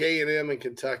kind of like A&M and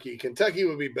Kentucky. Kentucky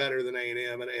would be better than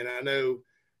A&M, and I know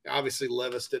obviously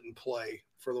Levis didn't play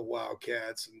for the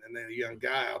Wildcats and then a young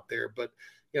guy out there, but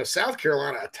South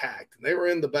Carolina attacked and they were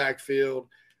in the backfield.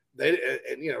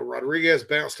 Rodriguez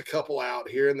bounced a couple out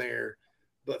here and there,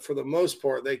 but for the most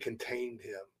part, they contained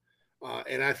him.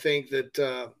 And I think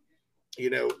that,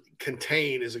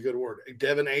 contain is a good word.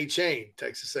 Devin A. Chain,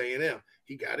 Texas A&M,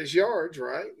 he got his yards,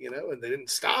 right? And they didn't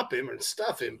stop him and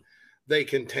stuff him. They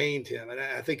contained him. And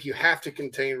I think you have to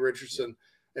contain Richardson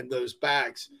and those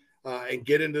backs and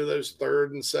get into those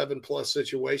 3rd and 7+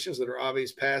 situations that are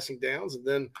obvious passing downs. And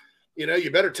then,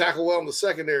 you better tackle well in the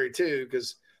secondary too,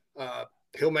 because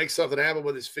he'll make something happen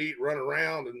with his feet, run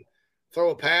around and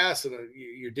throw a pass, and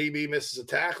your DB misses a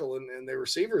tackle, and their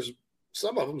receivers,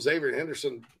 some of them, Xavier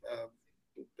Henderson,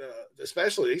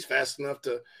 especially, he's fast enough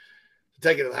to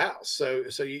take it to the house. So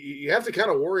you have to kind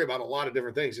of worry about a lot of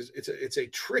different things. It's a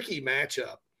tricky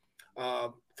matchup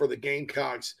for the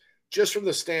Gamecocks, just from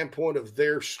the standpoint of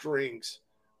their strengths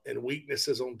and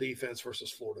weaknesses on defense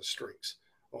versus Florida's strengths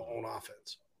on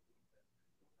offense.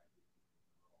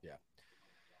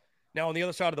 Now, on the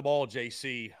other side of the ball,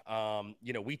 JC,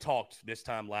 we talked this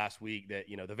time last week that,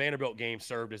 the Vanderbilt game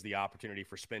served as the opportunity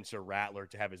for Spencer Rattler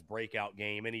to have his breakout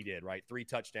game, and he did, right? 3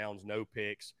 touchdowns, no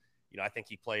picks. I think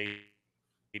he played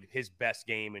his best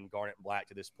game in Garnet and Black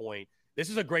to this point. This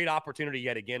is a great opportunity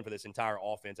yet again for this entire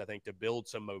offense, I think, to build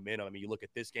some momentum. I mean, you look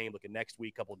at this game, look at next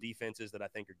week, a couple of defenses that I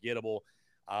think are gettable.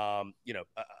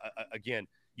 Again,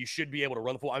 you should be able to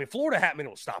run the ball. I mean, Florida hasn't been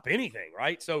able to stop anything,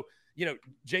 right? So,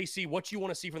 JC, what you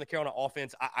want to see from the Carolina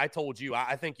offense, I told you,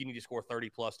 I think you need to score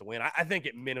 30+ to win. I think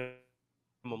at minimum,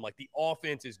 like, the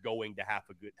offense is going to have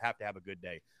to have a good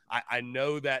day. I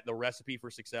know that the recipe for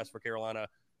success for Carolina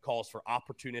calls for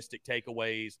opportunistic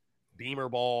takeaways, Beamer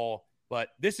ball, but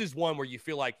this is one where you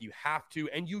feel like you have to,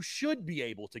 and you should be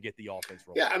able to get the offense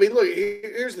rolling. Yeah, I mean, look,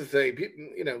 here's the thing.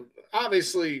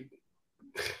 Obviously,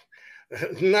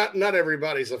 not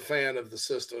everybody's a fan of the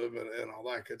system and all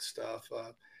that good stuff.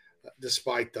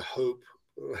 Despite the hope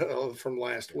from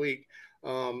last week,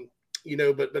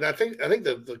 but I think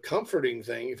the comforting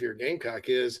thing, if you're a Gamecock,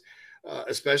 is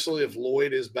especially if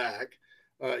Lloyd is back,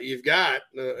 you've got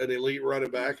an elite running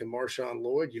back in Marshawn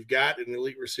Lloyd. You've got an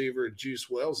elite receiver in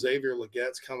Juice Wells. Xavier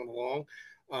Legette's coming along.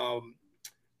 I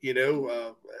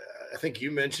think you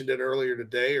mentioned it earlier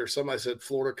today, or somebody said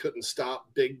Florida couldn't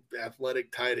stop big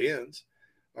athletic tight ends,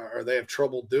 or they have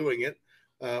trouble doing it.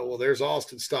 Well, there's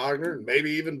Austin Stogner, and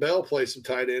maybe even Bell plays some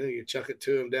tight end, and you chuck it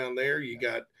to him down there. You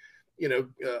got,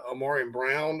 Amarian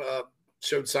Brown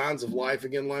showed signs of life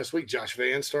again last week. Josh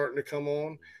Van starting to come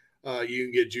on. You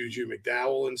can get Juju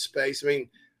McDowell in space. I mean,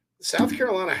 South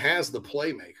Carolina has the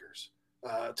playmakers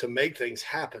to make things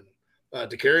happen.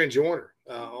 Dakereon Joyner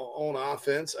on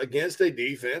offense against a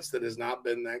defense that has not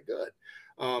been that good.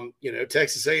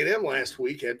 Texas A&M last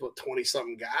week had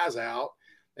 20-something guys out,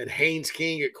 and Haynes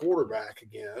King at quarterback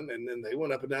again, and then they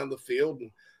went up and down the field,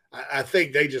 and I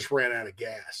think they just ran out of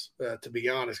gas, to be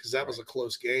honest, because that was a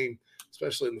close game,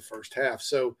 especially in the first half.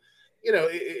 So,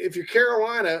 if you're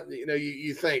Carolina,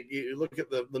 you think, you look at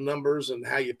the numbers and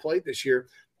how you played this year,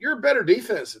 you're a better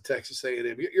defense than Texas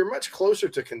A&M. You're much closer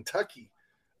to Kentucky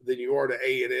than you are to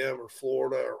A&M or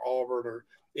Florida or Auburn or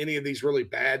any of these really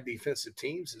bad defensive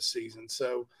teams this season.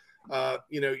 So,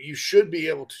 you should be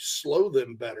able to slow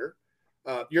them better.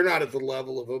 You're not at the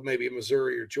level of maybe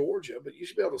Missouri or Georgia, but you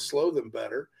should be able to slow them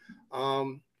better.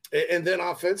 And then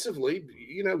offensively,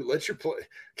 let your play,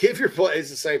 give your play. It's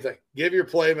the same thing. Give your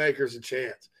playmakers a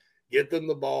chance. Get them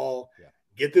the ball. Yeah.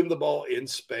 Get them the ball in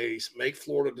space. Make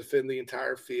Florida defend the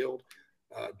entire field.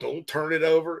 Don't turn it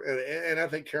over. And I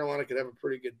think Carolina could have a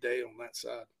pretty good day on that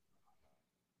side.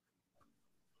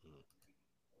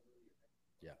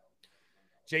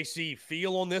 JC,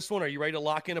 feel on this one? Are you ready to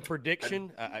lock in a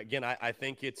prediction? Again, I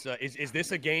think it's is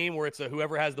this a game where it's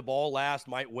whoever has the ball last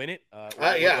might win it?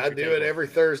 I do it every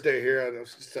Thursday here. I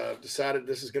just decided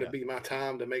this is going to be my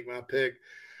time to make my pick.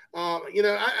 I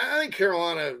think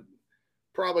Carolina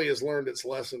probably has learned its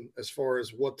lesson as far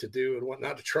as what to do and what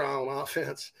not to try on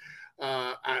offense.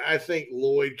 I think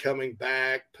Lloyd coming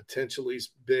back potentially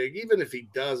is big. Even if he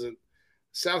doesn't,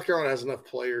 South Carolina has enough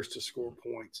players to score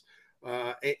points.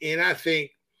 And I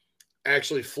think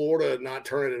actually Florida not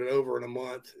turning it over in a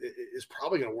month is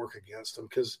probably going to work against them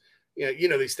because,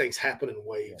 these things happen in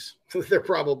waves. Yeah. They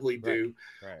probably do.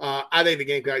 Right. I think the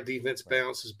Gamecock defense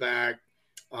bounces back.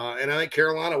 And I think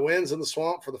Carolina wins in the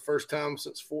Swamp for the first time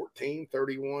since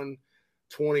 31-24.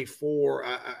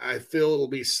 I feel it'll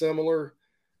be similar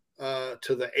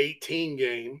to the 18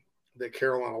 game that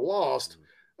Carolina lost,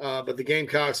 but the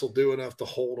Gamecocks will do enough to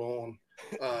hold on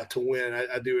to win.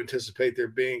 I do anticipate there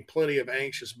being plenty of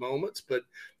anxious moments, but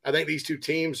I think these two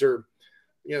teams are,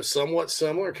 somewhat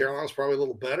similar. Carolina's probably a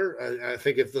little better. I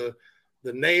think if the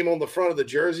name on the front of the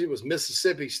jersey was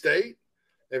Mississippi State,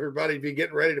 everybody'd be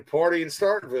getting ready to party in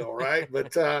Starkville, right?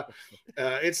 But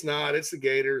it's not. It's the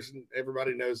Gators, and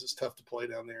everybody knows it's tough to play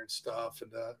down there and stuff.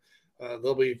 And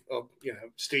there'll be,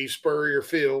 Steve Spurrier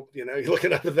Field. You're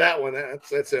looking up at that one.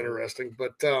 That's interesting.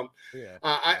 But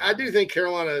I do think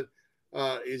Carolina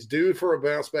is due for a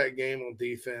bounce back game on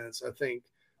defense. I think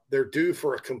they're due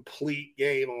for a complete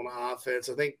game on offense.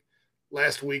 I think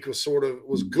last week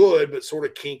was good, but sort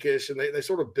of kinkish, and they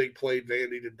sort of big played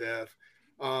Vandy to death.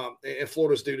 And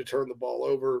Florida's due to turn the ball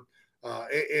over.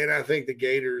 And I think the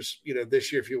Gators,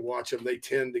 this year, if you watch them, they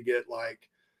tend to get like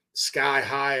sky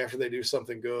high after they do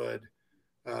something good,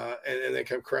 and they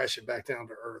come crashing back down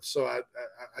to earth. So I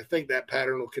think that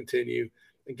pattern will continue,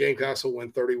 and Gamecocks will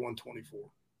win 31-24.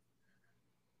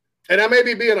 And I may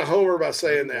be being a homer by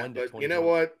saying that, but you know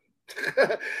what?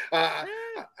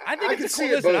 I think it's a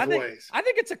coin flip ways. I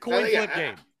think it's a coin flip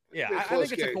game. Yeah, I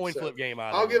think it's a coin flip game.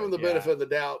 I'll give them the benefit of the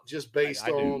doubt just based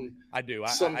on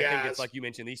some guys. I think it's like you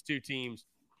mentioned, these two teams.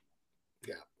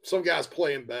 Yeah, some guys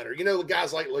playing better. The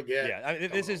guys like Leggett. Yeah, I mean,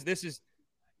 this is.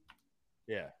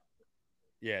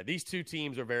 Yeah, these two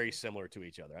teams are very similar to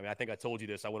each other. I mean, I think I told you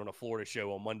this. I went on a Florida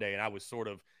show on Monday, and I was sort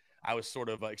of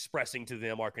expressing to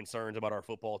them our concerns about our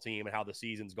football team and how the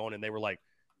season's going, and they were like,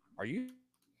 "Are you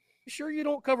sure you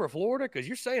don't cover Florida? Because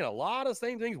you're saying a lot of the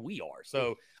same things we are."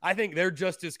 So I think they're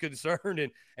just as concerned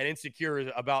and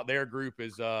insecure about their group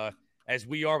as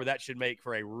we are, but that should make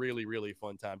for a really, really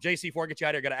fun time. JC, before I get you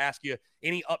out here, I got to ask you,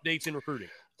 any updates in recruiting?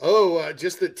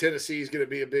 Just that Tennessee is going to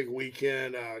be a big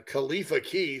weekend. Khalifa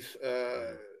Keith,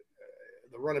 the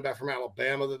running back from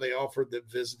Alabama that they offered that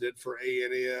visited for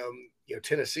A&M,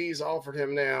 Tennessee's offered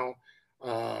him now.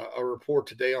 A report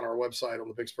today on our website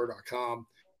on thebigspur.com.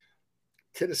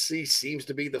 Tennessee seems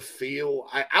to be the feel.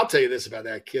 I'll tell you this about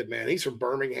that kid, man. He's from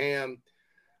Birmingham.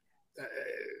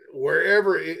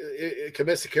 Wherever it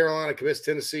commits to Carolina, commits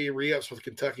to Tennessee, re-ups with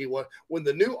Kentucky. When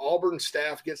the new Auburn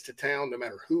staff gets to town, no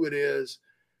matter who it is,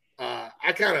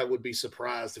 I kind of would be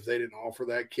surprised if they didn't offer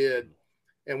that kid.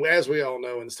 And as we all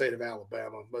know, in the state of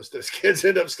Alabama, most of those kids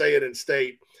end up staying in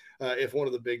state if one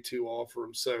of the big two offer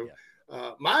them. So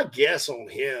my guess on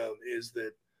him is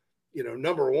that,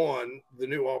 number one, the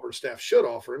new Auburn staff should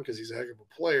offer him because he's a heck of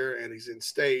a player and he's in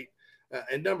state.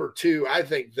 And number two, I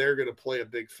think they're going to play a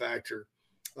big factor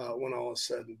when all is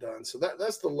said and done. So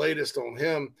that's the latest on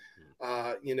him.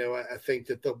 I think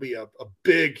that there'll be a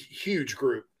big, huge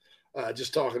group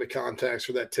just talking to contacts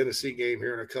for that Tennessee game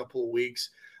here in a couple of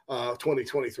weeks,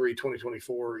 2023,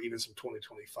 2024, even some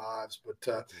 2025s.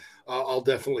 But I'll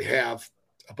definitely have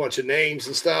a bunch of names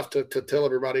and stuff to tell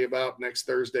everybody about next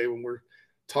Thursday when we're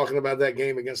talking about that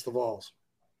game against the Vols.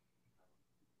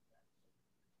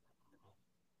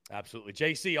 Absolutely.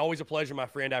 JC, always a pleasure, my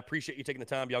friend. I appreciate you taking the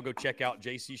time. Y'all go check out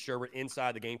JC Sherbert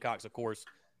inside the Gamecocks, of course,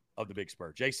 of the Big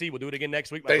Spur. JC, we'll do it again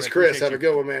next week. Thanks, Chris. Have a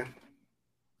good one, man.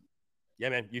 Yeah,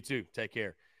 man. You too. Take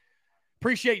care.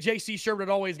 Appreciate JC Sherbert as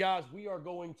always, guys. We are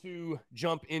going to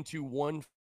jump into one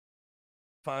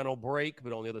final break,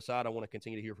 but on the other side, I want to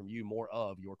continue to hear from you more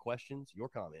of your questions, your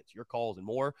comments, your calls, and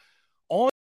more on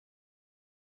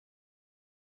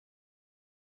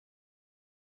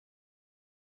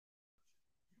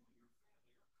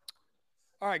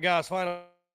All right, guys, final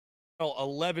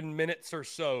 11 minutes or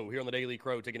so here on the Daily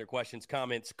Crow, taking your questions,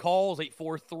 comments, calls,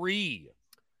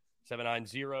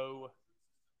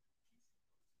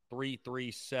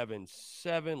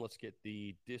 843-790-3377. Let's get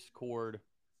the Discord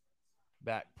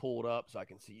back pulled up so I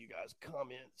can see you guys'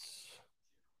 comments.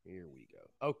 Here we go.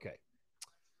 Okay.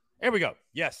 There we go.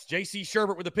 Yes, J.C.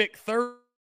 Sherbert with the pick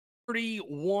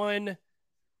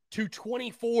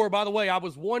 31-24. By the way, I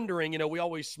was wondering, we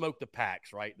always smoke the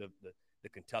packs, right? The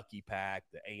Kentucky pack,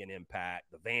 the A&M pack,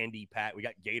 the Vandy pack. We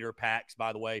got Gator packs,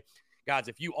 by the way. Guys,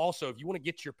 if you want to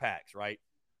get your packs, right,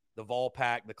 the Vol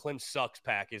pack, the Clem Sucks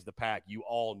pack is the pack you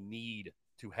all need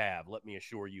to have, let me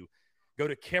assure you. Go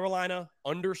to Carolina_cigars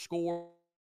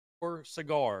on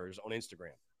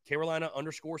Instagram.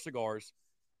 Carolina_cigars.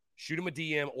 Shoot them a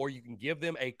DM, or you can give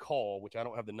them a call, which I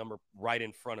don't have the number right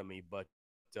in front of me, but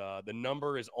the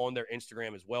number is on their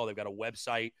Instagram as well. They've got a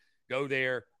website. Go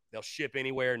there. They'll ship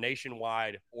anywhere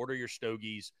nationwide. Order your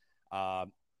stogies.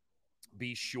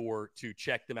 Be sure to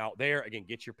check them out there. Again,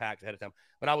 get your packs ahead of time.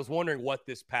 But I was wondering what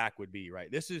this pack would be,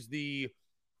 right? This is the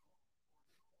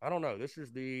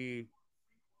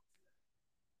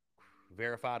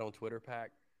verified on Twitter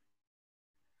pack.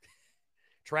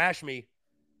 Trash me,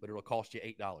 but it'll cost you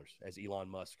 $8, as Elon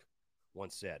Musk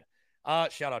once said.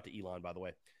 Shout out to Elon, by the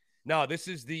way. No, this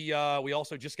is we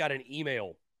also just got an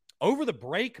email over the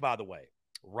break, by the way.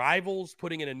 Rivals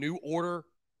putting in a new order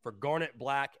for garnet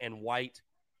black and white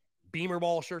Beamer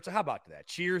Ball shirts. So how about that?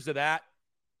 Cheers to that.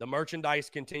 The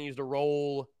merchandise continues to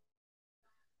roll.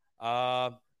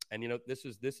 And this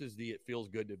is the It Feels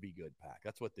Good to Be Good pack.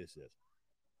 That's what this is.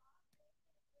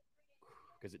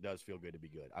 Because it does feel good to be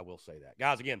good. I will say that.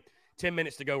 Guys, again, 10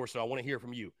 minutes to go or so. I want to hear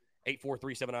from you.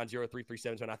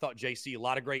 843-790-3377. I thought JC, a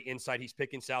lot of great insight. He's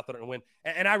picking South to win.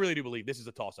 And I really do believe this is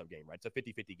a toss-up game, right? It's a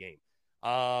 50-50 game.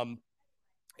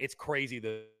 It's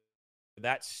crazy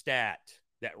that stat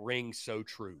that rings so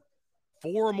true.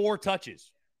 4 or more touches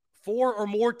for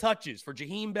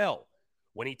Jaheim Bell.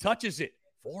 When he touches it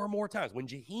 4 or more times, when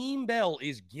Jaheim Bell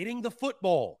is getting the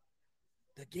football,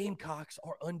 the Gamecocks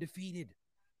are undefeated.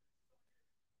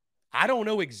 I don't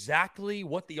know exactly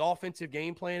what the offensive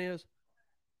game plan is.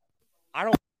 I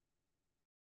don't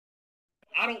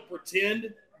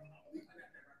pretend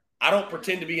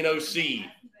to be an OC.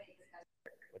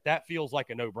 But that feels like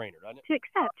a no-brainer, doesn't it? To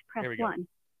accept, press 1.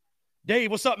 Dave,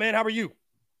 what's up, man? How are you?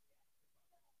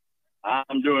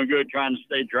 I'm doing good, trying to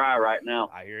stay dry right now.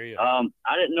 I hear you. I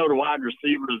didn't know the wide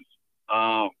receivers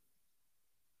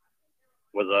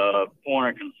was a point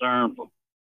of concern for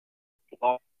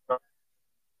 24-13.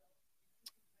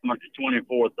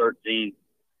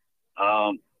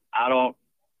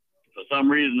 For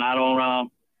some reason, I don't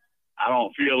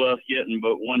feel us getting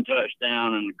but one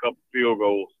touchdown and a couple field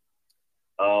goals.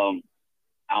 I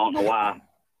don't know why.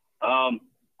 I'm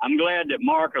glad that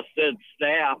Marcus said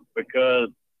staff, because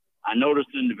I noticed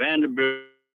in the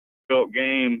Vanderbilt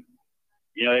game,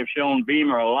 they've shown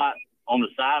Beamer a lot on the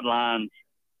sidelines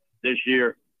this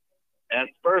year. That's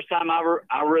the first time I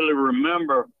really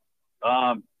remember,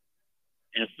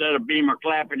 instead of Beamer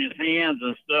clapping his hands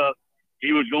and stuff,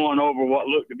 he was going over what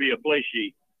looked to be a play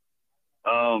sheet.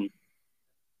 But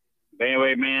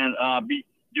anyway, man, be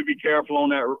careful on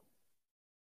that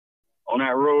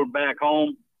road back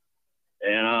home,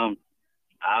 and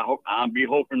I'll be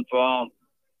hoping for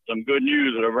some good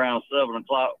news at around 7:00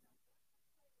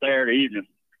 Saturday evening.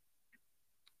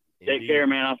 Indeed. Take care,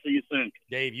 man. I'll see you soon.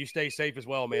 Dave, you stay safe as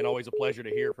well, man. Always a pleasure to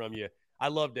hear from you. I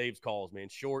love Dave's calls, man.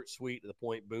 Short, sweet, to the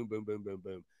point. Boom, boom, boom, boom,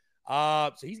 boom.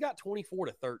 So he's got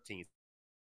 24-13.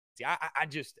 See,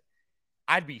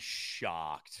 I'd be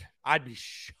shocked. I'd be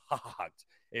shocked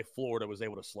if Florida was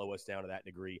able to slow us down to that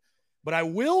degree. But I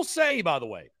will say, by the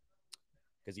way,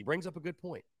 because he brings up a good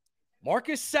point,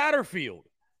 Marcus Satterfield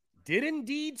did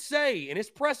indeed say in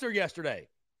his presser yesterday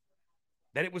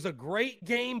that it was a great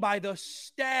game by the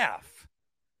staff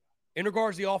in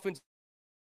regards to the offensive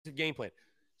game plan.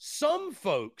 Some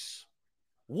folks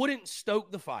wouldn't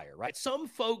stoke the fire, right? Some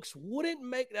folks wouldn't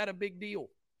make that a big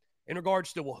deal. in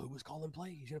regards to, well, who was calling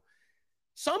plays? You know,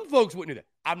 some folks wouldn't do that.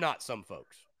 I'm not some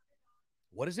folks.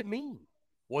 What does it mean?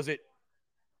 Was it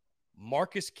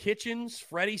Marcus Kitchens,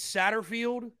 Freddie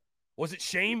Satterfield? Was it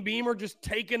Shane Beamer just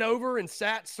taking over and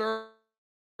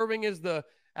serving as the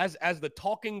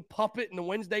talking puppet in the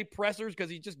Wednesday pressers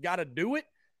because he just got to do it?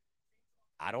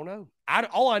 I don't know.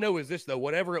 All I know is this, though.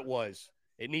 Whatever it was,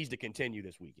 it needs to continue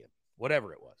this weekend.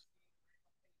 Whatever it was.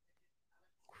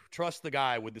 Trust the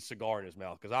guy with the cigar in his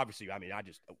mouth because obviously, I mean, I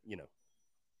just,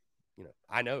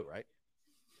 I know, right?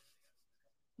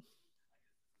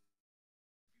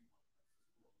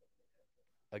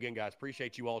 Again, guys,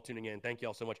 appreciate you all tuning in. Thank you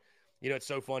all so much. You know, it's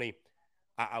so funny.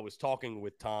 I was talking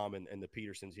with Tom and the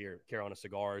Petersons here, Carolina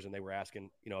Cigars, and they were asking,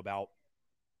 we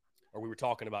were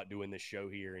talking about doing this show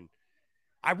here. And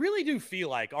I really do feel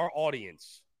like our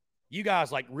audience, you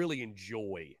guys like really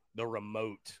enjoy the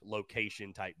remote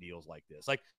location type deals like this.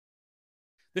 Like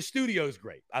the studio's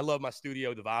great. I love my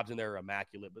studio. The vibes in there are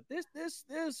immaculate, but this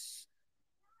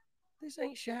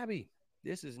ain't shabby.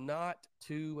 This is not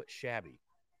too shabby.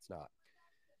 It's not.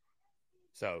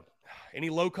 So any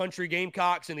low country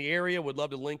Gamecocks in the area would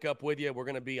love to link up with you. I'm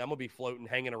going to be floating,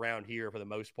 hanging around here for the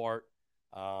most part.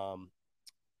 Got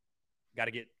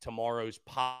to get tomorrow's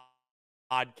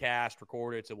podcast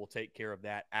recorded, so we'll take care of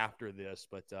that after this.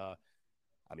 But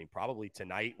probably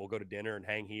tonight we'll go to dinner and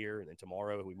hang here, and then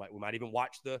tomorrow we might even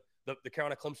watch the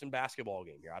Carolina Clemson basketball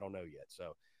game here. I don't know yet.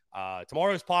 So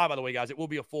tomorrow's pod, by the way, guys, it will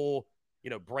be a full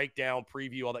breakdown,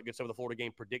 preview, all that good stuff of the Florida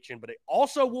game prediction, but it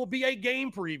also will be a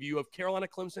game preview of Carolina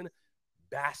Clemson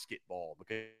basketball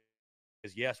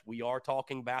because yes, we are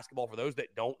talking basketball. For those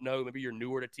that don't know, maybe you're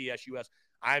newer to TSUS,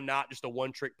 I'm not just a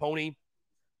one-trick pony.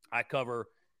 I cover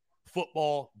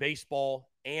football,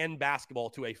 baseball, and basketball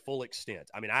to a full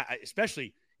extent. I mean, I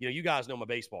especially, you guys know I'm a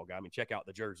baseball guy. I mean, check out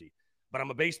the jersey. But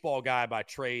I'm a baseball guy by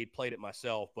trade, played it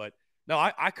myself. But no,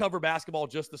 I cover basketball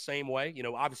just the same way.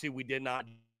 Obviously we did not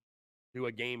do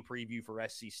a game preview for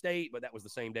SC State, but that was the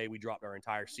same day we dropped our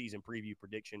entire season preview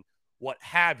prediction, what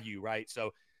have you, right?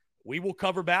 So we will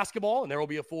cover basketball, and there will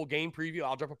be a full game preview.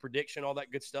 I'll drop a prediction, all that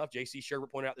good stuff. JC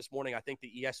Sherbert pointed out this morning, I think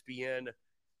the ESPN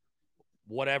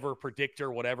whatever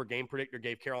game predictor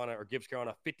gives Carolina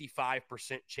a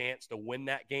 55% chance to win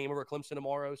that game over Clemson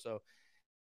tomorrow. So,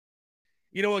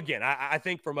 again, I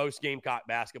think for most Gamecock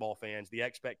basketball fans, the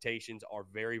expectations are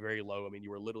very, very low. I mean,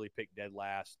 you were literally picked dead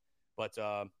last. But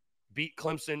beat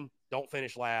Clemson, don't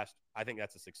finish last. I think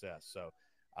that's a success. So,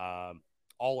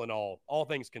 all in all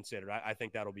things considered, I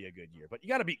think that'll be a good year. But you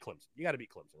got to beat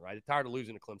Clemson. Right? I'm tired of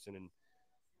losing to Clemson and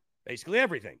basically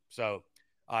everything. So,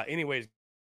 anyways,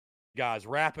 guys,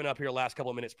 wrapping up here last couple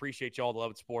of minutes. Appreciate y'all, the love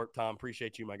and support. Tom,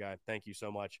 appreciate you, my guy. Thank you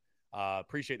so much.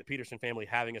 Appreciate the Peterson family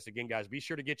having us again, guys. Be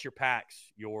sure to get your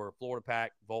packs, your Florida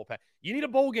pack, bowl pack. You need a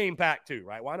bowl game pack too,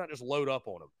 right? Why not just load up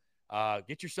on them?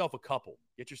 Get yourself a couple.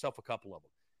 Get yourself a couple of them.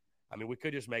 I mean, we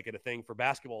could just make it a thing for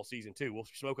basketball season too. We'll be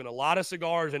smoking a lot of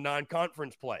cigars in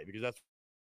non-conference play because that's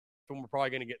when we're probably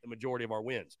going to get the majority of our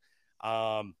wins.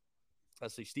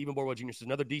 Let's see. Stephen Borwell Jr. says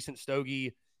another decent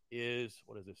stogie is,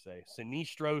 what does this say?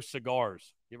 Sinistro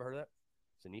Cigars. You ever heard of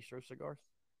that? Sinistro Cigars?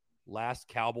 Last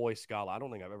Cowboy Scala. I don't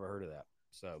think I've ever heard of that.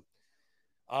 So,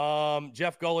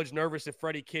 Jeff Gullidge nervous if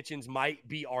Freddie Kitchens might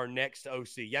be our next OC.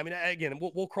 Yeah, I mean, again,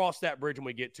 we'll cross that bridge when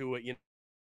we get to it.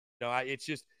 It's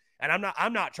just, and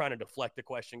I'm not trying to deflect the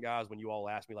question, guys. When you all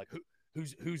ask me like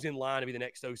who's in line to be the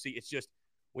next OC, it's just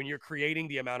when you're creating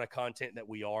the amount of content that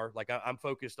we are. Like I'm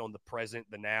focused on the present,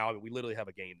 the now. I mean, we literally have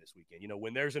a game this weekend.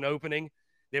 When there's an opening,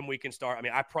 then we can start. I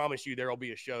mean, I promise you there will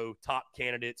be a show, top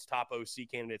candidates, top OC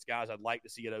candidates, guys I'd like to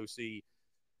see at OC.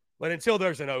 But until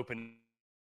there's an opening,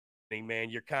 man,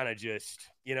 you're kind of just,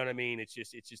 you know what I mean? It's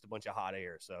just a bunch of hot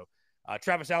air. So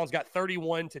Travis Allen's got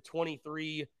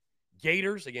 31-23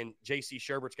 Gators. Again, J.C.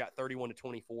 Sherbert's got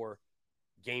 31-24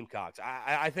 Gamecocks.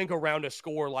 I think around a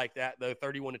score like that, though,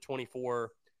 31-24,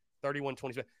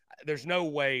 31-27, there's no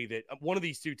way that one of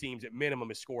these two teams at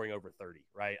minimum is scoring over 30,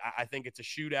 right? I think it's a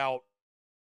shootout.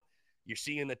 You're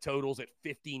seeing the totals at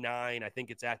 59. I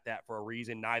think it's at that for a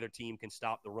reason. Neither team can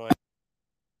stop the run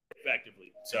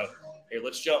effectively. So, here,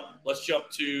 let's jump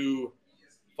to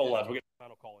phone lines. We'll get the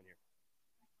final call in here.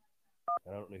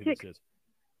 I don't know who this is.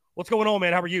 What's going on,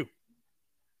 man? How are you?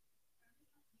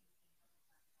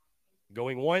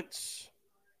 Going once,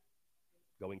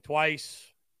 going twice,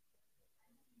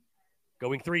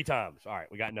 going 3 times. All right,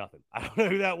 we got nothing. I don't know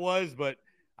who that was, but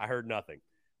I heard nothing.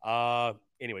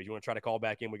 Anyways, you want to try to call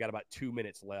back in? We got about 2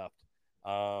 minutes left.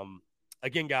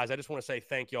 Again, guys, I just want to say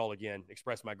thank y'all again,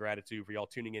 express my gratitude for y'all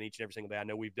tuning in each and every single day. I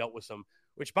know we've dealt with some,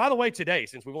 which by the way, today,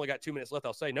 since we've only got 2 minutes left,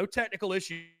 I'll say no technical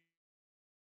issues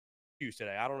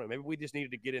today. I don't know. Maybe we just needed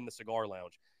to get in the cigar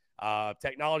lounge.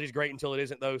 Technology is great until it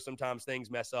isn't, though. Sometimes things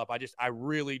mess up. I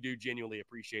really do genuinely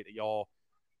appreciate that y'all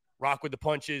rock with the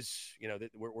punches. You know,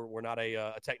 that we're not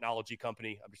a technology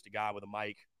company. I'm just a guy with a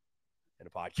mic and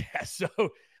a podcast. So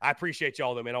I appreciate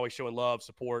y'all, though, man. Always showing love,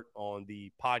 support on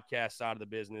the podcast side of the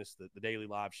business, the daily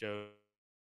live show,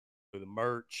 the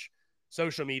merch,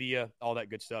 social media, all that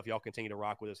good stuff. Y'all continue to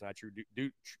rock with us, and I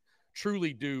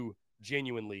truly do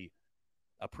genuinely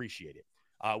appreciate it.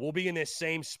 We'll be in this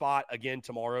same spot again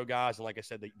tomorrow, guys. And like I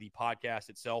said, the podcast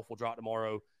itself will drop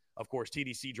tomorrow. Of course,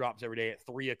 TDC drops every day at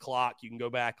 3 o'clock. You can go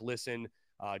back, listen.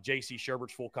 JC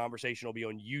Sherbert's full conversation will be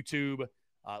on YouTube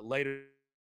later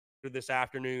this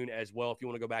afternoon as well, if you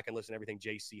want to go back and listen to everything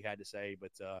JC had to say.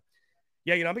 But,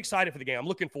 yeah, I'm excited for the game. I'm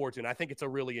looking forward to it. And I think it's a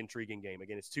really intriguing game.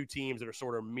 Again, it's two teams that are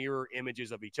sort of mirror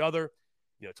images of each other.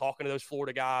 Talking to those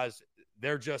Florida guys,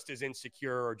 they're just as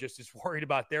insecure or just as worried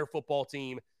about their football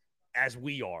team as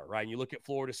we are, right? And you look at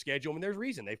Florida's schedule, there's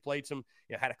reason. They've played some,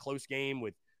 had a close game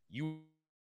with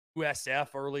USF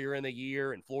earlier in the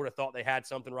year, and Florida thought they had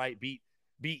something right, beat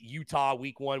Utah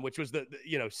week 1, which was the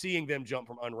seeing them jump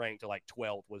from unranked to like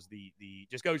 12th was the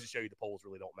just goes to show you the polls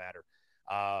really don't matter.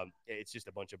 It's just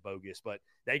a bunch of bogus, but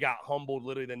they got humbled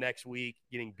literally the next week,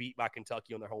 getting beat by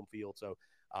Kentucky on their home field. So,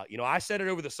 I said it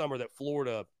over the summer that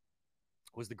Florida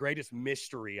was the greatest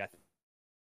mystery, I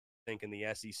think, in the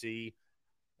SEC.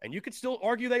 And you could still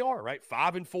argue they are, right?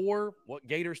 5-4, what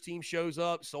Gators team shows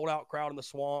up, sold out crowd in the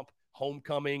Swamp,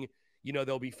 homecoming,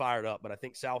 they'll be fired up. But I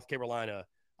think South Carolina,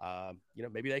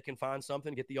 maybe they can find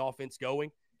something, get the offense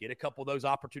going, get a couple of those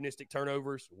opportunistic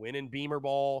turnovers, win in Beamer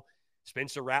ball.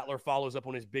 Spencer Rattler follows up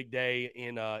on his big day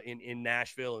in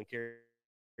Nashville and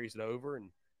carries it over.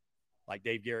 And like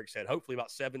Dave Garrick said, hopefully about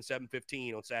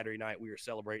 7:15 on Saturday night, we are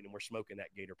celebrating and we're smoking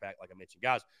that Gator pack, like I mentioned.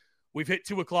 Guys, we've hit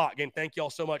 2 o'clock. Again, thank you all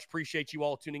so much. Appreciate you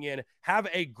all tuning in. Have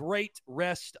a great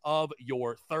rest of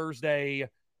your Thursday,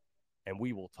 and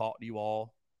we will talk to you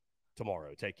all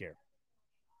tomorrow. Take care.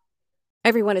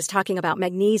 Everyone is talking about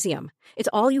magnesium. It's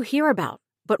all you hear about.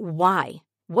 But why?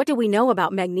 What do we know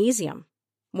about magnesium?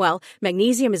 Well,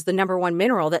 magnesium is the #1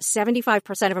 mineral that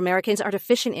 75% of Americans are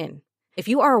deficient in. If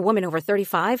you are a woman over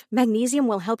 35, magnesium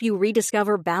will help you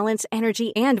rediscover balance,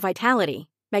 energy, and vitality.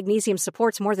 Magnesium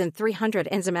supports more than 300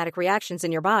 enzymatic reactions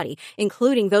in your body,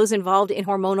 including those involved in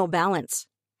hormonal balance.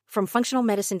 From functional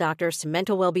medicine doctors to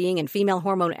mental well-being and female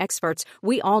hormone experts,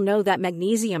 we all know that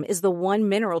magnesium is the one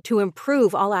mineral to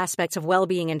improve all aspects of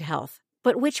well-being and health.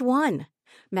 But which one?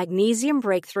 Magnesium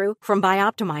Breakthrough from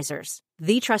Bioptimizers,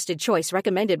 the trusted choice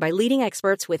recommended by leading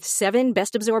experts with 7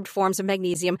 best-absorbed forms of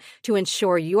magnesium to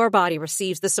ensure your body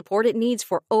receives the support it needs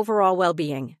for overall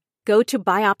well-being. Go to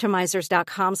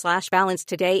bioptimizers.com/balance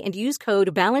today and use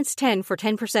code BALANCE10 for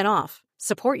 10% off.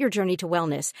 Support your journey to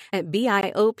wellness at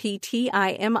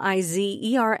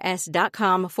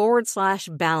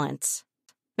bioptimizers.com/balance.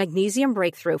 Magnesium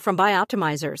Breakthrough from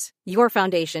Bioptimizers, your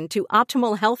foundation to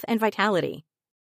optimal health and vitality.